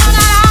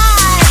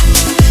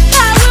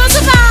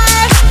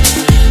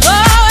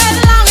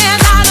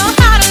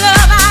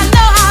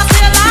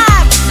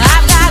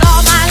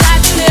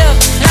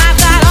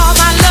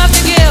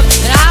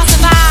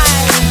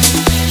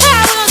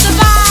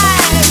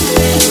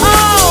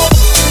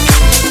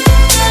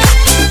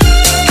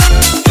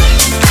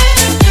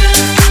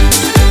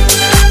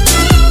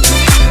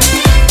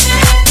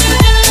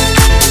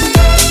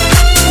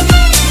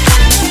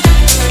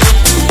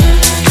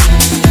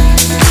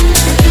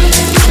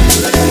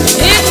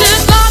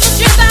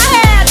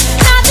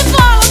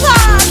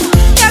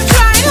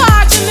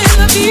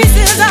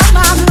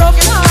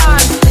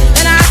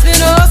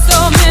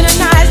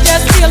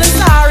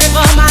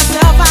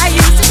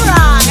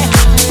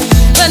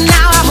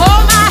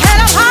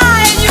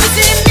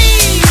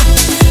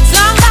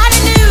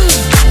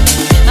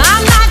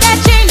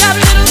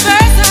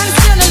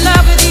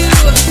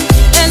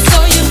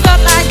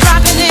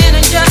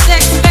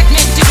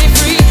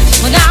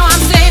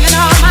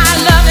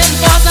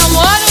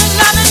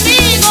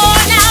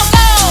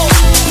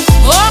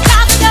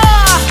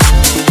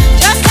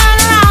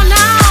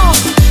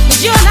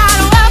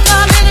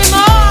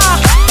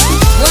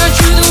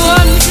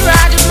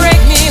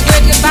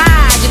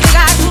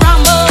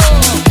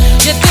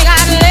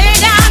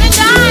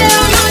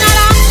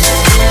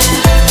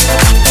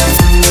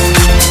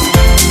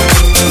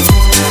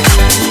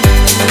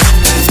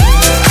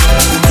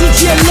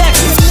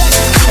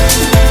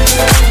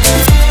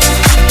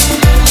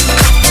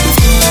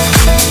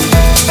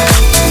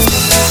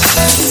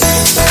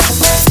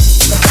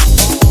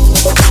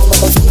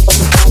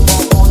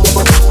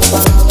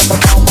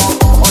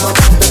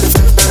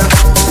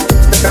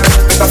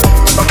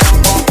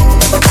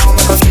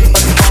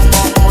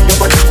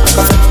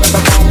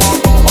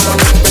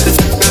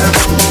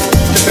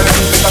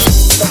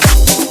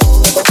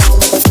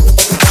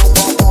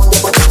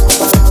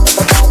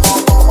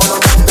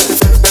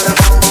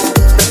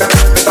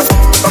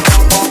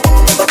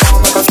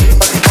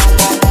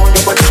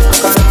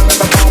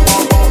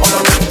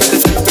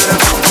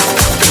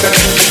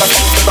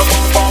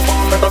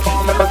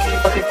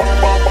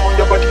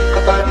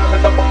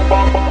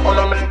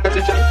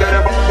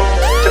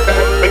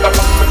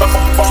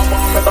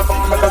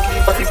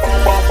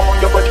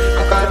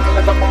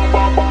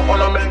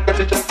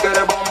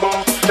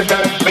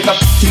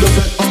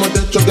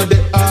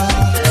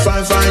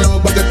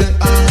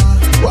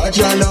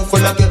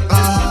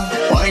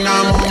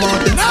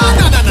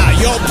 Nah,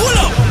 yo, pull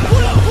up.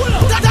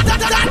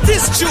 That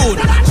is June.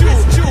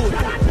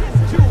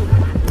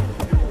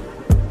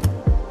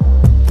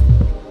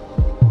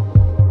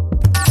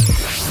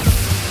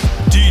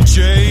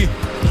 DJ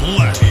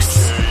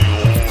Lex.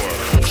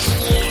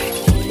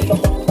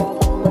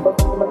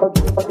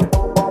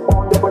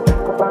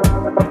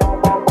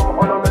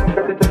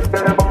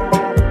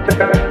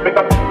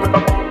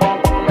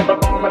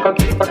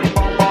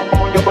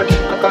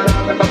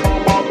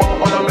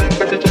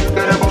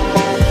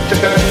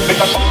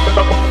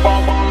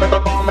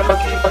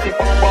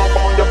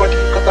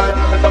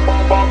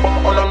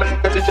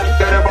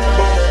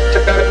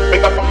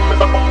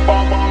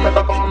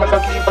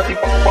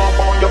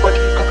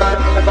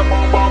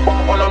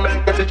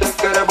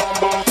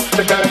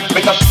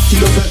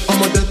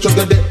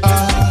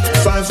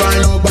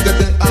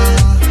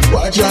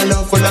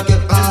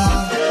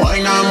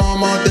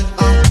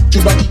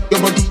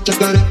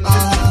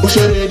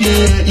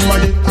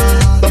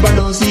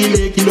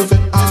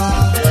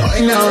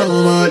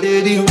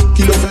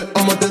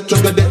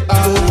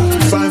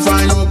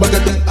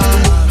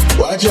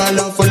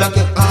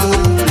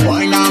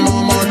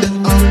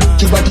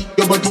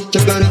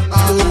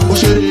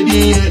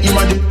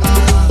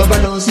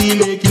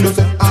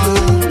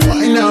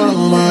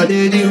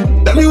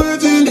 Let me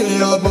wait in there,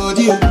 your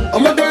body.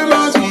 I'm a girl.